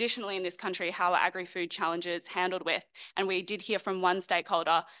traditionally in this country, how are agri-food challenges handled with. And we did hear from one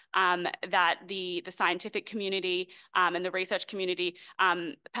stakeholder that the scientific community and the research community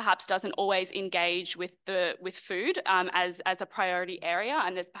perhaps doesn't always engage with food as a priority area,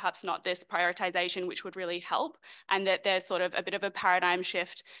 and there's perhaps not this prioritization which would really help, and that there's sort of a bit of a paradigm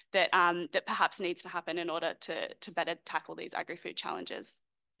shift that that perhaps needs to happen in order to better tackle these agri-food challenges.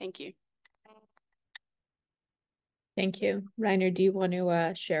 Thank you. Thank you. Rainer, do you want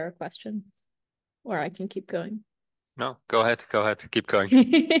to share a question? Or I can keep going. No, go ahead, keep going.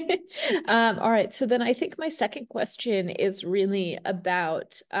 All right, so then I think my second question is really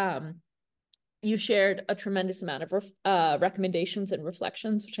about, you shared a tremendous amount of recommendations and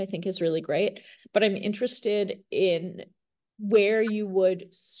reflections, which I think is really great, but I'm interested in where you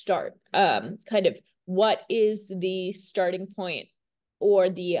would start, kind of what is the starting point or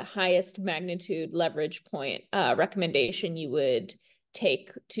the highest magnitude leverage point recommendation you would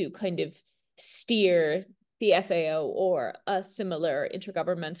take to kind of steer the FAO or a similar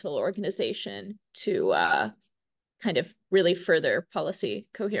intergovernmental organization to kind of really further policy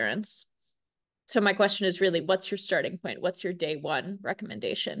coherence? So my question is really, what's your starting point? What's your day one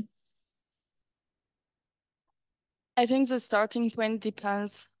recommendation? I think the starting point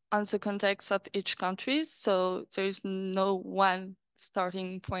depends on the context of each country. So there is no one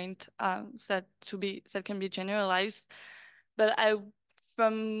starting point that can be generalized. But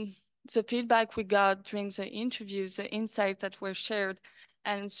from the feedback we got during the interviews, the insights that were shared,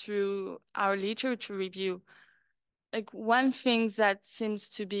 and through our literature review, like one thing that seems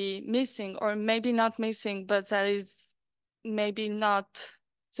to be missing, or maybe not missing, but that is maybe not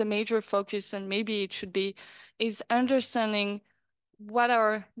the major focus, and maybe it should be, is understanding what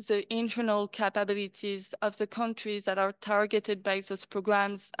are the internal capabilities of the countries that are targeted by those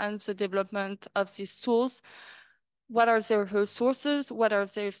programs and the development of these tools. What are their resources? What are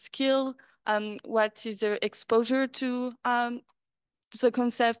their skills? What is their exposure to the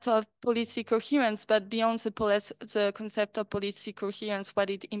concept of policy coherence, but beyond the concept of policy coherence, what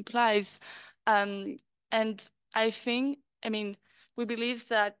it implies. And I think, we believe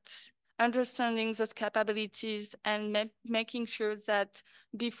that understanding those capabilities and making sure that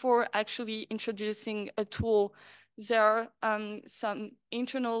before actually introducing a tool, there are some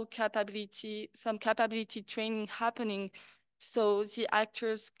internal capability, some capability training happening, so the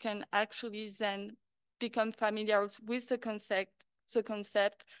actors can actually then become familiar with the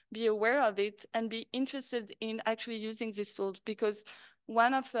concept, be aware of it, and be interested in actually using these tools. Because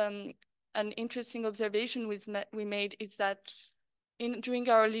one of an interesting observation we made is that during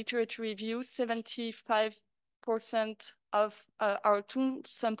our literature review, 75% of our tool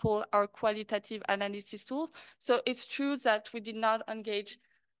sample are qualitative analysis tools. So it's true that we did not engage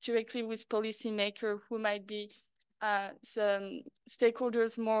directly with policymakers who might be some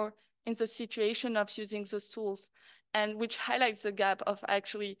stakeholders more in the situation of using those tools, and which highlights the gap of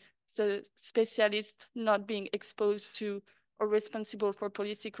actually the specialists not being exposed to or responsible for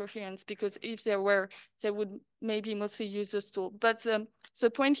policy coherence, because if there were, they would maybe mostly use this tool. But the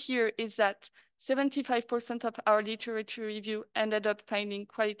point here is that 75% of our literature review ended up finding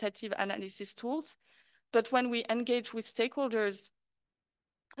qualitative analysis tools. But when we engage with stakeholders,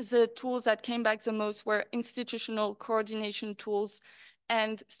 the tools that came back the most were institutional coordination tools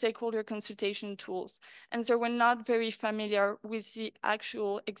and stakeholder consultation tools. And they were not very familiar with the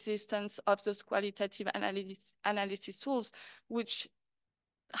actual existence of those qualitative analysis tools, which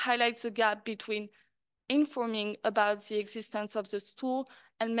highlights the gap between informing about the existence of this tool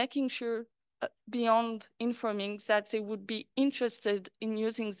and making sure beyond informing that they would be interested in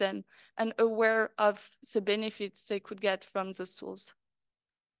using them and aware of the benefits they could get from those tools.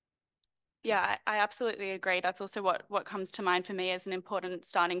 Yeah, I absolutely agree. That's also what comes to mind for me as an important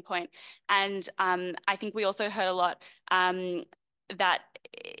starting point. And I think we also heard a lot that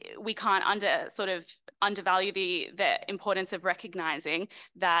we can't undervalue the importance of recognizing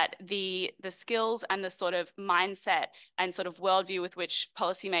that the skills and the sort of mindset and sort of worldview with which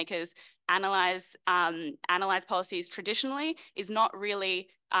policymakers analyze policies traditionally is not really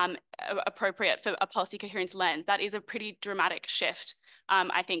appropriate for a policy coherence lens. That is a pretty dramatic shift,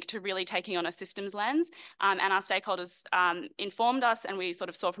 I think, to really taking on a systems lens. And our stakeholders informed us, and we sort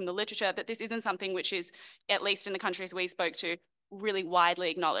of saw from the literature that this isn't something which is, at least in the countries we spoke to, really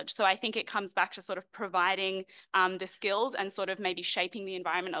widely acknowledged. So I think it comes back to sort of providing the skills and sort of maybe shaping the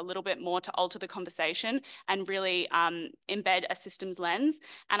environment a little bit more to alter the conversation and really embed a systems lens.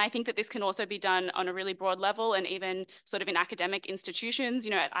 And I think that this can also be done on a really broad level, and even sort of in academic institutions.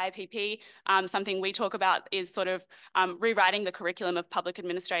 You know, at IIPP, something we talk about is sort of rewriting the curriculum of public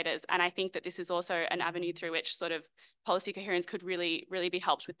administrators. And I think that this is also an avenue through which sort of policy coherence could really, really be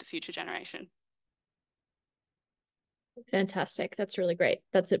helped with the future generation. Fantastic. That's really great.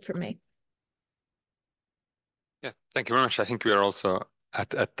 That's it for me. Yeah, thank you very much. I think we are also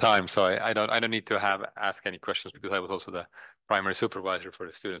at time, so I don't need to ask any questions because I was also the primary supervisor for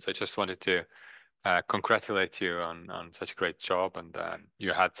the students. I just wanted to congratulate you on such a great job, and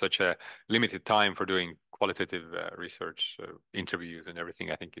you had such a limited time for doing qualitative research, interviews and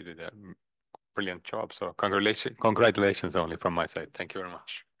everything. I think you did a brilliant job. So congratulations only from my side. Thank you very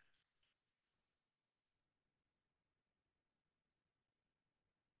much.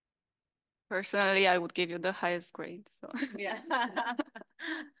 Personally, I would give you the highest grade. So Yeah.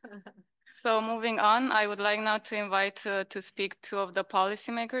 So moving on, I would like now to invite to speak two of the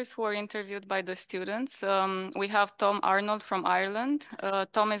policymakers who were interviewed by the students. We have Tom Arnold from Ireland.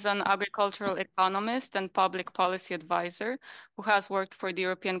 Tom is an agricultural economist and public policy advisor who has worked for the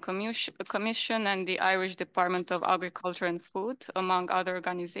European Commission and the Irish Department of Agriculture and Food, among other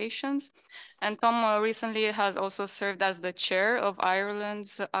organizations. And Tom recently has also served as the chair of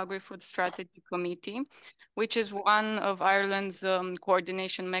Ireland's Agrifood Strategy Committee, which is one of Ireland's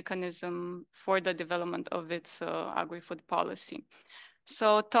coordination mechanism for the development of its agri-food policy.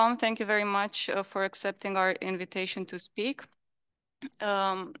 So Tom, thank you very much for accepting our invitation to speak.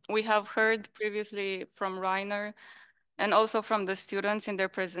 We have heard previously from Rainer and also from the students in their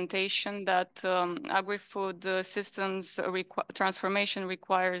presentation that agri-food systems transformation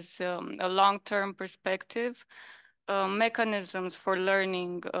requires a long-term perspective, mechanisms for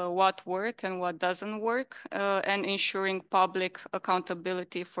learning what works and what doesn't work, and ensuring public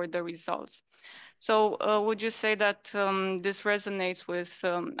accountability for the results. So would you say that this resonates with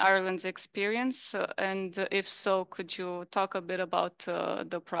Ireland's experience? And if so, could you talk a bit about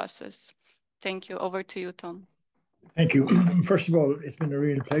the process? Thank you. Over to you, Tom. Thank you. First of all, it's been a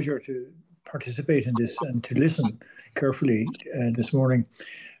real pleasure to participate in this and to listen carefully this morning.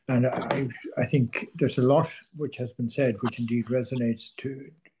 And I think there's a lot which has been said, which indeed resonates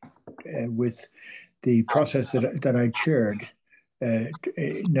with the process that I chaired.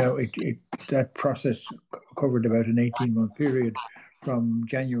 Now, that process covered about an 18-month period from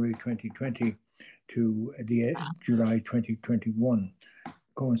January 2020 to the July 2021,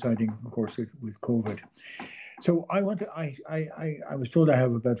 coinciding, of course, with COVID. So I was told I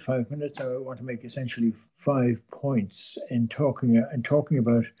have about 5 minutes. I want to make essentially 5 points in talking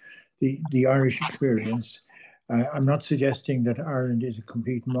about the Irish experience. I'm not suggesting that Ireland is a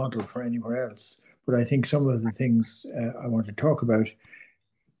complete model for anywhere else, but I think some of the things I want to talk about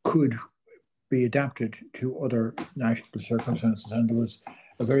could be adapted to other national circumstances. And there was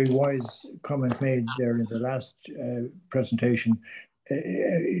a very wise comment made there in the last presentation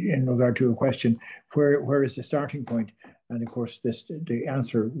in regard to a question, where is the starting point? And of course, the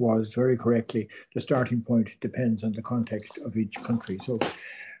answer was very correctly, the starting point depends on the context of each country. So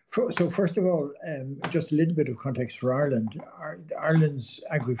first of all, just a little bit of context for Ireland. Ireland's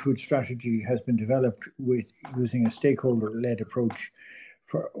agri-food strategy has been developed using a stakeholder-led approach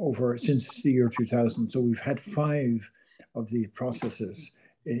since the year 2000. So we've had 5 of these processes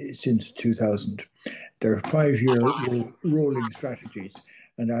since 2000. They're 5-year rolling strategies,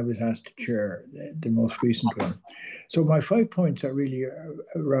 and I was asked to chair the most recent one. So my 5 points are really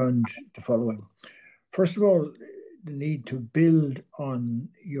around the following. First of all, the need to build on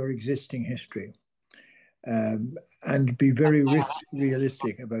your existing history and be very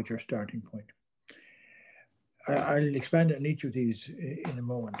realistic about your starting point. I'll expand on each of these in a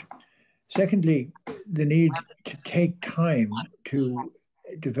moment. Secondly, the need to take time to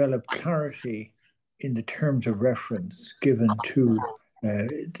develop clarity in the terms of reference given to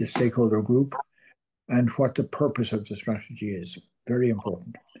the stakeholder group and what the purpose of the strategy is. Very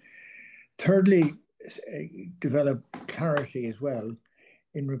important. Thirdly, develop clarity as well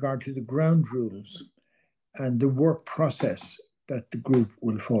in regard to the ground rules and the work process that the group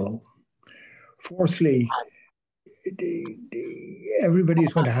will follow. Fourthly, everybody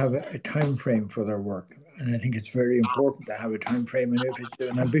is going to have a time frame for their work, and I think it's very important to have a time frame, and if it's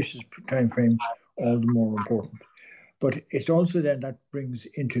an ambitious time frame, all the more important. But it's also then that brings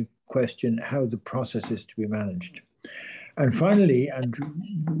into question how the process is to be managed. And finally, and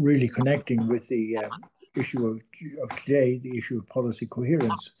really connecting with the issue of today, the issue of policy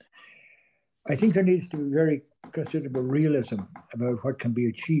coherence, I think there needs to be very considerable realism about what can be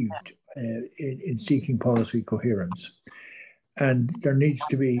achieved in seeking policy coherence. And there needs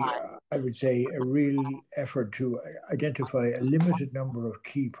to be, I would say, a real effort to identify a limited number of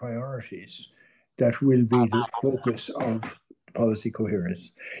key priorities that will be the focus of policy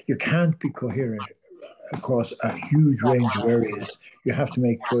coherence. You can't be coherent across a huge range of areas. You have to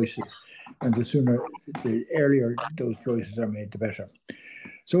make choices, and the earlier those choices are made, the better.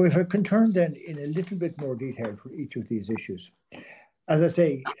 So if I can turn then in a little bit more detail for each of these issues. As I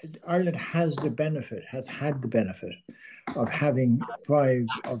say, Ireland has had the benefit of having 5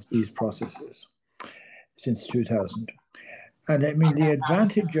 of these processes since 2000. And I mean, the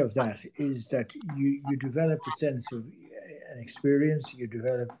advantage of that is that you develop a sense of an experience,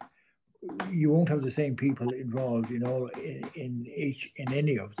 you won't have the same people involved in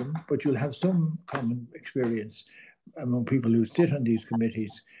any of them, but you'll have some common experience among people who sit on these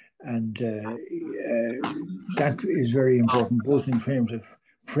committees, and that is very important, both in terms of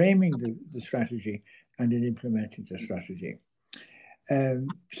framing the strategy and in implementing the strategy.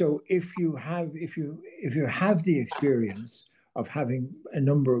 So if you have the experience of having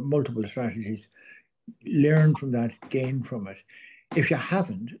multiple strategies, learn from that, gain from it. If you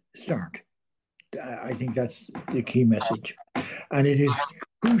haven't, start. I think that's the key message. And it is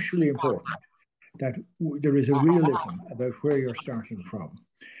crucially important that there is a realism about where you're starting from.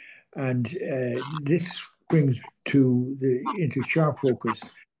 And this brings into sharp focus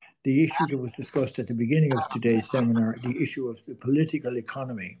the issue that was discussed at the beginning of today's seminar, the issue of the political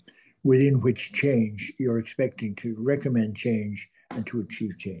economy within which change you're expecting to recommend change and to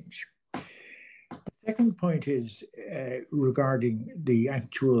achieve change. The second point is regarding the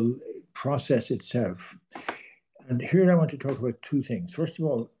actual process itself. And here I want to talk about 2 things. First of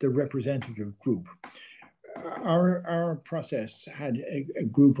all, the representative group. Our process had a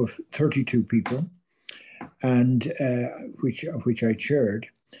group of 32 people, and which I chaired.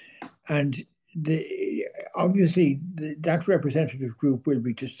 And obviously, that representative group will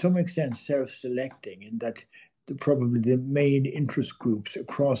be to some extent self-selecting, in that probably the main interest groups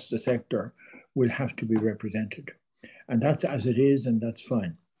across the sector will have to be represented. And that's as it is, and that's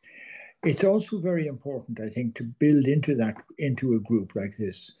fine. It's also very important, I think, to build into a group like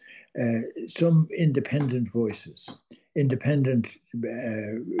this some independent voices, independent,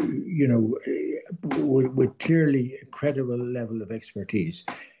 with clearly a credible level of expertise.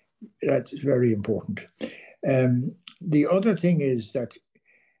 That's very important. The other thing is that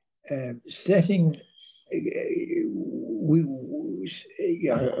setting,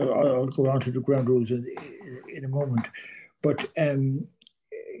 I'll go on to the ground rules in a moment, but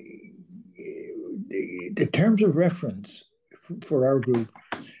the terms of reference for our group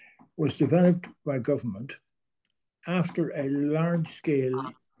was developed by government after a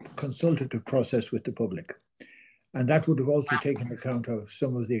large-scale consultative process with the public. And that would have also taken account of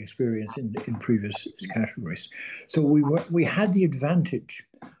some of the experience in previous categories. So we had the advantage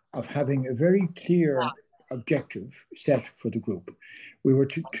of having a very clear objective set for the group. We were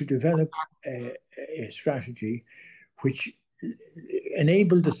to develop a strategy which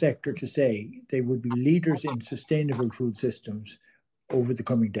enabled the sector to say they would be leaders in sustainable food systems over the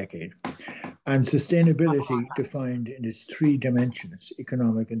coming decade. And sustainability defined in its 3 dimensions: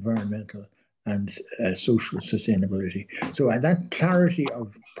 economic, environmental, and social sustainability. So that clarity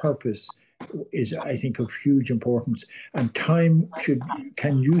of purpose is, I think, of huge importance, and time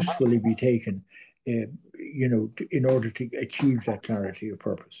can usefully be taken, in order to achieve that clarity of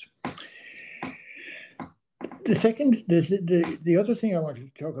purpose. The other thing I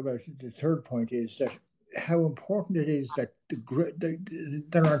wanted to talk about, the third point, is that how important it is that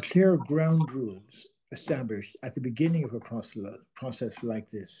there are clear ground rules established at the beginning of a process like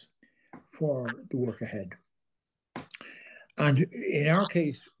this for the work ahead. And in our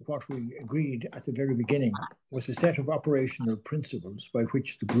case, what we agreed at the very beginning was a set of operational principles by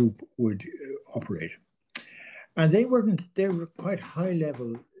which the group would operate. And they were quite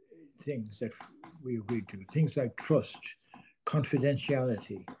high-level things that we agreed to, things like trust,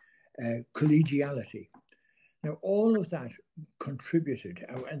 confidentiality, collegiality. Now, all of that contributed,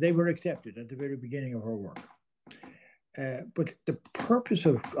 and they were accepted at the very beginning of our work. But the purpose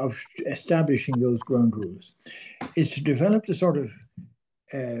of establishing those ground rules is to develop the sort of,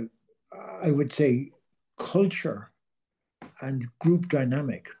 I would say, culture and group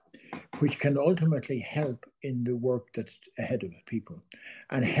dynamic, which can ultimately help in the work that's ahead of people,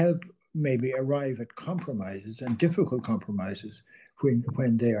 and help maybe arrive at compromises, and difficult compromises,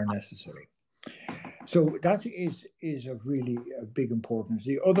 when they are necessary. So that is of really a big importance.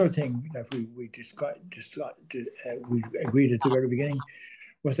 The other thing that we agreed at the very beginning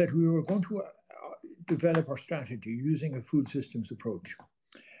was that we were going to develop our strategy using a food systems approach.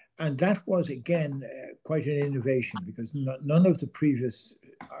 And that was, again, quite an innovation, because none of the previous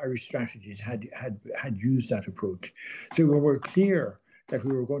Irish strategies had used that approach. So we were clear that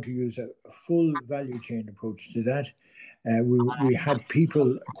we were going to use a full value chain approach to that. We had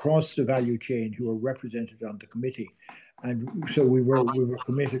people across the value chain who were represented on the committee. And so we were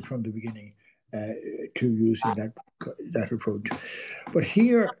committed from the beginning to using that approach. But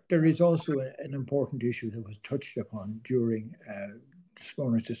here there is also an important issue that was touched upon during this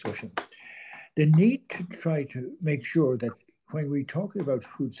morning's discussion. The need to try to make sure that when we talk about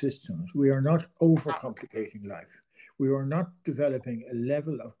food systems, we are not overcomplicating life. We are not developing a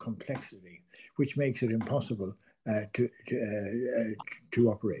level of complexity which makes it impossible to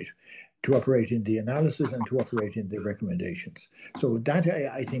operate in the analysis and to operate in the recommendations. So that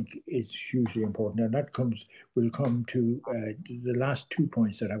I think is hugely important, and that will come to the last 2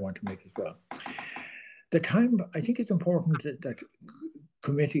 points that I want to make as well. The time, I think it's important that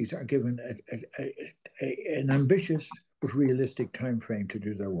committees are given an ambitious but realistic time frame to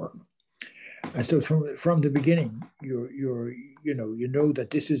do their work. And so from the beginning, you know that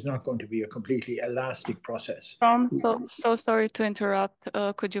this is not going to be a completely elastic process. So sorry to interrupt.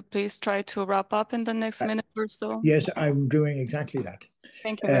 Could you please try to wrap up in the next minute or so? Yes, I'm doing exactly that.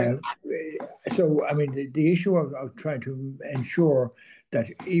 Thank you very much. So, I mean, the issue of trying to ensure that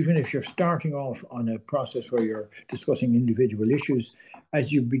even if you're starting off on a process where you're discussing individual issues,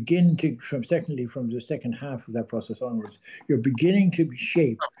 as you begin to, from the second half of that process onwards, you're beginning to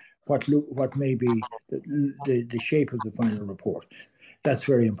shape what may be the shape of the final report. That's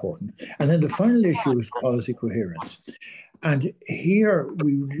very important. And then the final issue is policy coherence. And here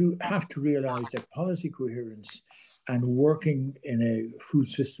we do have to realize that policy coherence and working in a food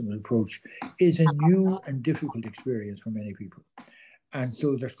system approach is a new and difficult experience for many people. And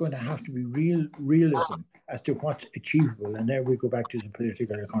so there's going to have to be realism as to what's achievable. And there we go back to the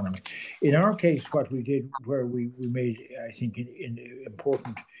political economy. In our case, what we did, where we made, I think,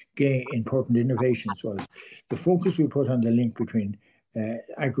 important innovations was the focus we put on the link between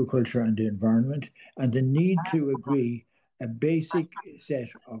agriculture and the environment, and the need to agree a basic set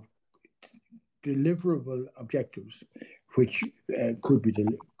of deliverable objectives which could be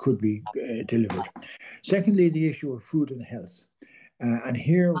delivered. Secondly, the issue of food and health. And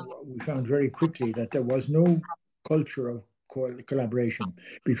here we found very quickly that there was no culture of collaboration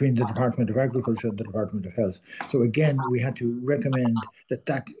between the Department of Agriculture and the Department of Health. So again, we had to recommend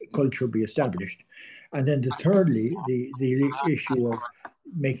that culture be established. And then thirdly, the issue of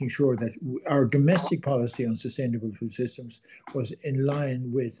making sure that our domestic policy on sustainable food systems was in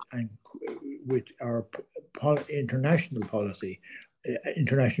line with our international policy,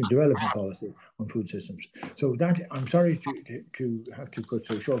 international development policy on food systems. So that, I'm sorry to have to cut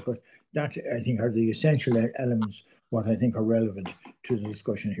so short, but that I think are the essential elements what I think are relevant to the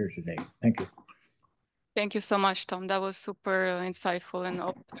discussion here today. Thank you. Thank you so much, Tom. That was super insightful and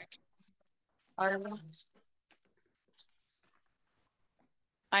open.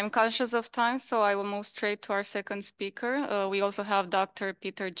 I'm conscious of time, so I will move straight to our second speaker. We also have Dr.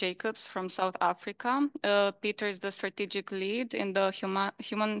 Peter Jacobs from South Africa. Peter is the strategic lead in the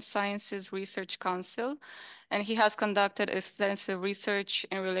Human Sciences Research Council, and he has conducted extensive research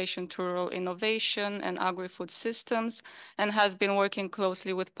in relation to rural innovation and agri-food systems, and has been working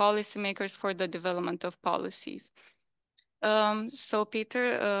closely with policymakers for the development of policies. So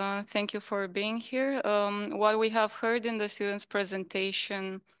Peter, thank you for being here. What we have heard in the students'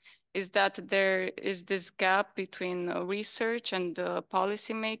 presentation is that there is this gap between research and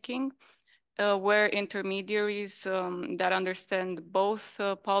policy making, where intermediaries that understand both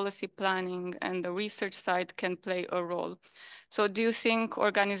policy planning and the research side can play a role. So do you think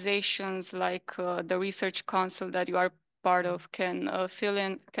organizations like the Research Council that you are part of can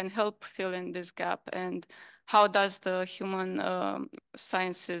help fill in this gap? And how does the Human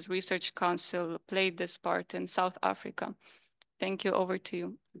Sciences Research Council play this part in South Africa? Thank you. Over to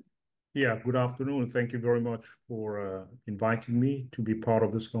you. Yeah, good afternoon. Thank you very much for inviting me to be part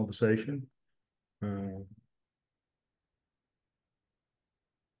of this conversation.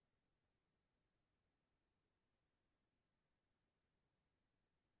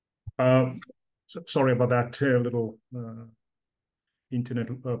 Sorry about that little internet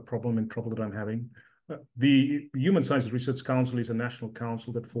problem and trouble that I'm having. The Human Sciences Research Council is a national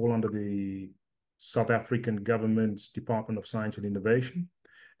council that falls under the South African government's Department of Science and Innovation.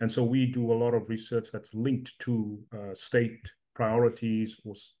 And so we do a lot of research that's linked to state priorities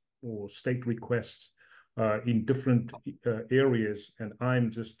or state requests in different areas. And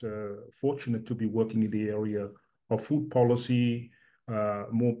I'm just fortunate to be working in the area of food policy,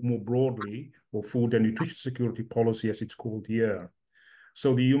 more broadly, or food and nutrition security policy, as it's called here.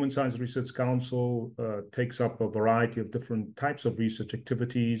 So the Human Sciences Research Council takes up a variety of different types of research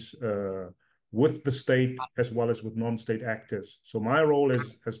activities with the state as well as with non-state actors. So my role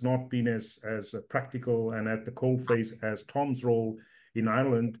has not been as practical and at the coalface as Tom's role in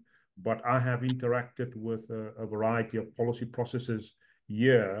Ireland, but I have interacted with a variety of policy processes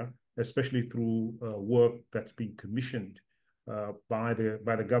here especially through work that's been commissioned by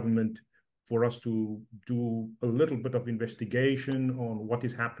the government for us to do a little bit of investigation on what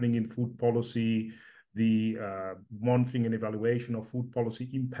is happening in food policy, the monitoring and evaluation of food policy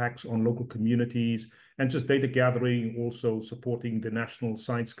impacts on local communities, and just data gathering, also supporting the National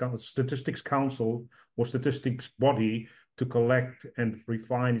Statistics Council or statistics body to collect and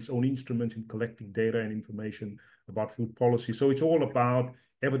refine its own instruments in collecting data and information about food policy. So it's all about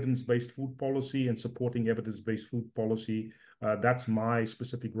evidence-based food policy and supporting evidence-based food policy. That's my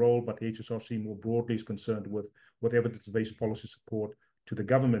specific role, but HSRC more broadly is concerned with evidence-based policy support to the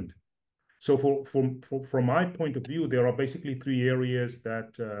government. So from my point of view, there are basically three areas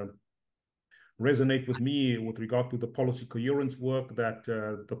that resonate with me with regard to the policy coherence work that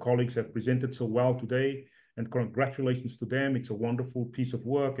the colleagues have presented so well today. And congratulations to them. It's a wonderful piece of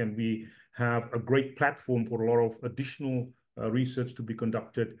work, and we have a great platform for a lot of additional research to be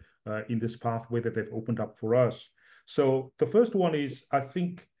conducted in this pathway that they've opened up for us. So the first one is, I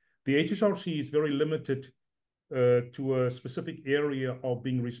think the HSRC is very limited to a specific area of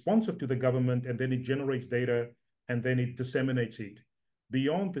being responsive to the government, and then it generates data and then it disseminates it.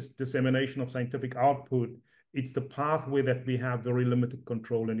 Beyond this dissemination of scientific output, it's the pathway that we have very limited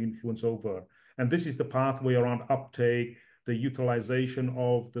control and influence over. And this is the pathway around uptake, the utilization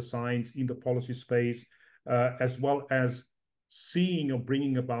of the science in the policy space, as well as seeing or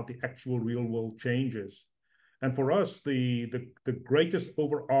bringing about the actual real world changes. And for us, the greatest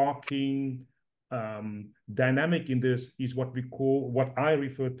overarching dynamic in this is what I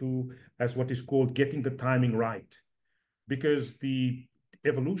refer to as what is called getting the timing right. Because the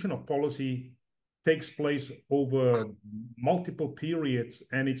evolution of policy takes place over multiple periods,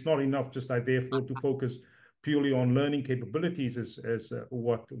 and it's not enough just therefore to focus purely on learning capabilities as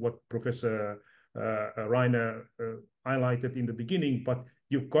what Professor Rainer highlighted in the beginning, but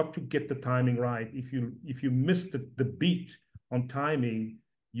you've got to get the timing right. If you miss the beat on timing,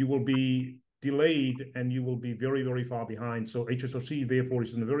 you will be delayed and you will be very, very far behind. So HSRC therefore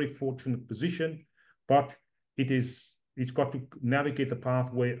is in a very fortunate position, but it's got to navigate the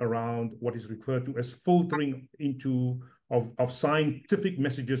pathway around what is referred to as filtering of scientific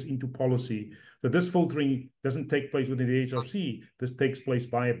messages into policy. So this filtering doesn't take place within the HRC. This takes place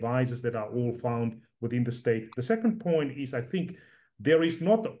by advisors that are all found within the state. The second point is, I think there is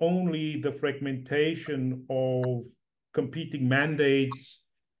not only the fragmentation of competing mandates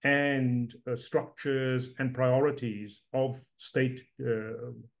and structures and priorities of state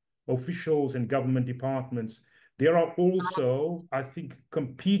officials and government departments. There are also, I think,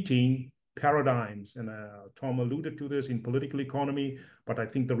 competing paradigms, and Tom alluded to this in political economy, but I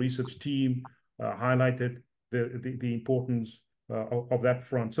think the research team highlighted the importance of that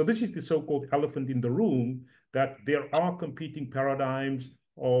front. So this is the so-called elephant in the room, that there are competing paradigms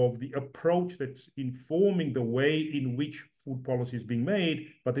of the approach that's informing the way in which food policy is being made,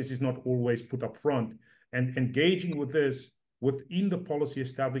 but this is not always put up front. And engaging with this within the policy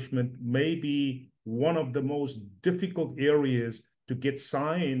establishment may be one of the most difficult areas to get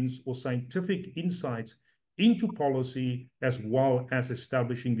science or scientific insights into policy, as well as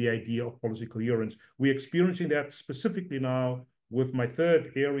establishing the idea of policy coherence. We're experiencing that specifically now with my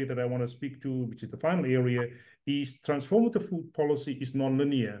third area that I want to speak to, which is the final area, is transformative food policy is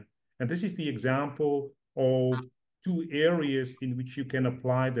nonlinear. And this is the example of two areas in which you can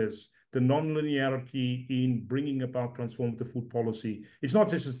apply this. The nonlinearity in bringing about transformative food policy. It's not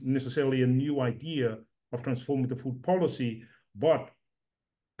just necessarily a new idea of transformative food policy, but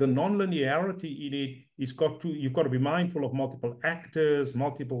the nonlinearity in it is you've got to be mindful of multiple actors,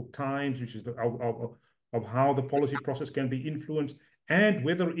 multiple times, which is of how the policy process can be influenced, and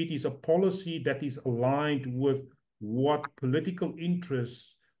whether it is a policy that is aligned with what political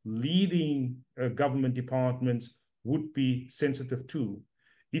interests leading government departments would be sensitive to.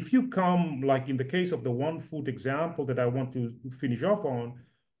 If you come, like in the case of the One Food example that I want to finish off on,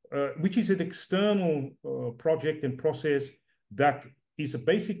 which is an external project and process that is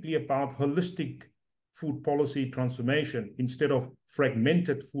basically about holistic food policy transformation instead of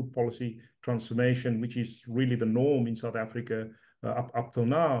fragmented food policy transformation, which is really the norm in South Africa up till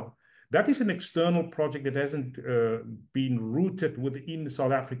now. That is an external project that hasn't been rooted within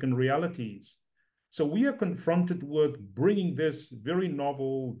South African realities. So we are confronted with bringing this very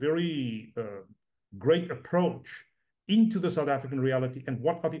novel, very great approach into the South African reality, and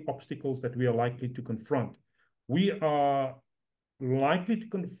what are the obstacles that we are likely to confront. We are likely to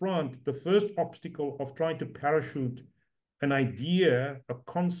confront the first obstacle of trying to parachute an idea, a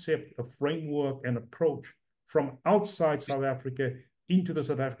concept, a framework, an approach from outside South Africa into the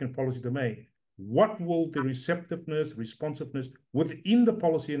South African policy domain. what will the receptiveness, responsiveness within the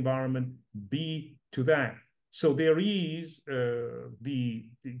policy environment be to that? So there is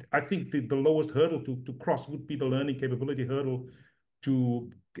I think the lowest hurdle to cross would be the learning capability hurdle to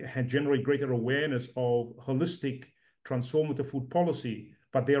generate greater awareness of holistic transformative food policy.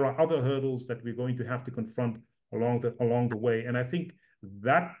 But there are other hurdles that we're going to have to confront along the way. And I think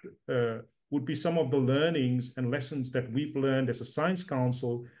that would be some of the learnings and lessons that we've learned as a science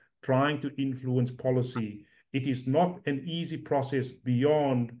council trying to influence policy. It is not an easy process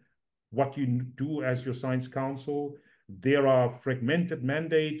beyond what you do as your science council. There are fragmented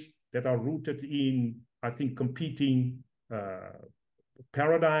mandates that are rooted in, I think, competing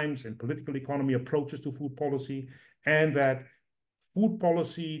paradigms and political economy approaches to food policy, and that food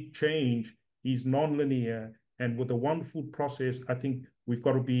policy change is nonlinear. And with the one food process, I think we've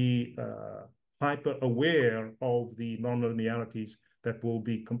got to be hyper aware of the nonlinearities that will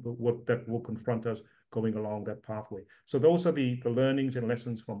confront us going along that pathway. So those are the learnings and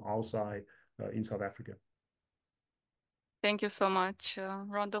lessons from our side in South Africa. Thank you so much.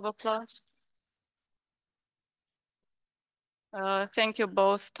 Round of applause. Thank you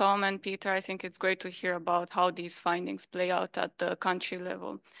both, Tom and Peter. I think it's great to hear about how these findings play out at the country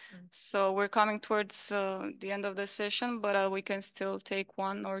level. So we're coming towards the end of the session, but we can still take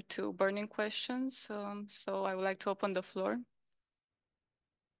one or two burning questions. So I would like to open the floor.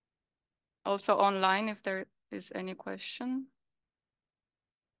 Also online, if there is any question.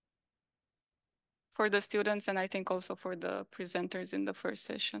 For the students, and I think also for the presenters in the first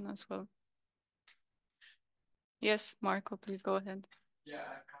session as well. Yes, Marco, please go ahead. Yeah,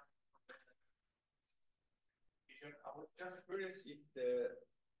 I was just curious if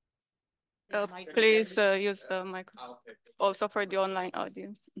please use the microphone. Okay. Also for the online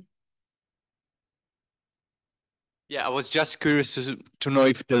audience. Yeah, I was just curious to know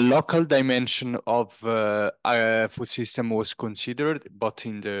if the local dimension of a food system was considered, both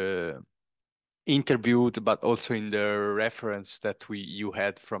in the interviewed, but also in the reference that you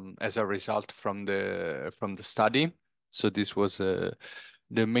had as a result from the study. So this was the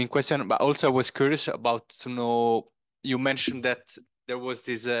main question. But also I was curious about to know, you mentioned that there was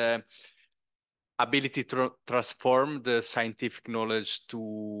this ability to transform the scientific knowledge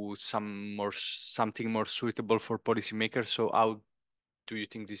to something more suitable for policymakers. So how do you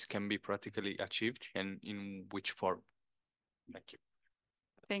think this can be practically achieved, and in which form? Thank you.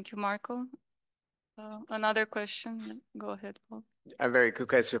 Thank you, Marco. Another question. Go ahead, Paul. A very good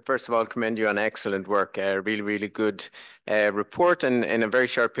question. First of all, commend you on excellent work. Really, really good report in a very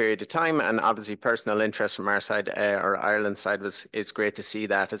short period of time. And obviously, personal interest from our side, or Ireland's side, is great to see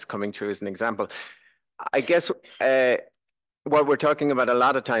that as coming through as an example. I guess what we're talking about a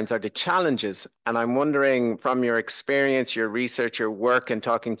lot of times are the challenges. And I'm wondering, from your experience, your research, your work, and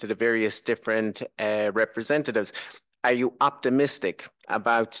talking to the various different representatives, are you optimistic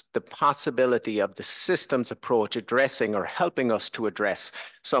about the possibility of the systems approach addressing or helping us to address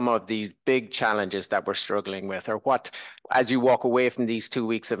some of these big challenges that we're struggling with? Or what, as you walk away from these 2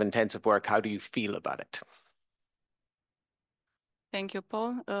 weeks of intensive work, how do you feel about it? Thank you,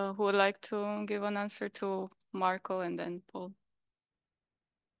 Paul. Who would like to give an answer to Marco and then Paul?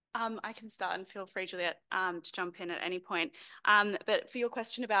 I can start, and feel free, Juliet, to jump in at any point. But for your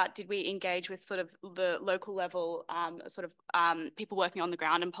question about did we engage with sort of the local level, people working on the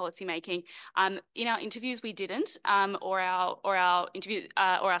ground and policy making, in our interviews we didn't, or our interview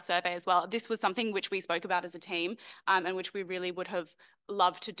or our survey as well. This was something which we spoke about as a team, and which we really would have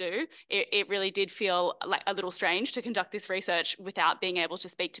loved to do. It really did feel like a little strange to conduct this research without being able to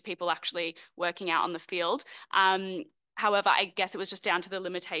speak to people actually working out on the field. However, I guess it was just down to the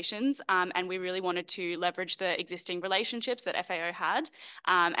limitations, and we really wanted to leverage the existing relationships that FAO had.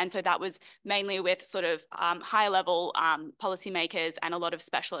 And so that was mainly with sort of higher level policymakers and a lot of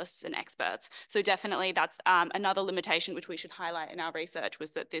specialists and experts. So definitely that's another limitation which we should highlight in our research,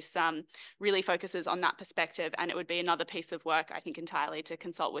 was that this really focuses on that perspective, and it would be another piece of work, I think, entirely to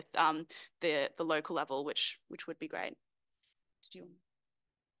consult with the local level, which would be great. Did you?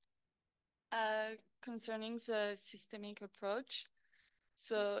 Concerning the systemic approach,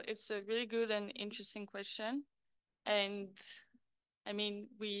 so it's a really good and interesting question, and I mean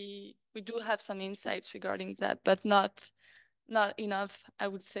we do have some insights regarding that, but not enough, I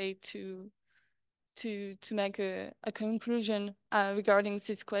would say, to make a conclusion regarding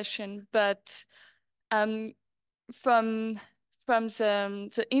this question. But from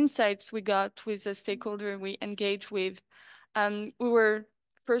the insights we got with the stakeholder we engaged with, we were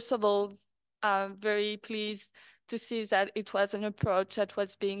first of all very pleased to see that it was an approach that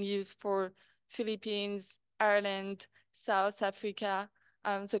was being used for Philippines, Ireland, South Africa,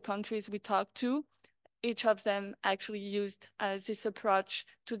 the countries we talked to, each of them actually used this approach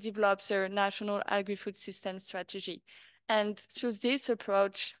to develop their national agri-food system strategy. And through this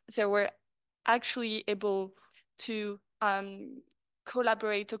approach, they were actually able to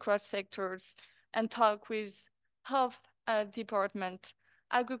collaborate across sectors and talk with health department,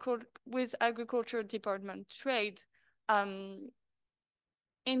 agriculture department, trade,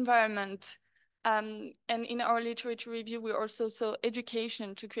 environment, and in our literature review, we also saw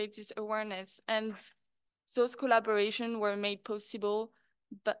education to create this awareness. And those collaborations were made possible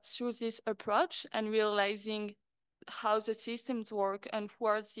but through this approach and realizing how the systems work and who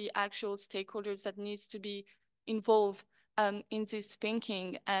are the actual stakeholders that needs to be involved in this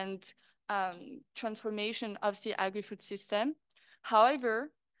thinking and transformation of the agri-food system.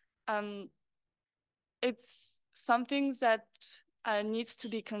 However, it's something that needs to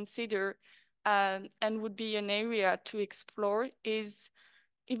be considered and would be an area to explore is,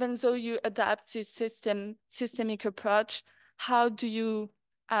 even though you adapt this systemic approach, how do you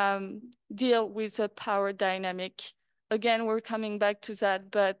deal with a power dynamic? Again, we're coming back to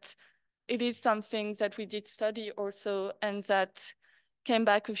that, but it is something that we did study also and that came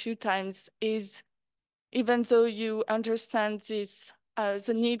back a few times is, even though you understand this,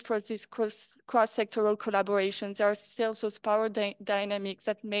 the need for this cross-sectoral collaboration, there are still those power dynamics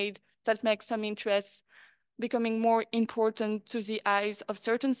that make some interests becoming more important to the eyes of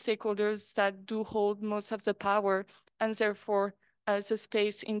certain stakeholders that do hold most of the power and therefore the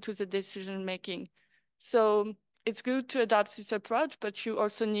space into the decision making. So it's good to adopt this approach, but you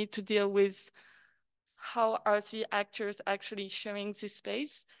also need to deal with how are the actors actually sharing this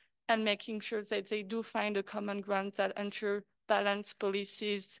space and making sure that they do find a common ground that ensure balanced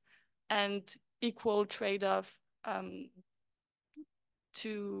policies and equal trade-off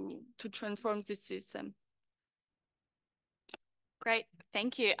to transform this system. Great,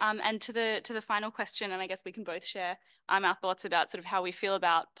 thank you. And to the final question, and I guess we can both share our thoughts about sort of how we feel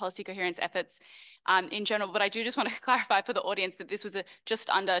about policy coherence efforts in general. But I do just want to clarify for the audience that this was a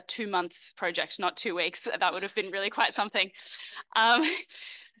just under 2 months project, not 2 weeks. That would have been really quite something.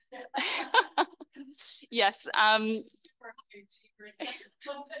 Yes.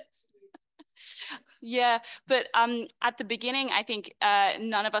 Yeah, but at the beginning, I think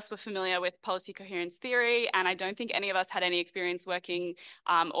none of us were familiar with policy coherence theory, and I don't think any of us had any experience working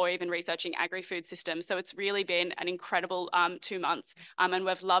or even researching agri-food systems. So it's really been an incredible 2 months, and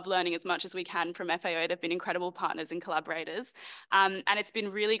we've loved learning as much as we can from FAO. They've been incredible partners and collaborators, and it's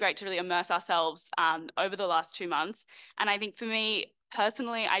been really great to really immerse ourselves over the last 2 months. And I think for me,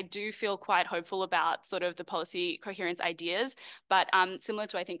 personally, I do feel quite hopeful about sort of the policy coherence ideas, but similar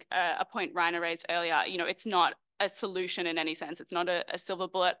to, I think, a point Rainer raised earlier, you know, it's not a solution in any sense. It's not a silver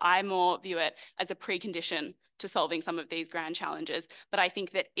bullet. I more view it as a precondition to solving some of these grand challenges. But I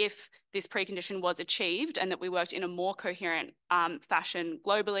think that if this precondition was achieved and that we worked in a more coherent fashion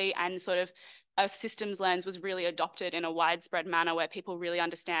globally and sort of a systems lens was really adopted in a widespread manner where people really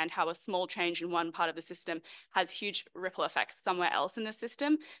understand how a small change in one part of the system has huge ripple effects somewhere else in the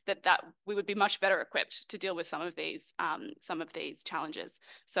system, that we would be much better equipped to deal with some of these challenges.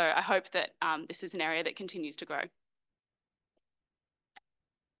 So I hope that this is an area that continues to grow.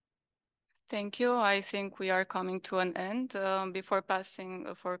 Thank you. I think we are coming to an end. Before passing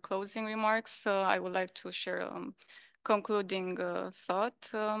for closing remarks, I would like to share concluding thought.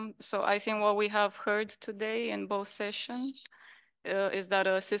 So I think what we have heard today in both sessions is that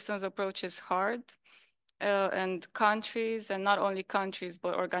a systems approach is hard, and countries, and not only countries,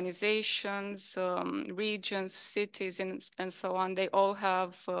 but organizations, regions, cities, and so on, they all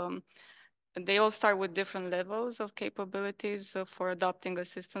have, they all start with different levels of capabilities for adopting a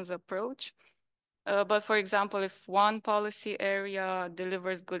systems approach. But for example, if one policy area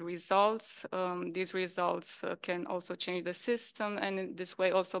delivers good results, these results can also change the system and in this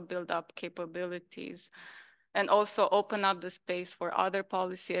way also build up capabilities and also open up the space for other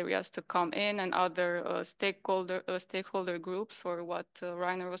policy areas to come in and other stakeholder groups, or what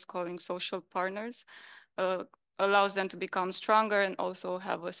Rainer was calling social partners, allows them to become stronger and also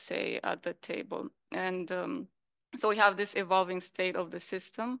have a say at the table. And so we have this evolving state of the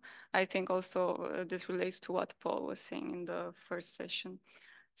system. I think also this relates to what Paul was saying in the first session.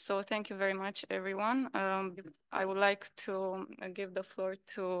 So thank you very much, everyone. I would like to give the floor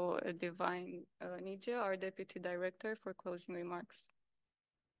to Divine Nije, our Deputy Director, for closing remarks.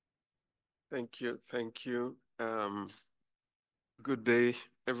 Thank you. Thank you. Good day,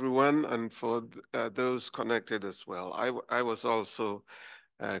 everyone, and for those connected as well. I was also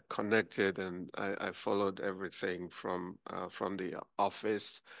connected, and I followed everything from the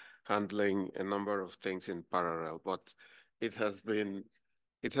office, handling a number of things in parallel. But it has been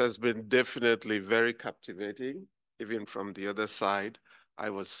It has been definitely very captivating, even from the other side. I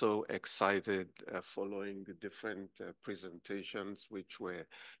was so excited following the different presentations, which were,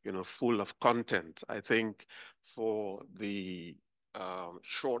 full of content. I think for the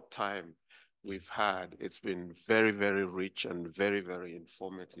short time we've had, it's been very, very rich and very, very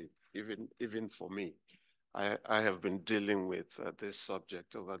informative, even for me. I have been dealing with this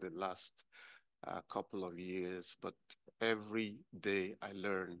subject over the last couple of years, but every day I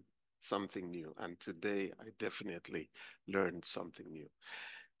learn something new, and today I definitely learned something new.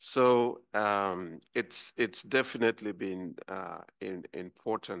 So it's definitely been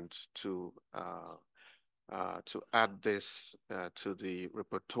important to add this to the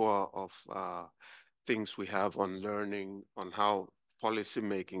repertoire of things we have on learning, on how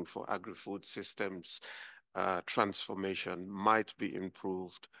policymaking for agri-food systems transformation might be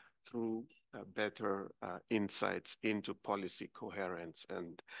improved through better insights into policy coherence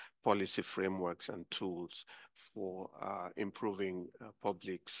and policy frameworks and tools for improving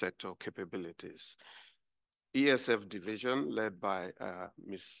public sector capabilities. ESF division led by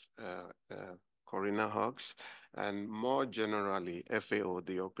Ms. Corinna Hawks, and more generally FAO,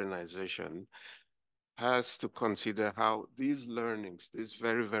 the organization, has to consider how these learnings, these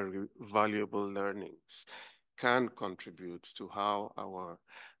very, very valuable learnings, can contribute to how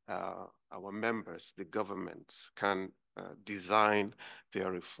our members, the governments, can design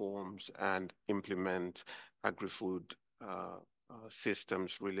their reforms and implement agri-food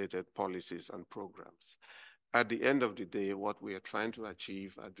systems-related policies and programs. At the end of the day, what we are trying to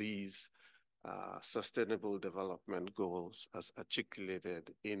achieve are these sustainable development goals as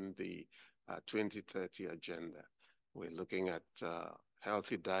articulated in the 2030 agenda. We're looking at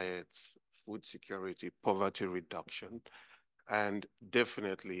healthy diets, food security, poverty reduction, and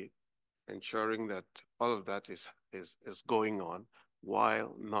definitely ensuring that all of that is going on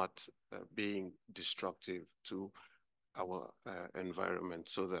while not being destructive to our environment,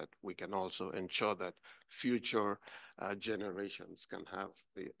 so that we can also ensure that future generations can have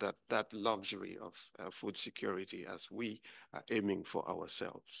that luxury of food security as we are aiming for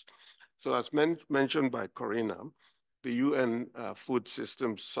ourselves. So as mentioned by Corinna, the UN Food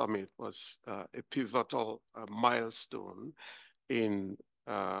Systems Summit was a pivotal milestone in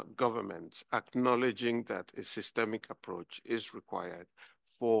governments acknowledging that a systemic approach is required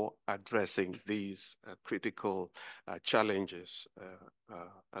for addressing these critical challenges,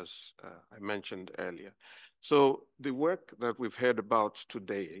 as I mentioned earlier. So the work that we've heard about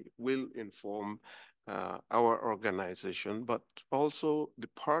today will inform our organization, but also the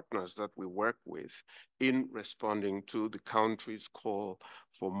partners that we work with in responding to the country's call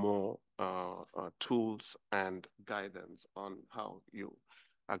for more tools and guidance on how you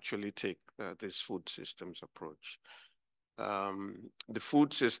actually take this food systems approach. The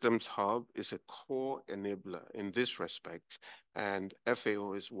Food Systems Hub is a core enabler in this respect, and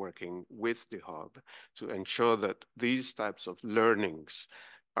FAO is working with the hub to ensure that these types of learnings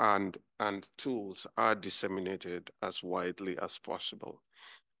and tools are disseminated as widely as possible.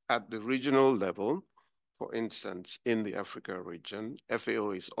 At the regional level, for instance, in the Africa region,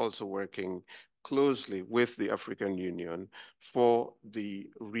 FAO is also working closely with the African Union for the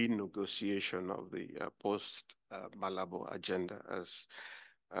renegotiation of the post-Malabo agenda, as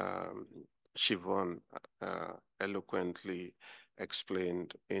Siobhan eloquently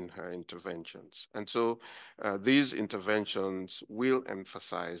explained in her interventions. And so these interventions will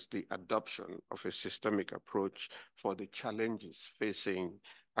emphasize the adoption of a systemic approach for the challenges facing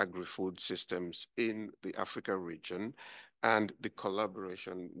agri-food systems in the Africa region, and the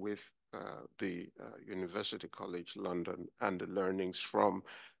collaboration with the University College London and the learnings from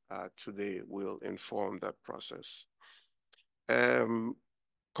today will inform that process.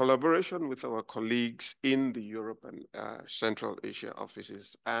 Collaboration with our colleagues in the Europe and Central Asia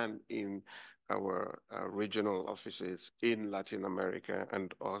offices and in our regional offices in Latin America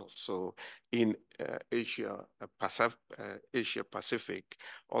and also in Asia Pacific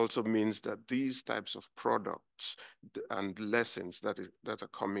also means that these types of products and lessons that are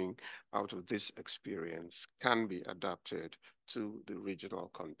coming out of this experience can be adapted to the regional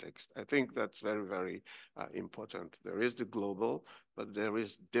context. I think that's very, very important. There is the global, but there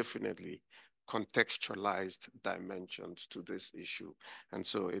is definitely contextualized dimensions to this issue. And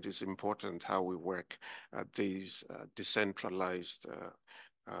so it is important how we work at these decentralized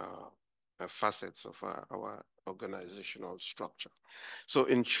facets of our organizational structure. So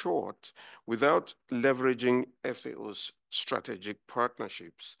in short, without leveraging FAO's strategic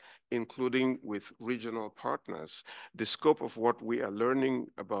partnerships, including with regional partners, the scope of what we are learning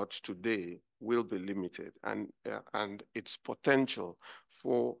about today will be limited, and its potential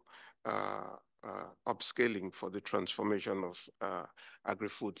for upscaling for the transformation of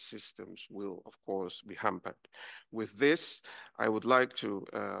agri-food systems will, of course, be hampered. With this, I would like to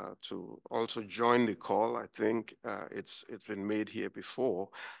also join the call. I think it's been made here before,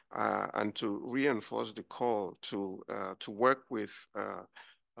 and to reinforce the call to work with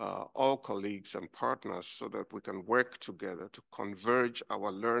all colleagues and partners so that we can work together to converge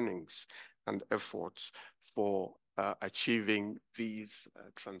our learnings and efforts for achieving these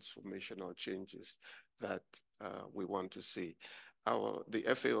transformational changes that we want to see. The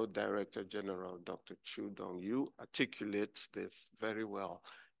FAO Director General, Dr. Chu Dong-yu, articulates this very well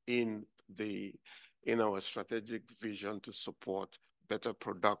in our strategic vision to support better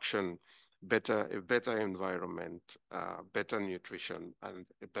production, a better environment, better nutrition, and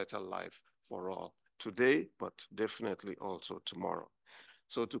a better life for all today, but definitely also tomorrow.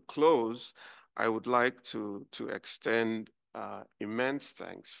 So to close, I would like to extend immense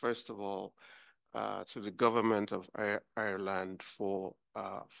thanks, first of all, to the government of Ireland for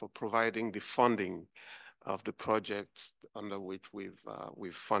providing the funding of the projects under which we've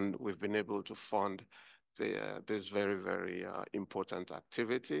been able to fund this very, very important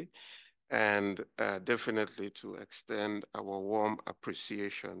activity, and definitely to extend our warm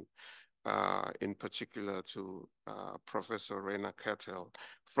appreciation in particular to Professor Rainer Kattel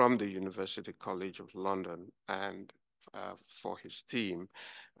from the University College of London, and for his team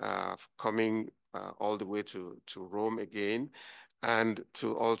coming all the way to Rome again, and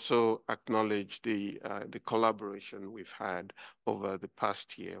to also acknowledge the collaboration we've had over the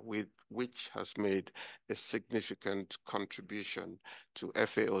past year, which has made a significant contribution to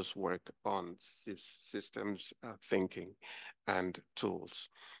FAO's work on systems thinking and tools.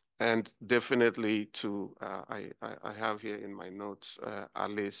 And definitely to, I have here in my notes,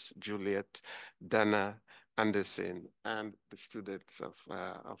 Alice, Juliet, Dana, Anderson, and the students of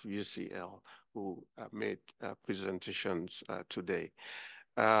UCL who made presentations today.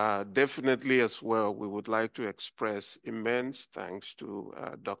 Definitely as well, we would like to express immense thanks to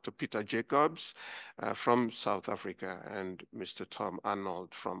Dr. Peter Jacobs from South Africa and Mr. Tom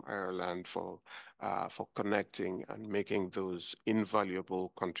Arnold from Ireland for connecting and making those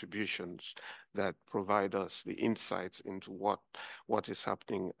invaluable contributions that provide us the insights into what is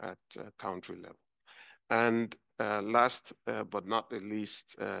happening at country level. And last but not the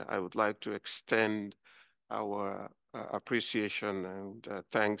least, I would like to extend our appreciation and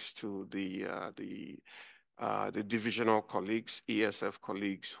thanks to the divisional colleagues, ESF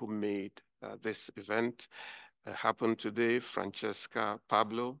colleagues who made this event happen today, Francesca,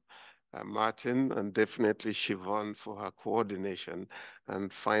 Pablo, Martin, and definitely Siobhan for her coordination,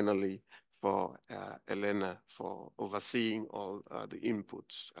 and finally for Elena for overseeing all the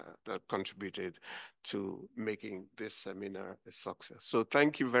inputs that contributed to making this seminar a success. So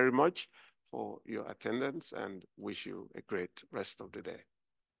thank you very much for your attendance and wish you a great rest of the day.